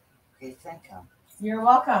 Perfect. Okay, thank you. You're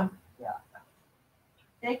welcome. Yeah.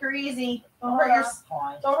 Take her easy. Don't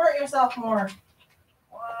Fine. hurt yourself more.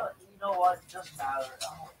 Well, you know what? It doesn't matter.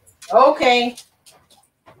 Okay.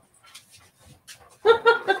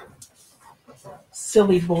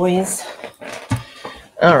 Silly boys.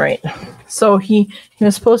 All right. So he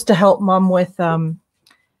was supposed to help Mom with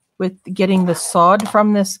with getting the sod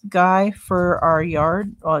from this guy for our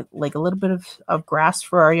yard, like a little bit of grass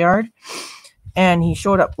for our yard. And he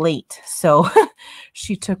showed up late. So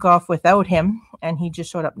she took off without him, and he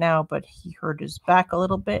just showed up now, but he hurt his back a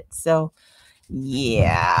little bit. So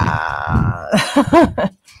yeah,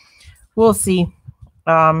 we'll see.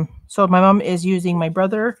 So my mom is using my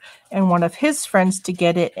brother and one of his friends to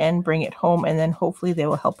get it and bring it home. And then hopefully they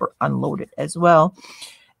will help her unload it as well.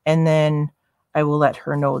 And then I will let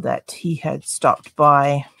her know that he had stopped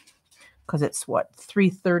by, because it's what,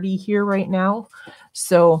 3:30 here right now.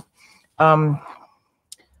 So,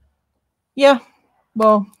 yeah,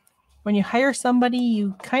 well, when you hire somebody,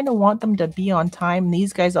 you kind of want them to be on time.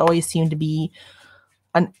 These guys always seem to be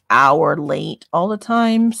an hour late all the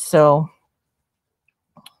time. So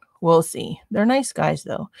we'll see. They're nice guys,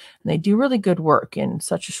 though. And they do really good work in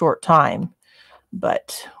such a short time.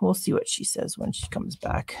 But we'll see what she says when she comes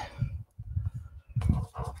back.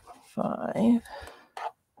 5,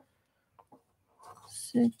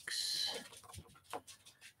 6,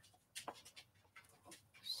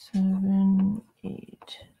 7,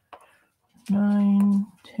 8, 9,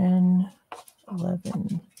 10,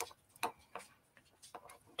 11,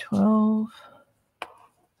 12,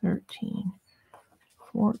 13,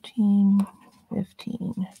 14,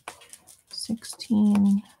 15,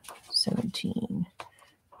 16, 17,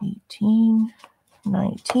 18,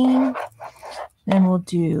 19. Then we'll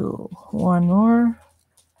do one more.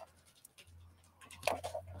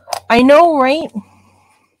 I know, right?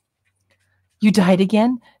 You died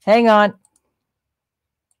again? Hang on.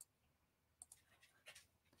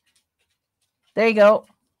 There you go.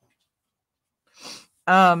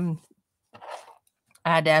 I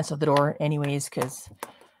had to answer the door anyways because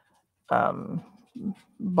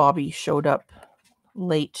Bobby showed up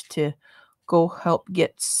late to go help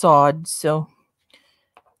get sod, so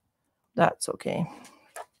that's okay.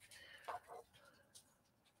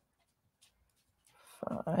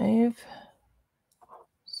 5,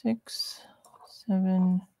 6,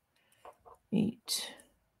 7, 8,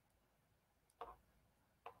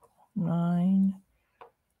 9,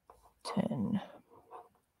 10,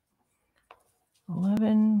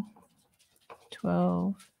 11,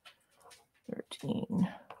 12, 13,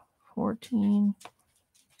 14,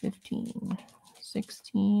 15,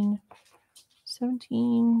 16,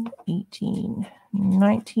 17, 18,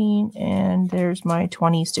 19, and there's my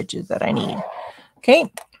 20 stitches that I need.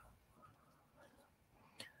 Okay.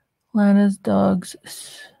 Lana's dogs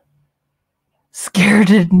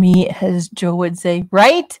scared me, as Joe would say,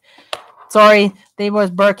 right? Sorry, they was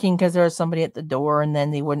barking because there was somebody at the door and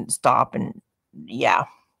then they wouldn't stop, and yeah.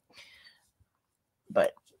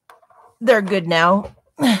 But they're good now.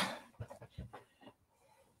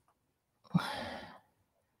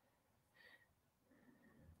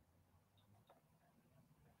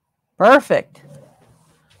 Perfect.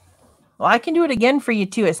 Well, I can do it again for you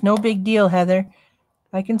too. It's no big deal, Heather.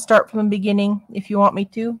 I can start from the beginning if you want me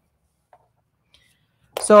to.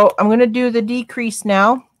 So I'm going to do the decrease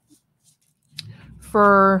now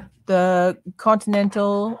for the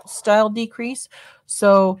continental style decrease.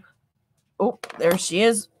 So, oh, there she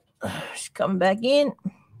is. She's coming back in.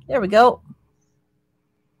 There we go.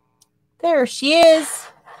 There she is.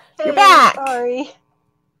 Hey, You're back. Sorry.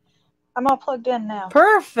 I'm all plugged in now.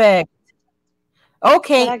 Perfect.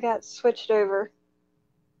 Okay. And I got switched over.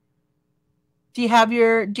 Do you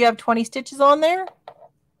have 20 stitches on there?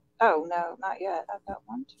 Oh, no, not yet. I've got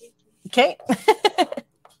 1, 2, 3. Okay.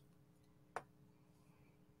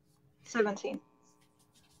 17.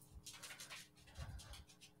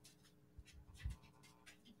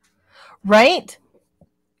 Right?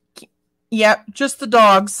 Yep, just the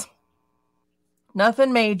dogs.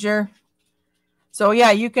 Nothing major. So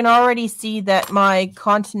yeah, you can already see that my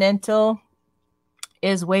continental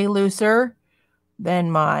is way looser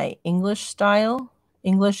than my English style.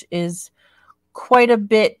 English is quite a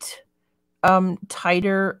bit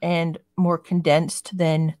tighter and more condensed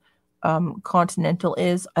than continental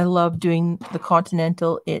is. I love doing the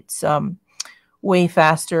continental. It's way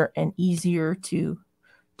faster and easier to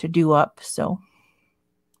do up. So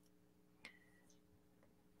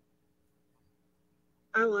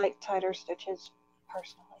I like tighter stitches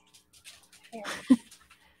personally. Yeah.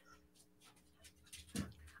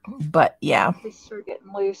 But yeah, They start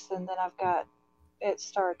getting loose, and then I've got it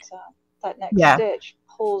starts that next stitch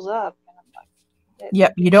pulls up, and I'm like,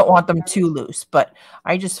 yep, you don't want them too loose, but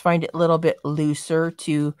I just find it a little bit looser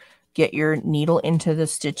to get your needle into the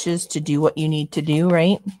stitches to do what you need to do,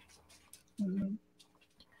 right? Mm-hmm.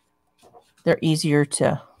 They're easier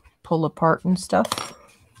to pull apart and stuff.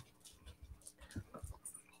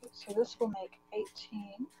 So this will make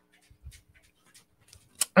 18.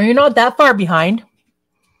 Are you not that far behind?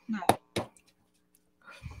 No.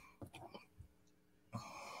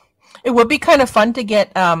 It would be kind of fun to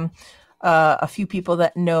get a few people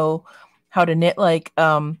that know how to knit, like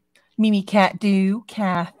Mimi Cat do,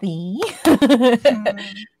 Kathy,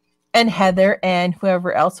 and Heather, and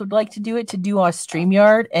whoever else would like to do it, to do on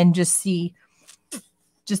StreamYard and just do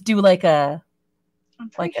like a. I'm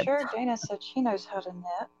pretty sure Dana said she knows how to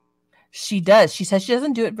knit. She does. She says she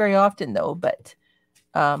doesn't do it very often though, but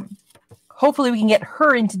hopefully we can get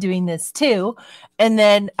her into doing this too, and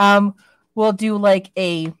then we'll do like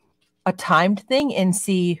a timed thing and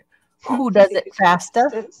see who does it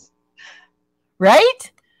fastest.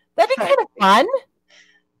 Right? That'd be kind of fun.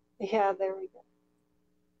 Yeah, there we go.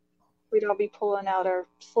 We'd all be pulling out our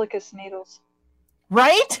slickest needles.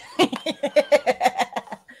 Right?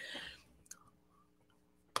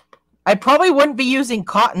 I probably wouldn't be using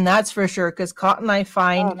cotton, that's for sure, because cotton, I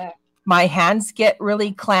find my hands get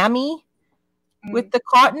really clammy with the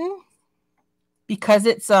cotton, because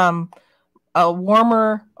it's a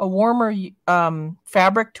warmer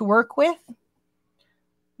fabric to work with.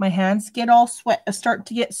 My hands get all start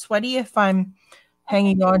to get sweaty if I'm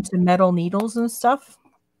hanging on to metal needles and stuff.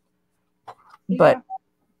 But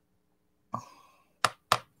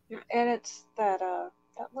and it's that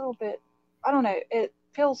little bit, I don't know, it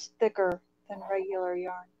feels thicker than regular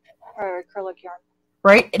yarn or acrylic yarn.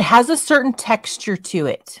 Right? It has a certain texture to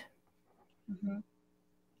it. Mm-hmm.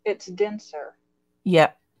 It's denser.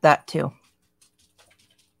 Yeah, that too.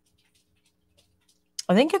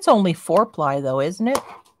 I think it's only 4-ply though, isn't it?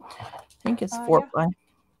 I think it's 4-ply.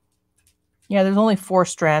 Yeah, there's only 4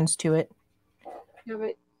 strands to it. Yeah,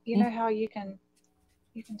 but you know how you can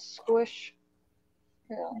squish.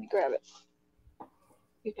 Here, let me grab it.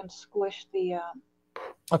 You can squish the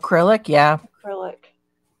acrylic, yeah. Acrylic.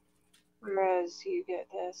 Whereas you get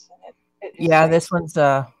this and it yeah, this one's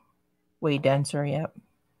way denser, yep.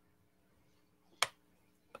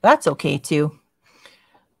 That's okay too.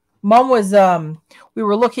 Mom was we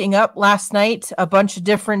were looking up last night a bunch of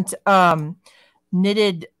different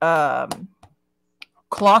knitted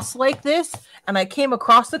cloths like this, and I came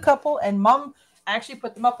across a couple, and Mom actually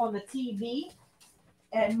put them up on the TV,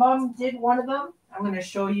 and Mom did one of them. I'm going to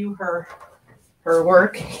show you her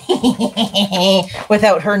work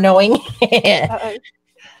without her knowing.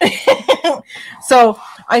 So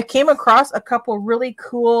I came across a couple really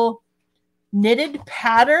cool knitted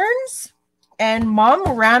patterns, and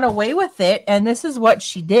Mom ran away with it, and this is what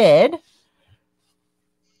she did.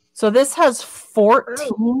 So this has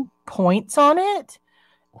 14 points on it,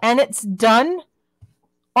 and it's done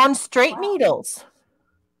on straight needles.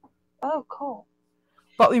 Oh, cool.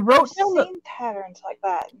 But we wrote down the patterns like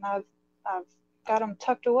that, and I've got them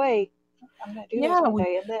tucked away. I'm gonna do this one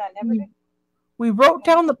day, and then I never did. We wrote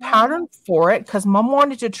down the pattern for it because Mom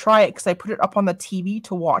wanted to try it, because I put it up on the TV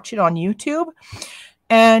to watch it on YouTube,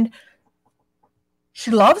 and she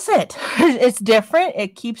loves it. It's different.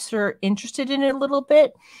 It keeps her interested in it a little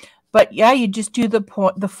bit. But yeah, you just do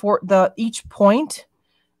each point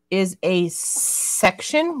is a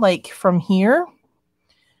section, like from here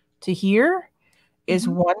to here is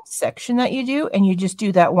one section that you do, and you just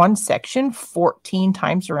do that one section 14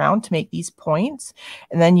 times around to make these points,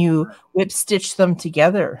 and then you whip stitch them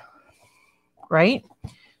together, right?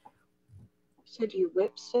 So do you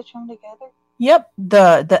whip stitch them together? Yep,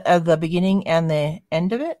 the beginning and the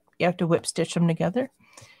end of it, you have to whip stitch them together,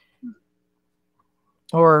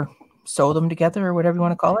 or sew them together, or whatever you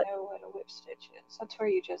want to call it. I know what a whip stitch is. That's where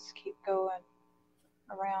you just keep going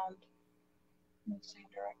around in the same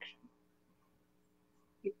direction.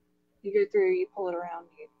 You go through, you pull it around,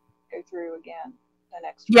 you go through again. The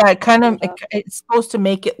next. Yeah, it kind of it's supposed to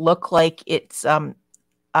make it look like it's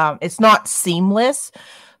not seamless,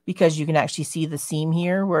 because you can actually see the seam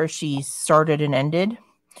here where she started and ended.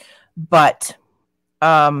 But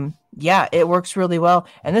yeah, it works really well.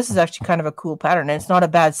 And this is actually kind of a cool pattern, and it's not a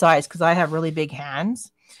bad size because I have really big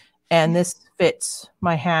hands, and this fits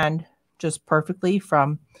my hand just perfectly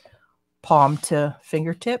from palm to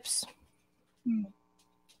fingertips.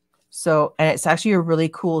 So, and it's actually a really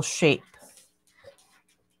cool shape.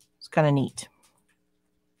 It's kind of neat.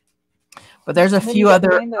 But there's a few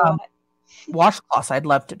other washcloths I'd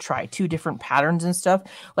love to try, 2 different patterns and stuff.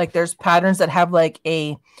 Like there's patterns that have like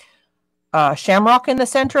a shamrock in the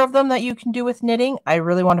center of them that you can do with knitting. I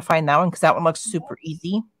really want to find that one because that one looks super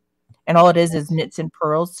easy. And all it is knits and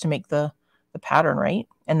purls to make the pattern, right?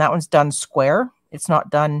 And that one's done square. It's not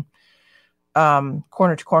done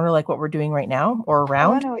corner to corner like what we're doing right now, or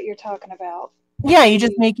round. Oh, I know what you're talking about. Yeah, you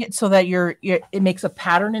just make it so that it makes a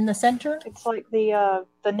pattern in the center. It's like the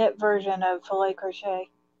knit version of filet crochet.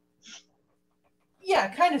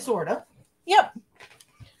 Yeah, kind of, sort of. Yep.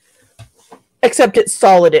 Except it's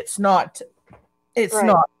solid. It's not. It's Right.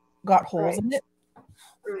 not got holes Right. in it.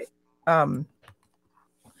 Right.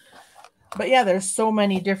 But yeah, there's so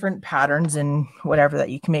many different patterns and whatever that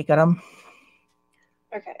you can make out of them.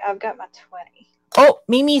 Okay, I've got my 20. Oh,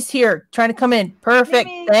 Mimi's here, trying to come in. Perfect.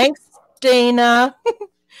 Mimi. Thanks, Dana.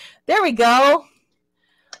 There we go.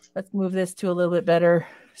 Let's move this to a little bit better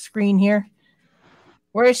screen here.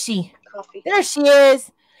 Where is she? Coffee. There she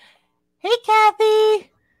is. Hey,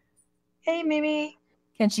 Kathy. Hey, Mimi.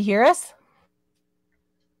 Can she hear us?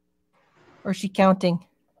 Or is she counting?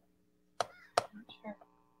 Sure.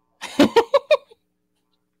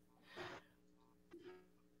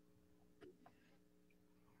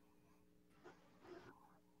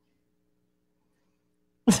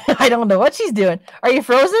 I don't know what she's doing. Are you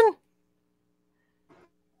frozen?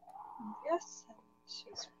 Yes,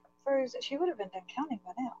 she's frozen. She would have been done counting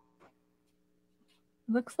by now.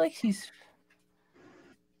 Looks like she's.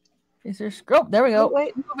 Is there? Oh, there we go. Oh,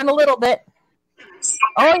 wait. Moving a little bit.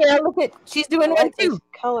 Oh yeah, look at she's doing I one like too. those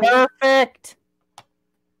colors. Perfect.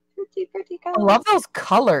 Pretty, pretty I colors. love those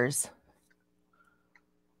colors.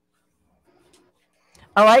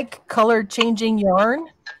 I like color changing yarn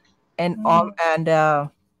and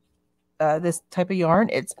this type of yarn.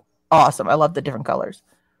 It's awesome. I love the different colors.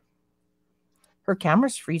 Her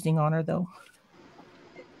camera's freezing on her though.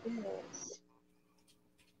 It is.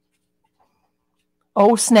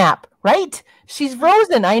 Oh snap! Right? She's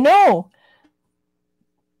frozen. I know.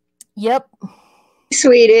 Yep.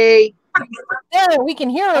 Sweetie. There, we can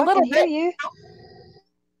hear her a I little can hear bit. you.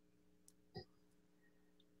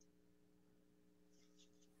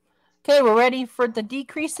 Okay, we're ready for the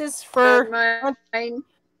decreases for. Mine.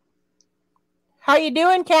 How you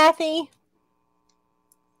doing, Kathy?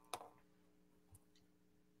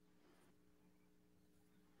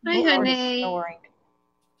 Hi, You are honey. snoring.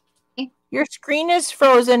 Your screen is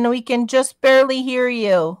frozen. We can just barely hear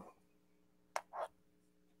you.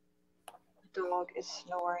 The dog is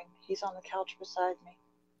snoring. He's on the couch beside me.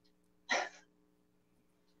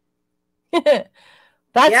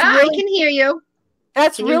 That's Yeah, really, I can hear you.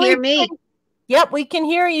 that's Can really you hear me? Yep, we can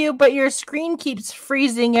hear you, but your screen keeps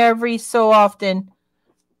freezing every so often.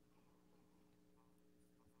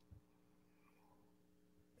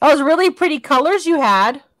 Those really pretty colors you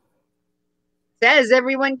had. Says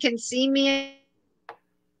everyone can see me.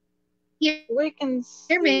 We can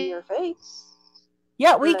see Hear me. your face.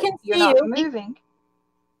 Yeah, we but can You're see not you. moving.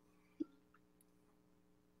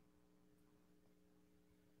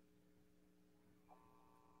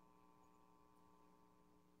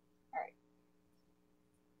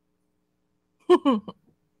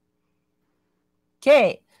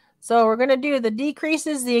 Okay, so we're going to do the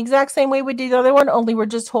decreases the exact same way we did the other one, only we're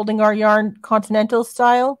just holding our yarn continental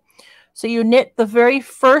style. So you knit the very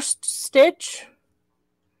first stitch.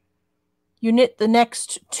 You knit the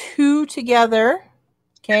next two together.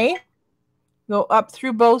 Okay. Go up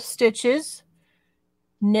through both stitches.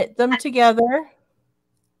 Knit them together.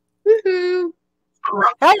 Woohoo!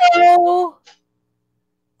 Hello.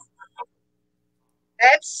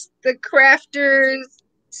 That's the crafters,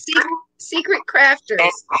 secret crafters.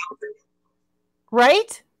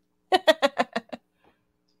 Right?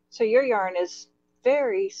 So your yarn is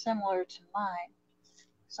very similar to mine.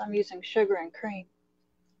 So I'm using sugar and cream.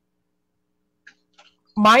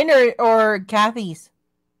 Mine or Kathy's?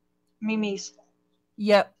 Mimi's.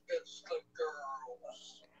 Yep. It's the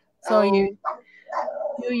girls. So you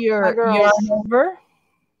do My your girls. yarn over.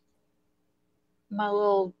 My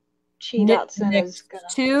little Chi Knit Dotson the next is gonna.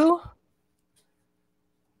 two.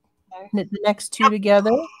 No, Knit the next two together.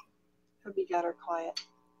 hope you got her quiet.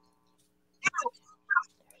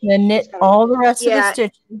 Then knit all the rest of the Yeah.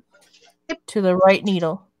 stitches to the right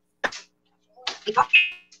needle.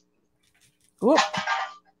 Whoop.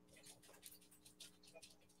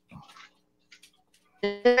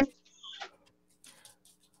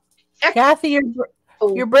 Kathy,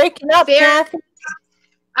 you're breaking up, Fair. Kathy.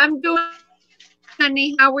 I'm doing,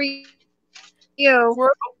 honey. How are you?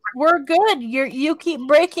 We're good. You keep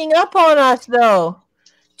breaking up on us though.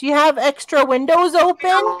 Do you have extra windows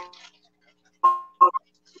open?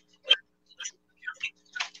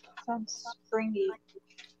 Sounds springy.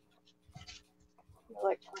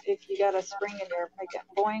 Like if you got a spring in your make it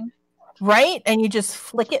boing. Right? And you just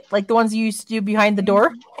flick it like the ones you used to do behind the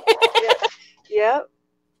door. Yep.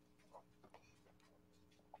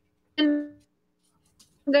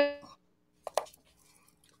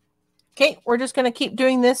 Okay, we're just going to keep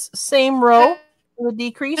doing this same row with a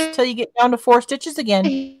decrease till you get down to 4 stitches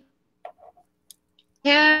again.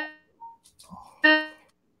 Yeah.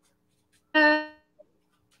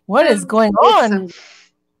 What is going It's on? some-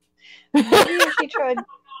 Maybe she tried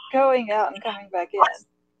going out and coming back in.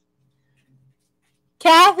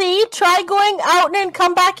 Kathy, try going out and then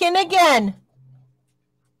come back in again.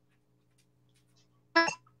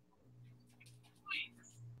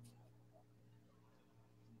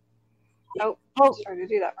 Oh, Oh. started to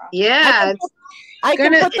do that wrong. Yeah, it's I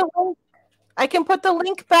can Gonna- put the link. I can put the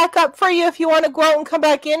link back up for you if you want to go out and come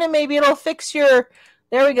back in, and maybe it'll fix your.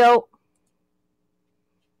 There we go.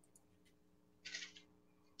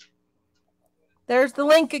 There's the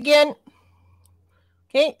link again.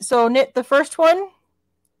 Okay, so knit the first one.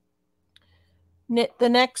 Knit the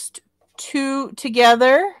next two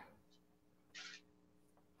together.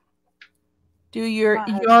 Do your My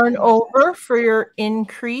husband yarn knows over for your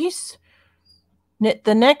increase. Knit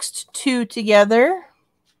the next two together.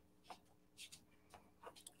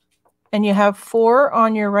 And you have 4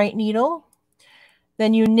 on your right needle.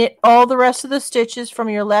 Then you knit all the rest of the stitches from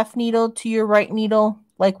your left needle to your right needle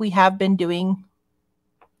like we have been doing.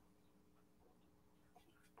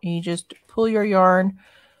 And you just pull your yarn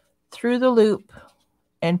through the loop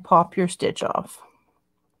and pop your stitch off.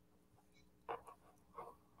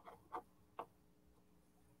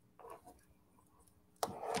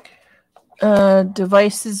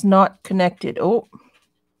 Device is not connected. Oh,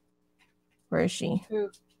 where is she? Who?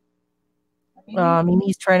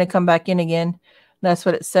 Mimi's trying to come back in again. That's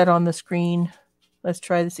what it said on the screen. Let's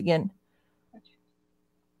try this again.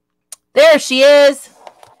 There she is.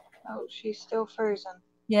 Oh, she's still frozen.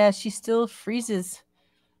 Yeah, she still freezes.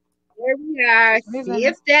 there we are. Moving. See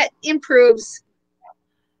if that improves.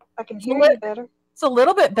 I can hear you better. It's a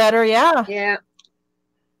little bit better, yeah. Yeah.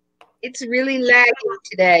 It's really lagging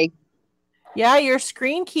today. Yeah, your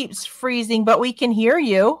screen keeps freezing, but we can hear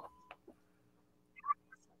you.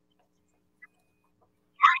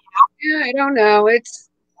 Yeah, I don't know. It's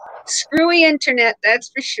screwy internet, that's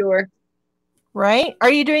for sure. Right? Are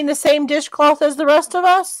you doing the same dishcloth as the rest of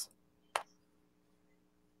us?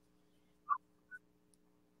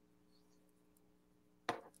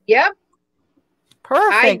 Yep.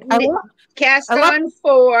 Perfect. I cast I love- on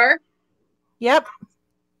 4 Yep.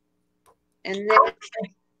 and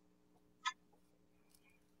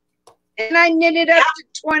then I knit it up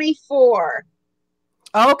to 24.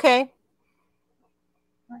 Okay.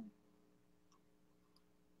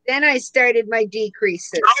 Then I started my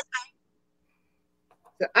decreases.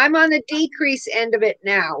 So I'm on the decrease end of it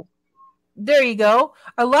now. There you go.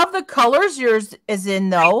 I love the colors yours is in,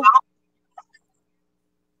 though.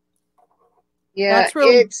 Yeah, That's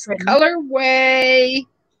really it's pretty. colorway.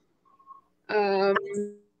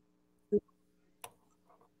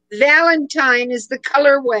 Valentine is the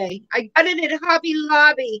colorway. I got it at Hobby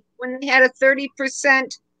Lobby when they had a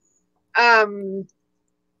 30%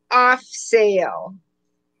 off sale.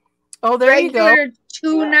 Oh, there you go. Regular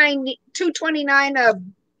 $2.29 a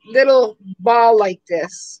little ball like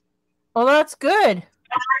this. Oh, that's good.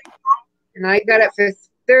 And I got it for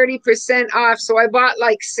 30% off, so I bought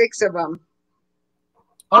like 6 of them.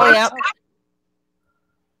 Oh, yeah.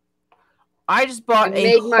 I just I bought a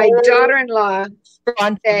made my whole daughter-in-law bunch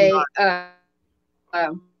of say,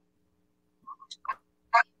 them.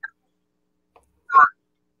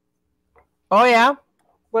 Oh, yeah.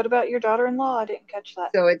 What about your daughter-in-law? I didn't catch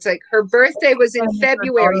that. so it's like her birthday was in Her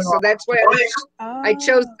February, so daughter-in-law. that's why I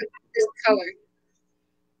chose this color.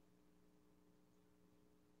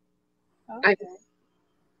 Okay.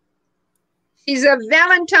 She's a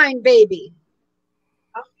Valentine baby.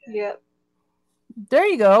 Yep. There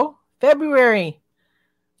you go. February.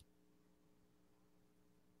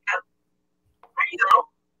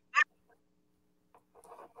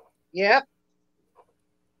 Yep.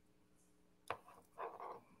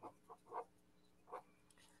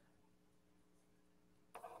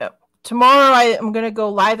 Tomorrow I am going to go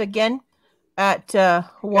live again at 1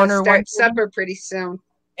 Gonna or start 1 supper pretty soon.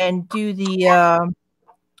 and do the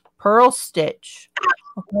pearl stitch.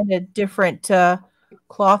 I'll find a different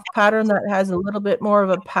cloth pattern that has a little bit more of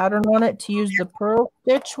a pattern on it to use the pearl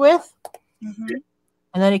stitch with. Mm-hmm.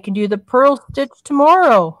 And then you can do the pearl stitch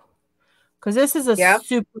tomorrow. Because this is a Yep.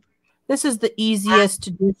 this is the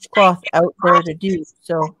easiest dishcloth out there to do.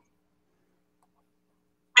 So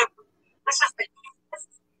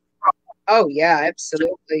Oh yeah,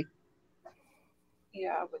 absolutely.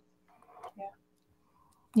 Yeah.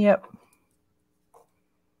 yep.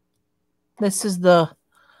 This is the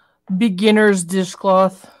beginner's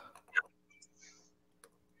dishcloth.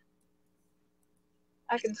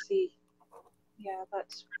 I can see. Yeah,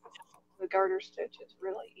 that's the garter stitch is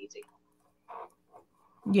really easy.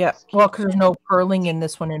 Yeah. Well, because there's no purling in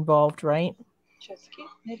this one involved, right? Just keep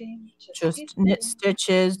knitting. Just keep knit knitting.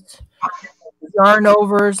 stitches. yarn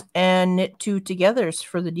overs and knit 2 togethers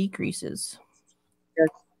for the decreases.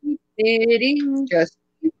 Knitting, just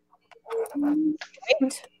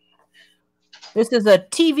Right? This is a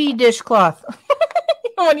TV dishcloth.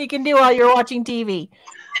 What you can do while you're watching TV.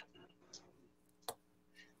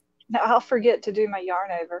 Now I'll forget to do my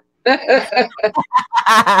yarn over.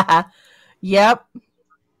 Yep.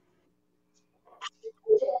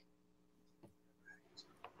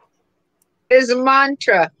 There's a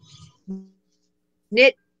mantra.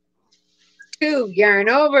 Knit 2, yarn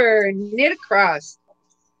over, knit across.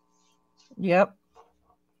 Yep.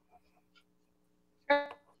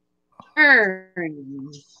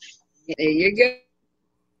 Turn. There you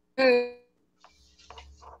go.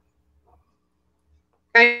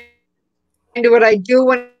 Kind of what I do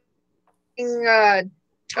when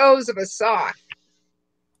toes of a sock.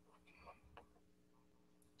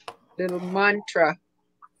 Little mantra.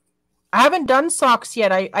 I haven't done socks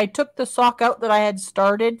yet. I took the sock out that I had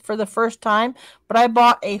started for the first time, but I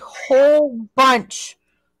bought a whole bunch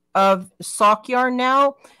of sock yarn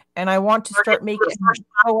now, and I want to start making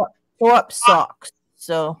sew up socks.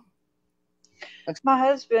 So My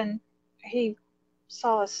husband, he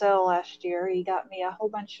saw a sale last year. He got me a whole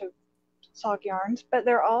bunch of sock yarns, but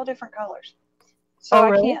they're all different colors. So Oh, I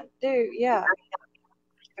really? can't do, yeah.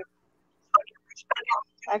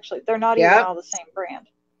 Actually, they're not even Yep. all the same brand.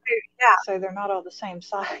 So they're not all the same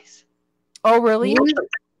size. oh really?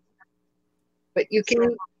 But you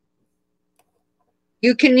can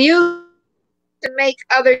use to make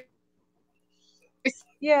other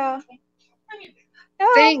Yeah. No,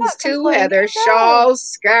 I'm things not too, complaining. Heather. No. Shawls,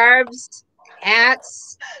 scarves,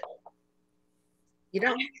 hats. You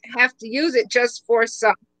don't have to use it just for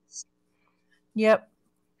socks. Yep.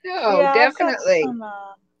 No, Yeah, definitely.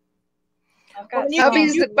 I've got you some. can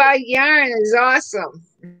Hubbies that buy yarn is awesome.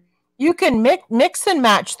 You can mix and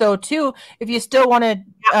match though too. If you still want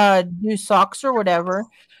to do socks or whatever,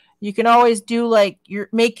 you can always do like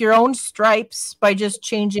make your own stripes by just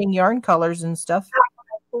changing yarn colors and stuff.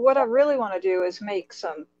 But what I really want to do is make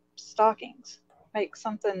some stockings. Make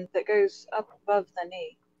something that goes up above the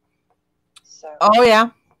knee. So Oh yeah.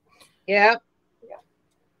 Yeah.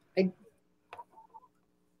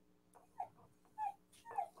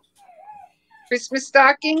 Christmas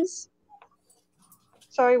stockings?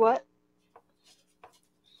 sorry, what?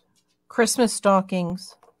 Christmas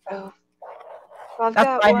stockings. Oh. Well, I've That's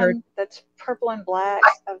got what I one heard. that's purple and black.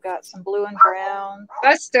 I've got some blue and brown.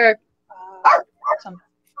 Buster. Some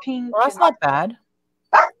pink. Well, that's and, not bad.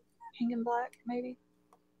 Pink and black, maybe.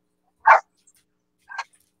 I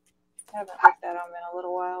haven't looked at them in a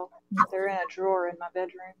little while. They're in a drawer in my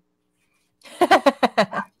bedroom.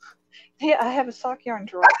 Yeah, I have a sock yarn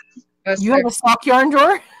drawer. Buster. You have a sock yarn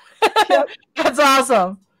drawer? Yep. That's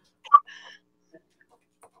awesome.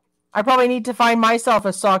 I probably need to find myself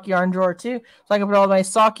a sock yarn drawer too, so I can put all my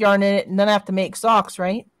sock yarn in it, and then I have to make socks,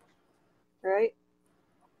 right? Right?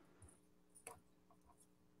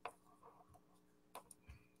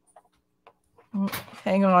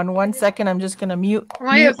 Hang on 1 second. I'm just gonna mute.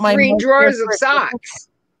 I have my 3 mic drawers here of for a second. socks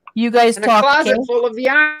You guys and a talk. closet Okay? full of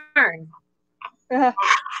yarn.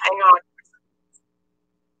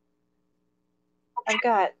 I've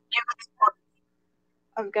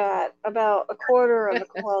got about a quarter of a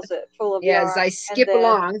closet full of Yes, yarn. I skip and then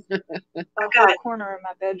along. I've got a corner in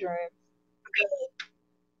my bedroom.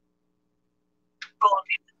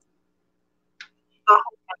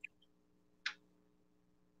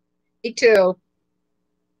 Me too.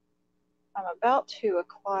 I'm about to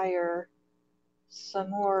acquire some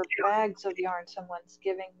more bags of yarn someone's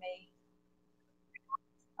giving me.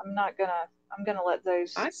 I'm gonna let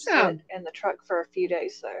those Awesome. sit in the truck for a few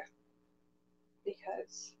days though,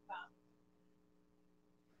 because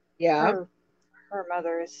Yeah. her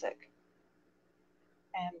mother is sick,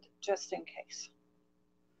 and just in case.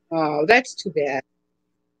 Oh, that's too bad.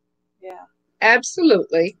 Yeah.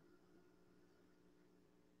 Absolutely.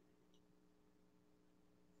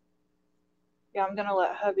 Yeah, I'm gonna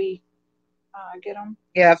let hubby get them.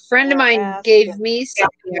 Yeah, a friend of Wear a mine mask gave and me some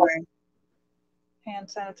yarn. hand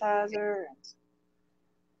sanitizer and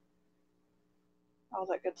all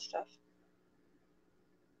that good stuff.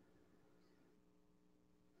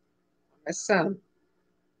 Awesome.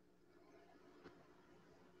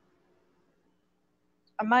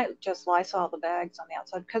 I might just Lysol the bags on the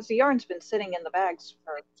outside because the yarn's been sitting in the bags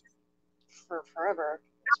for forever,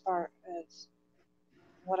 as far as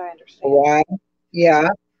what I understand. Wow. Yeah.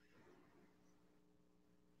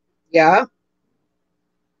 Yeah.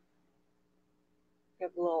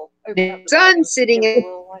 Give a little open up The the bag and sun's sitting give it a in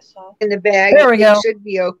little Lysol. the bag. There we It go. should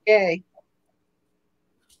be okay.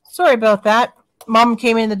 Sorry about that. Mom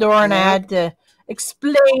came in the door and I Yep. had to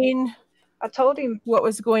explain I told him. what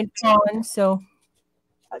was going on. So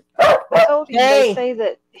I told him Hey. they say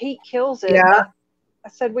that heat kills it. Yeah. I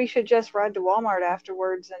said we should just ride to Walmart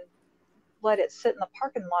afterwards and let it sit in the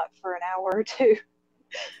parking lot for an hour or two.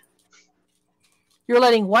 you're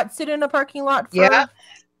letting what sit in a parking lot for? Yeah.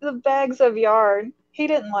 The bags of yarn. He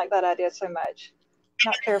didn't like that idea so much.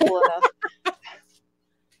 Not careful enough.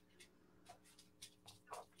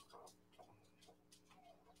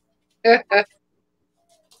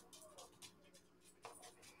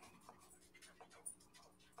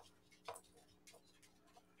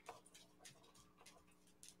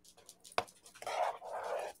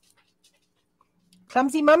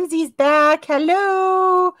 Clumsy Mumsy's back.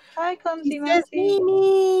 Hello. Hi, Clumsy He says Mumsy.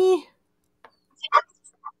 Mimi.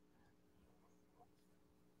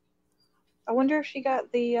 I wonder if she got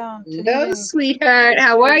the Hello, Tunisian. sweetheart.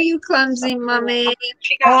 How are you, clumsy mummy?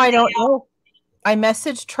 Oh, I don't know. I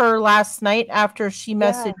messaged her last night after she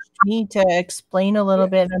messaged me to explain a little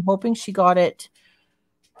bit. I'm hoping she got it.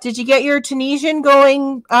 Did you get your Tunisian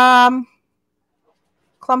going,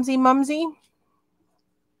 Clumsy Mumsy?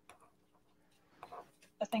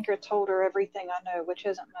 I think I told her everything I know, which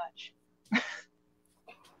isn't much.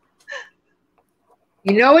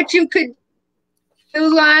 You know what you could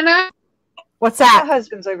do, Lana? What's My that?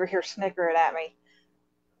 husband's over here snickering at me.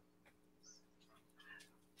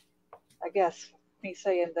 I guess me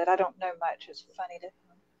saying that I don't know much is funny to him.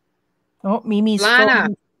 Oh, Mimi's Lana.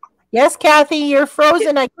 frozen. Yes, Kathy, you're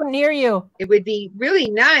frozen. I couldn't hear you. It would be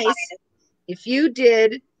really nice if you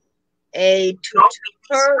did a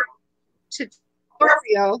tutorial.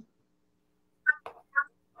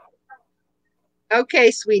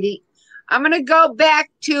 Okay, sweetie. I'm going to go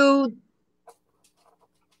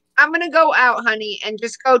out, honey, and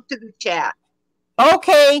just go to the chat.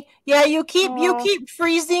 Okay. Yeah, you keep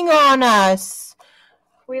freezing on us.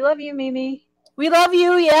 We love you, Mimi. We love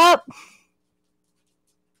you. Yep.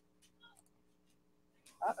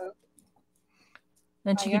 Uh-oh.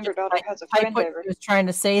 Then My she younger could daughter has a friend what over. she was trying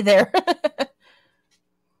to say there. I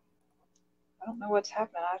don't know what's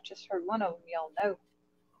happening. I've just heard one of them yell no.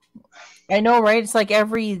 I know, right? It's like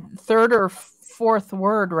every third or fourth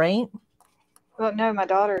word, right? Well, no, my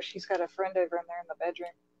daughter, she's got a friend over in there in the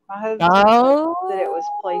bedroom. My husband said that it was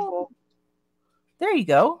playful. There you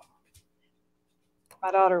go.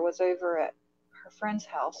 My daughter was over at her friend's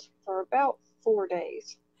house for about 4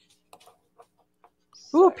 days.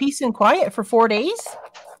 Ooh, peace and quiet for 4 days.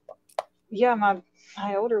 Yeah, my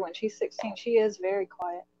older one, she's 16. She is very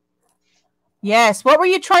quiet. Yes. What were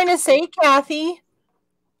you trying to say, Kathy?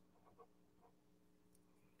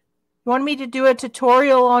 You wanted me to do a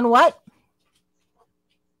tutorial on what?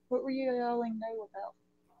 What were you yelling no about?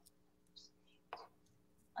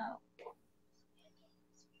 Oh.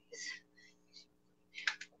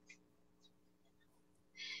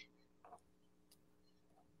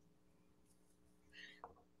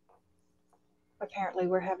 Apparently,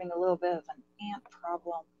 we're having a little bit of an ant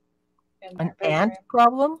problem in their An ant bedroom.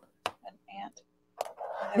 problem? An ant.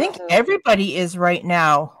 I think everybody is right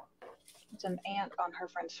now. It's an ant on her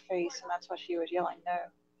friend's face, and that's why she was yelling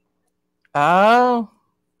no. Oh.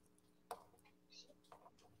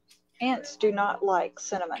 Ants do not like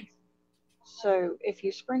cinnamon. So if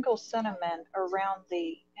you sprinkle cinnamon around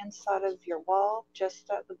the inside of your wall, just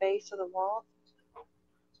at the base of the wall,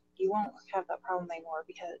 you won't have that problem anymore,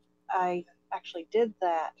 because I actually did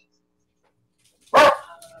that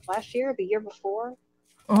last year, the year before.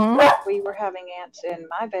 Mm-hmm. We were having ants in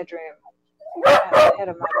my bedroom at the head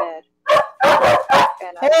of my bed.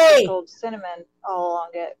 And I sprinkled cinnamon all along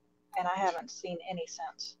it, and I haven't seen any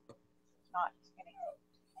since. Not any.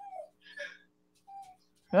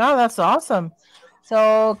 Oh, that's awesome.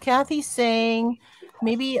 So Kathy's saying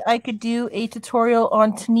maybe I could do a tutorial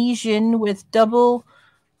on Tunisian with double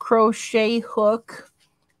crochet hook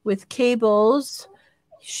with cables.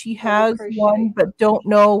 She has one, but don't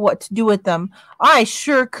know what to do with them. I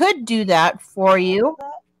sure could do that for you.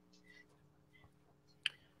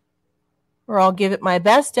 Or I'll give it my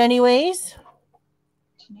best anyways.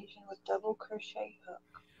 Tunisian with double crochet hook.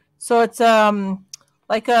 So it's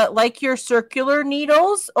like your circular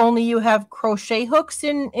needles, only you have crochet hooks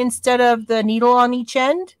instead of the needle on each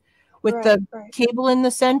end with the cable in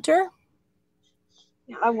the center.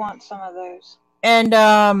 Yeah, I want some of those. And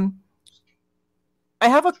I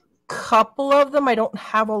have a couple of them. I don't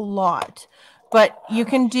have a lot, but you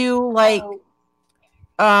can do like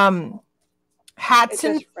hats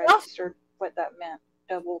and stuff. Registered what that meant.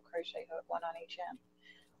 Double crochet hook, one on each end.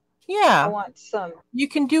 Yeah, I want some. You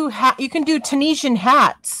can do Tunisian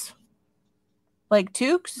hats, like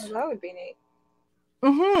toques. Well, that would be neat.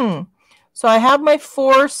 Mm-hmm. So I have my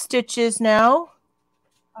 4 stitches now.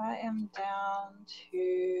 I am down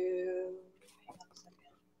to, hang on a second,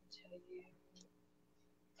 I'll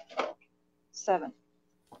tell you. 7.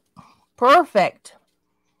 Perfect.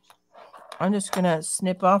 I'm just going to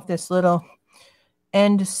snip off this little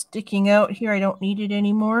end sticking out here. I don't need it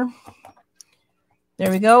anymore. There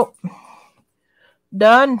we go.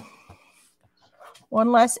 Done.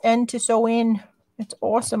 One less end to sew in. It's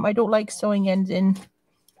awesome. I don't like sewing ends in.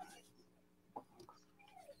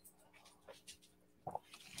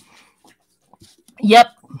 Yep.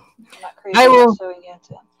 I'm not crazy I will. about sewing ends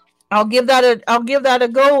in. I'll give that a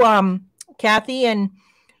go, Kathy, and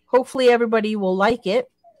hopefully everybody will like it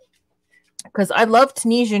because I love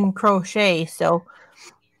Tunisian crochet. So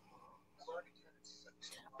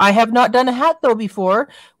I have not done a hat though before,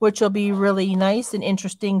 which will be really nice and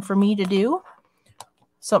interesting for me to do.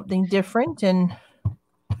 Something different, and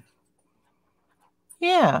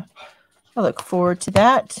yeah, I look forward to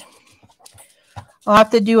that. I'll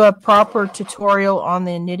have to do a proper tutorial on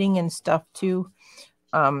the knitting and stuff too.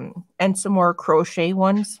 And some more crochet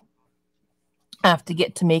ones. I have to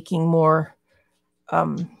get to making more.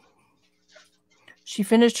 She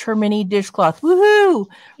finished her mini dishcloth. Woohoo!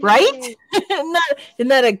 Right? Isn't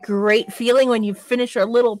that a great feeling when you finish a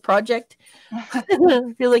little project?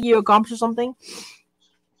 Feel like you accomplished something.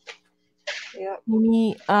 Yep.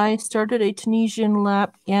 I started a Tunisian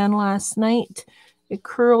lap yarn last night. It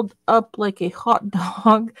curled up like a hot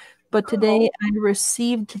dog, but today I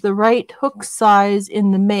received the right hook size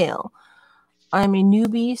in the mail. I'm a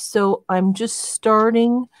newbie, so I'm just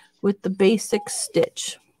starting with the basic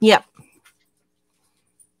stitch. Yep.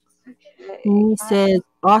 Okay. He says,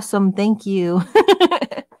 awesome, thank you.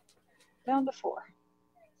 Down to 4.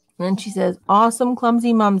 And she says, awesome,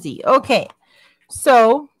 clumsy mumsy. Okay,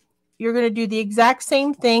 so you're going to do the exact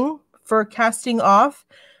same thing for casting off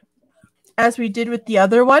as we did with the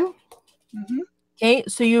other one. Mm-hmm. Okay,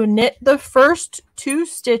 so you knit the first 2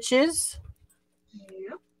 stitches.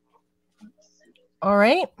 Yep. All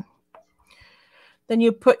right. Then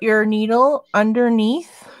you put your needle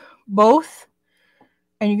underneath both,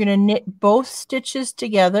 and you're going to knit both stitches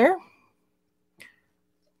together.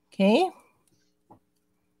 Okay.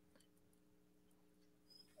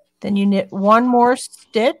 Then you knit one more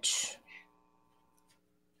stitch.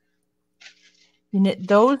 You knit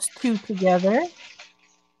those 2 together.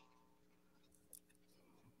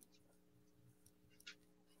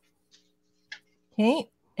 Okay,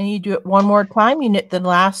 and you do it one more time. You knit the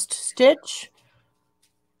last stitch.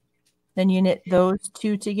 Then you knit those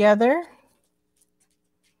 2 together.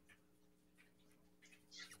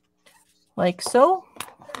 Like so.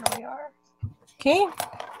 There we are. Okay.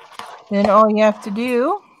 Then all you have to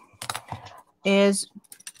do is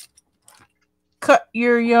cut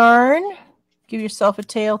your yarn. Give yourself a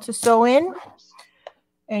tail to sew in.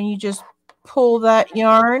 And you just pull that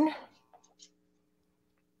yarn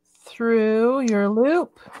through your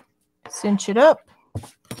loop, cinch it up,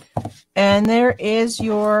 and there is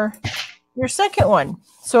your second one.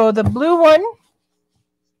 So the blue one,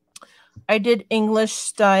 I did English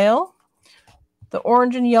style. The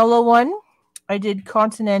orange and yellow one, I did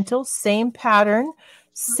continental, same pattern,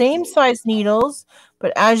 same size needles,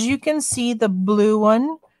 but as you can see, the blue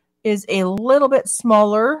one is a little bit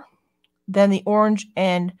smaller than the orange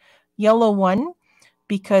and yellow one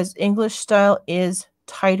because English style is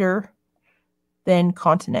tighter than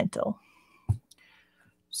continental.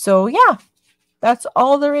 So yeah, that's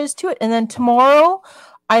all there is to it. And then tomorrow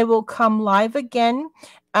I will come live again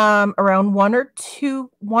around 1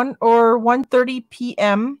 or 1:30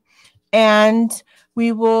 p.m. and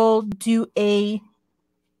we will do a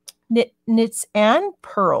knits and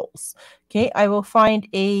pearls. Okay, I will find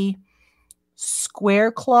a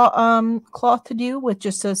square cloth to do with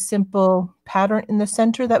just a simple pattern in the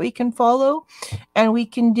center that we can follow, and we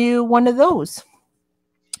can do one of those.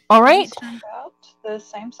 All right. These turned out the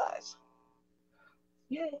same size.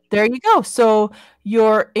 Yay. There you go. So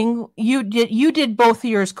you did both of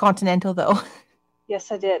yours continental though.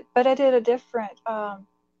 Yes, I did, but I did a different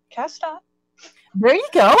cast on. There you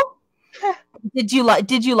go. Did you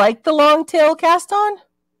like the long tail cast on?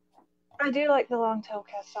 I do like the long tail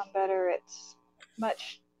cast on better. It's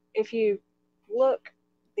much. If you look,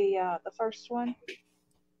 the first one,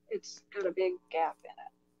 it's got a big gap in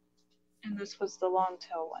it, and this was the long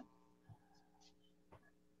tail one.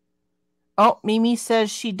 Oh, Mimi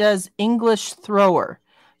says she does English thrower,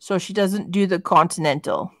 so she doesn't do the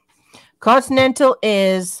continental. Continental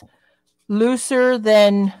is looser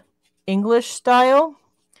than English style,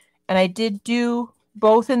 and I did do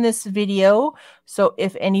both in this video. So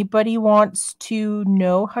if anybody wants to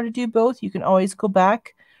know how to do both, you can always go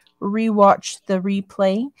back, rewatch the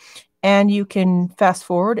replay, and you can fast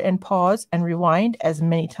forward and pause and rewind as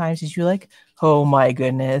many times as you like. Oh my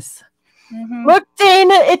goodness. Mhm. Look,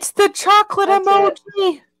 Dana, it's the chocolate That's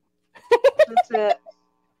emoji. That's it.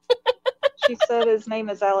 She said his name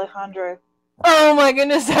is Alejandro. Oh my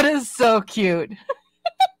goodness, that is so cute.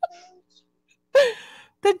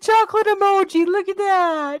 The chocolate emoji, look at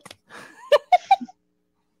that.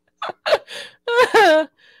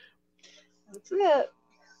 That's it.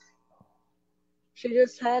 She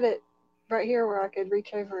just had it right here where I could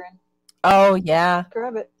reach over and Oh yeah.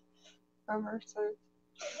 grab it from her. So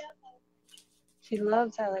she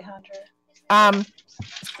loves Alejandro.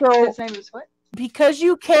 So His name is what? because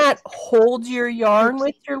you can't hold your yarn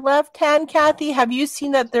with your left hand, Kathy, have you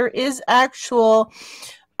seen that there is actual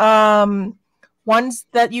ones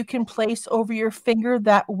that you can place over your finger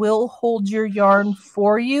that will hold your yarn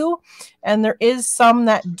for you? And there is some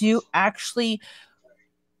that do actually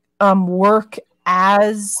work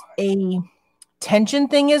as a tension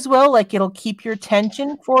thing as well. Like it'll keep your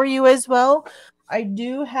tension for you as well. I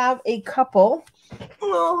do have a couple.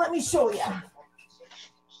 Oh, let me show you.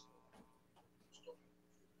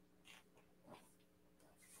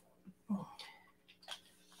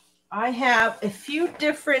 I have a few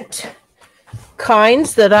different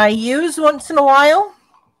kinds that I use once in a while.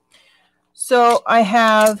 So I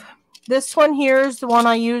have this one here is the one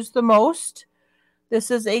I use the most. This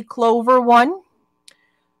is a clover one.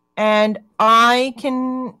 And I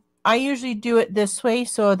usually do it this way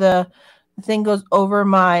so the thing goes over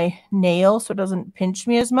my nail so it doesn't pinch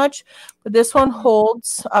me as much. But this one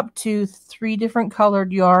holds up to 3 different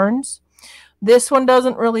colored yarns. This one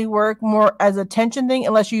doesn't really work more as a tension thing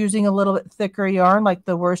unless you're using a little bit thicker yarn like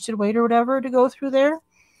the worsted weight or whatever to go through there.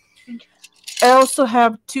 I also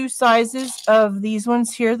have 2 sizes of these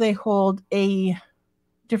ones here. They hold a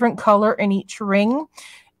different color in each ring.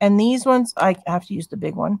 And these ones, I have to use the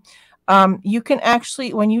big one. You can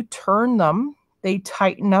actually, when you turn them, they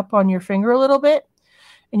tighten up on your finger a little bit.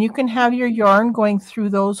 And you can have your yarn going through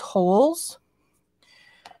those holes.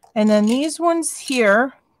 And then these ones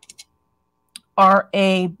here are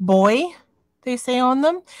a boy, they say on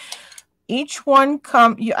them. Each one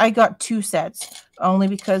I got 2 sets only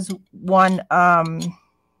because one, the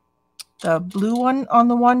blue one on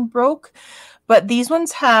the one broke. But these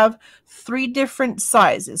ones have 3 different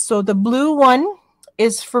sizes. So the blue one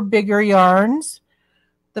is for bigger yarns.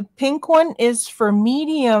 The pink one is for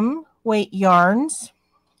medium weight yarns.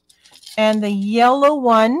 And the yellow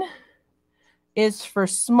one is for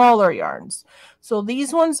smaller yarns. So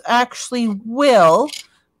these ones actually will,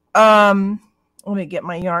 let me get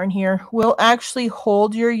my yarn here, will actually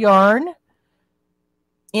hold your yarn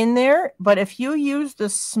in there. But if you use the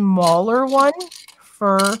smaller one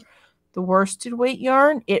for the worsted weight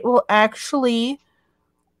yarn, it will actually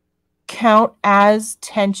count as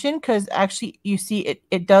tension because actually you see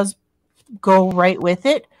it does go right with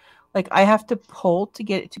it. Like I have to pull to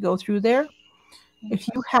get it to go through there. If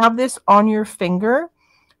you have this on your finger,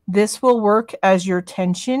 this will work as your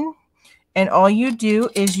tension. And all you do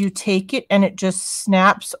is you take it and it just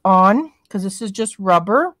snaps on because this is just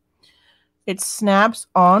rubber. It snaps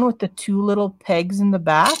on with the 2 little pegs in the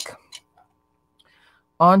back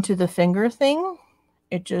onto the finger thing.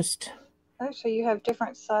 It just... Oh, so you have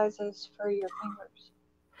different sizes for your fingers.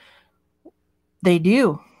 They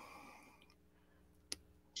do.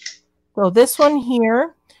 So this one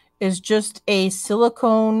here is just a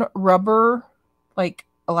silicone rubber, like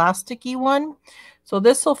elasticy one. So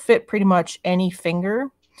this will fit pretty much any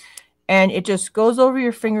finger. And it just goes over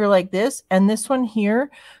your finger like this. And this one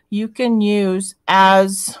here, you can use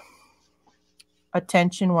as a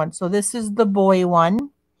tension one. So this is the boy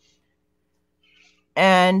one.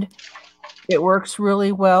 And it works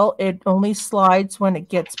really well. It only slides when it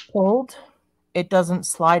gets pulled. It doesn't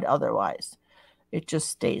slide otherwise. It just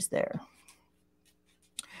stays there.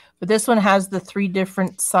 But this one has the 3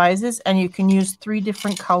 different sizes, and you can use 3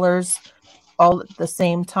 different colors all at the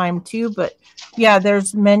same time too. But yeah,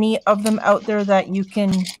 there's many of them out there that you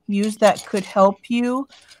can use that could help you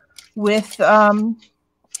with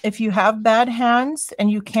if you have bad hands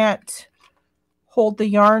and you can't hold the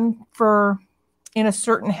yarn for in a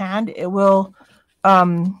certain hand, it will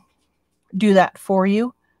do that for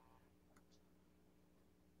you.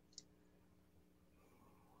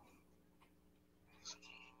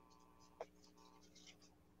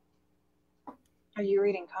 Are you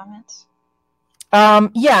reading comments?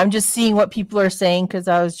 Yeah, I'm just seeing what people are saying because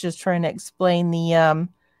I was just trying to explain the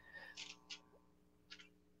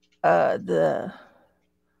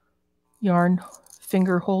yarn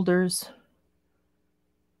finger holders.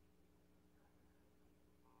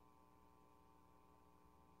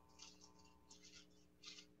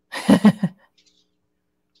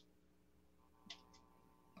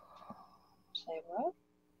 Say what?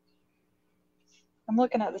 I'm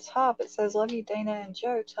looking at the top. It says, "Love you, Dana and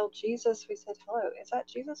Joe. Tell Jesus we said hello." Is that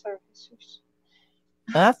Jesus or Jesus?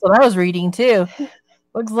 That's what I was reading too.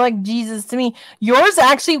 Looks like Jesus to me. Yours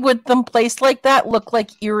actually, with them placed like that, look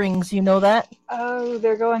like earrings. You know that? Oh,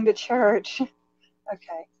 they're going to church.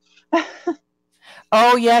 Okay.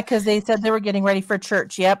 Oh yeah, because they said they were getting ready for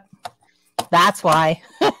church. Yep, that's why.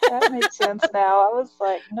 That makes sense now. I was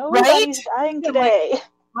like, Right? nobody's dying I'm like, today. am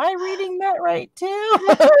I reading that right too?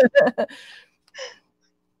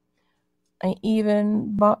 I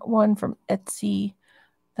even bought one from Etsy.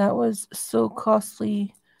 That was so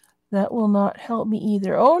costly. That will not help me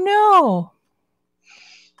either. Oh no!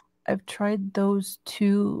 I've tried those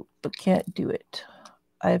too, but can't do it.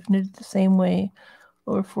 I've knitted the same way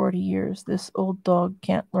over 40 years. This old dog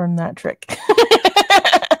can't learn that trick.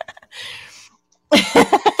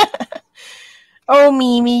 Oh,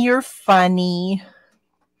 Mimi, you're funny.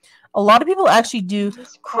 A lot of people actually do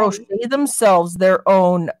Just crochet Patty. themselves their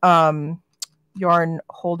own yarn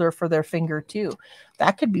holder for their finger too.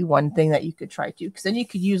 That could be one thing that you could try too, because then you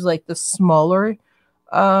could use like the smaller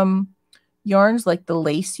yarns, like the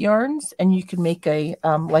lace yarns, and you could make a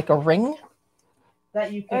like a ring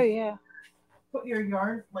that you Oh could yeah. put your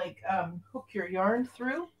yarn, like hook your yarn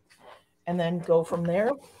through, and then go from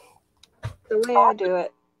there. The way I do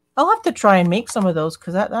it. I'll have to try and make some of those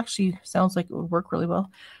because that actually sounds like it would work really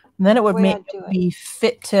well. And then it would Way make I do it. be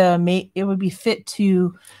fit to make it would be fit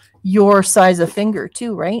to your size of finger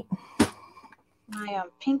too, right? My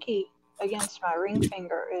pinky against my ring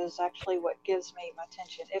finger is actually what gives me my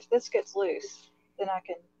tension. If this gets loose, then I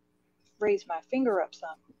can raise my finger up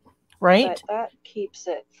some. Right? But that keeps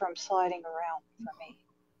it from sliding around for me.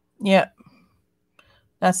 Yeah.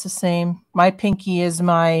 That's the same. My pinky is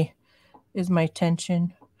my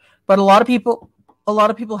tension. But a lot of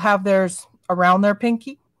people have theirs around their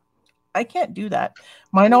pinky. I can't do that.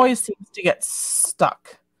 Mine always seems to get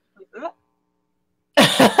stuck. Like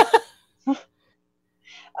that.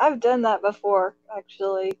 I've done that before,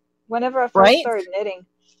 actually. Whenever I first Right? started knitting,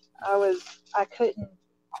 I couldn't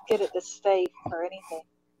get it to stay for anything.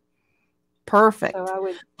 Perfect. So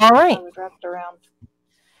All right. I would wrap it around.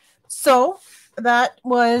 So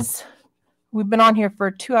we've been on here for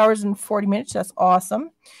 2 hours and 40 minutes. That's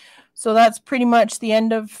awesome. So that's pretty much the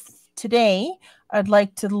end of today. I'd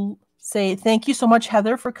like to say thank you so much,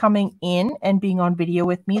 Heather, for coming in and being on video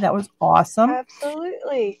with me. That was awesome.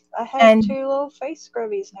 Absolutely. I have And- 2 little face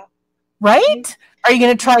scrubbies now. Right? Are you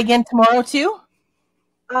going to try again tomorrow too?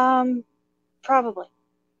 Probably.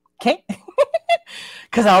 Okay.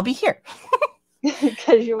 Because I'll be here.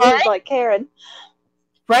 Because you're All right. like Karen.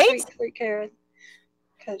 Right? Sweet Karen.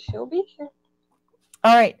 Because she'll be here.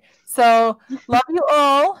 All right. So love you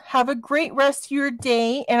all. Have a great rest of your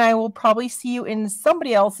day. And I will probably see you in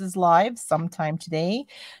somebody else's live sometime today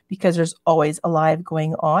because there's always a live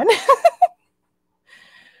going on.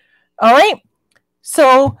 All right.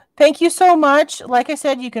 So thank you so much. Like I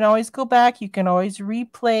said, you can always go back. You can always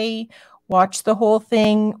replay, watch the whole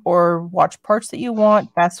thing, or watch parts that you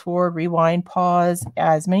want. Fast forward, rewind, pause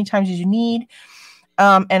as many times as you need.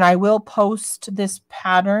 And I will post this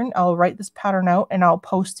pattern. I'll write this pattern out and I'll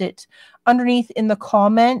post it underneath in the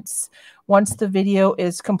comments once the video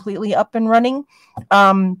is completely up and running.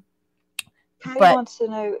 Patty But- wants to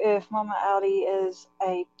know if Mama Audi is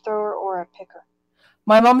a thrower or a picker.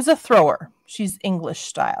 My mom's a thrower. She's English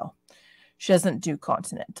style. She doesn't do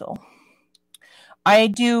continental. I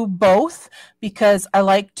do both because I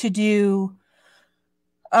like to do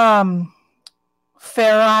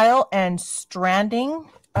Fair Isle and stranding.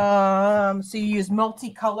 So you use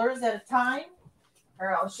multicolors at a time.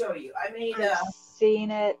 Or I'll show you. I made a I've seen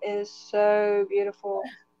it. It is so beautiful,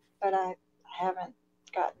 but I haven't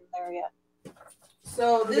gotten there yet.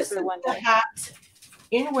 So this Get is there one the day. hat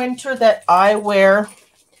in winter that I wear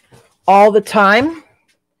all the time.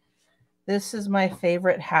 This is my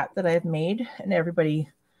favorite hat that I've made, and everybody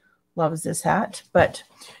loves this hat. But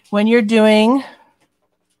when you're doing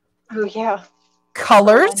Oh yeah.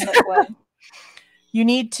 colors, One knit one. you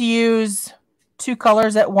need to use 2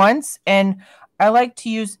 colors at once. And I like to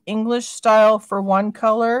use English style for one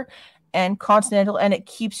color and continental, and it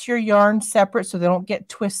keeps your yarn separate so they don't get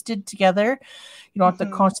twisted together. You don't have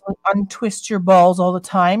to constantly untwist your balls all the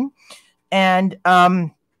time. And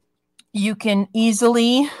you can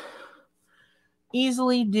easily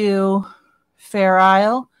do Fair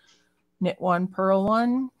Isle, knit 1, purl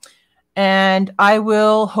 1. And I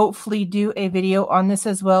will hopefully do a video on this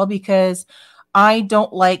as well because I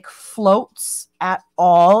don't like floats at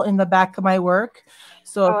all in the back of my work.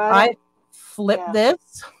 So Oh, if I I don't- flip yeah.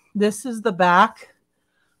 this, this is the back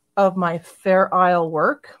of my Fair Isle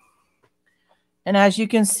work. And as you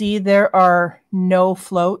can see, there are no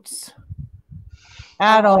floats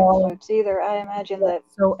at all. Floats either. I imagine that it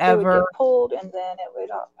would whatsoever get pulled and then I would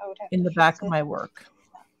have in to the back fix of it. my work.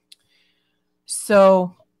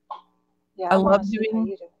 So Yeah, I wanna love see how doing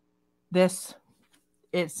you do. this.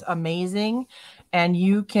 It's amazing. And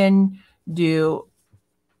you can do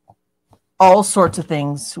all sorts of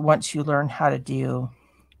things once you learn how to do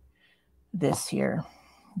this here. Here's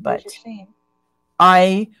But your seam.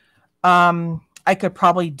 I could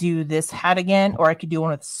probably do this hat again, or I could do one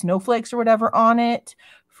with snowflakes or whatever on it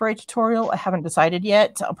for a tutorial. I haven't decided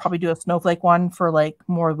yet. I'll probably do a snowflake one for like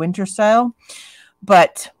more winter style,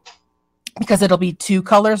 but because it'll be 2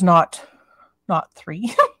 colors, not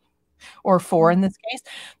 3 or 4 in this case.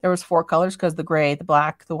 There was 4 colors because the gray, the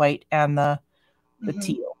black, the white, and the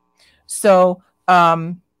teal. So,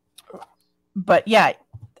 but yeah,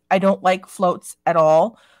 I don't like floats at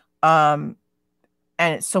all.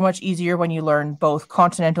 And it's so much easier when you learn both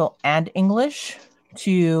continental and English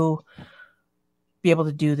to be able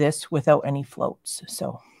to do this without any floats.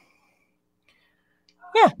 So,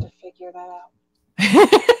 yeah. I'll have to figure that out.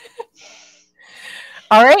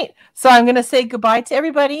 All right. So I'm going to say goodbye to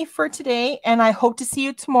everybody for today. And I hope to see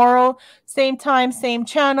you tomorrow. Same time, same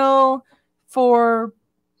channel for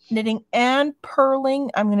knitting and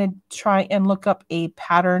purling. I'm going to try and look up a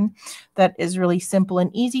pattern that is really simple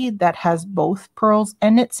and easy that has both purls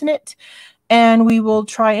and knits in it. And we will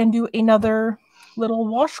try and do another little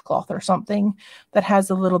washcloth or something that has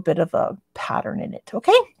a little bit of a pattern in it.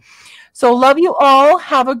 Okay. So love you all.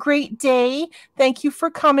 Have a great day. Thank you for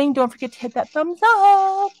coming. Don't forget to hit that thumbs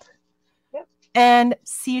up. Yep. And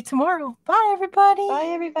see you tomorrow. Bye, everybody. Bye,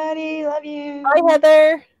 everybody. Love you. Bye,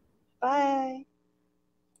 Heather. Bye.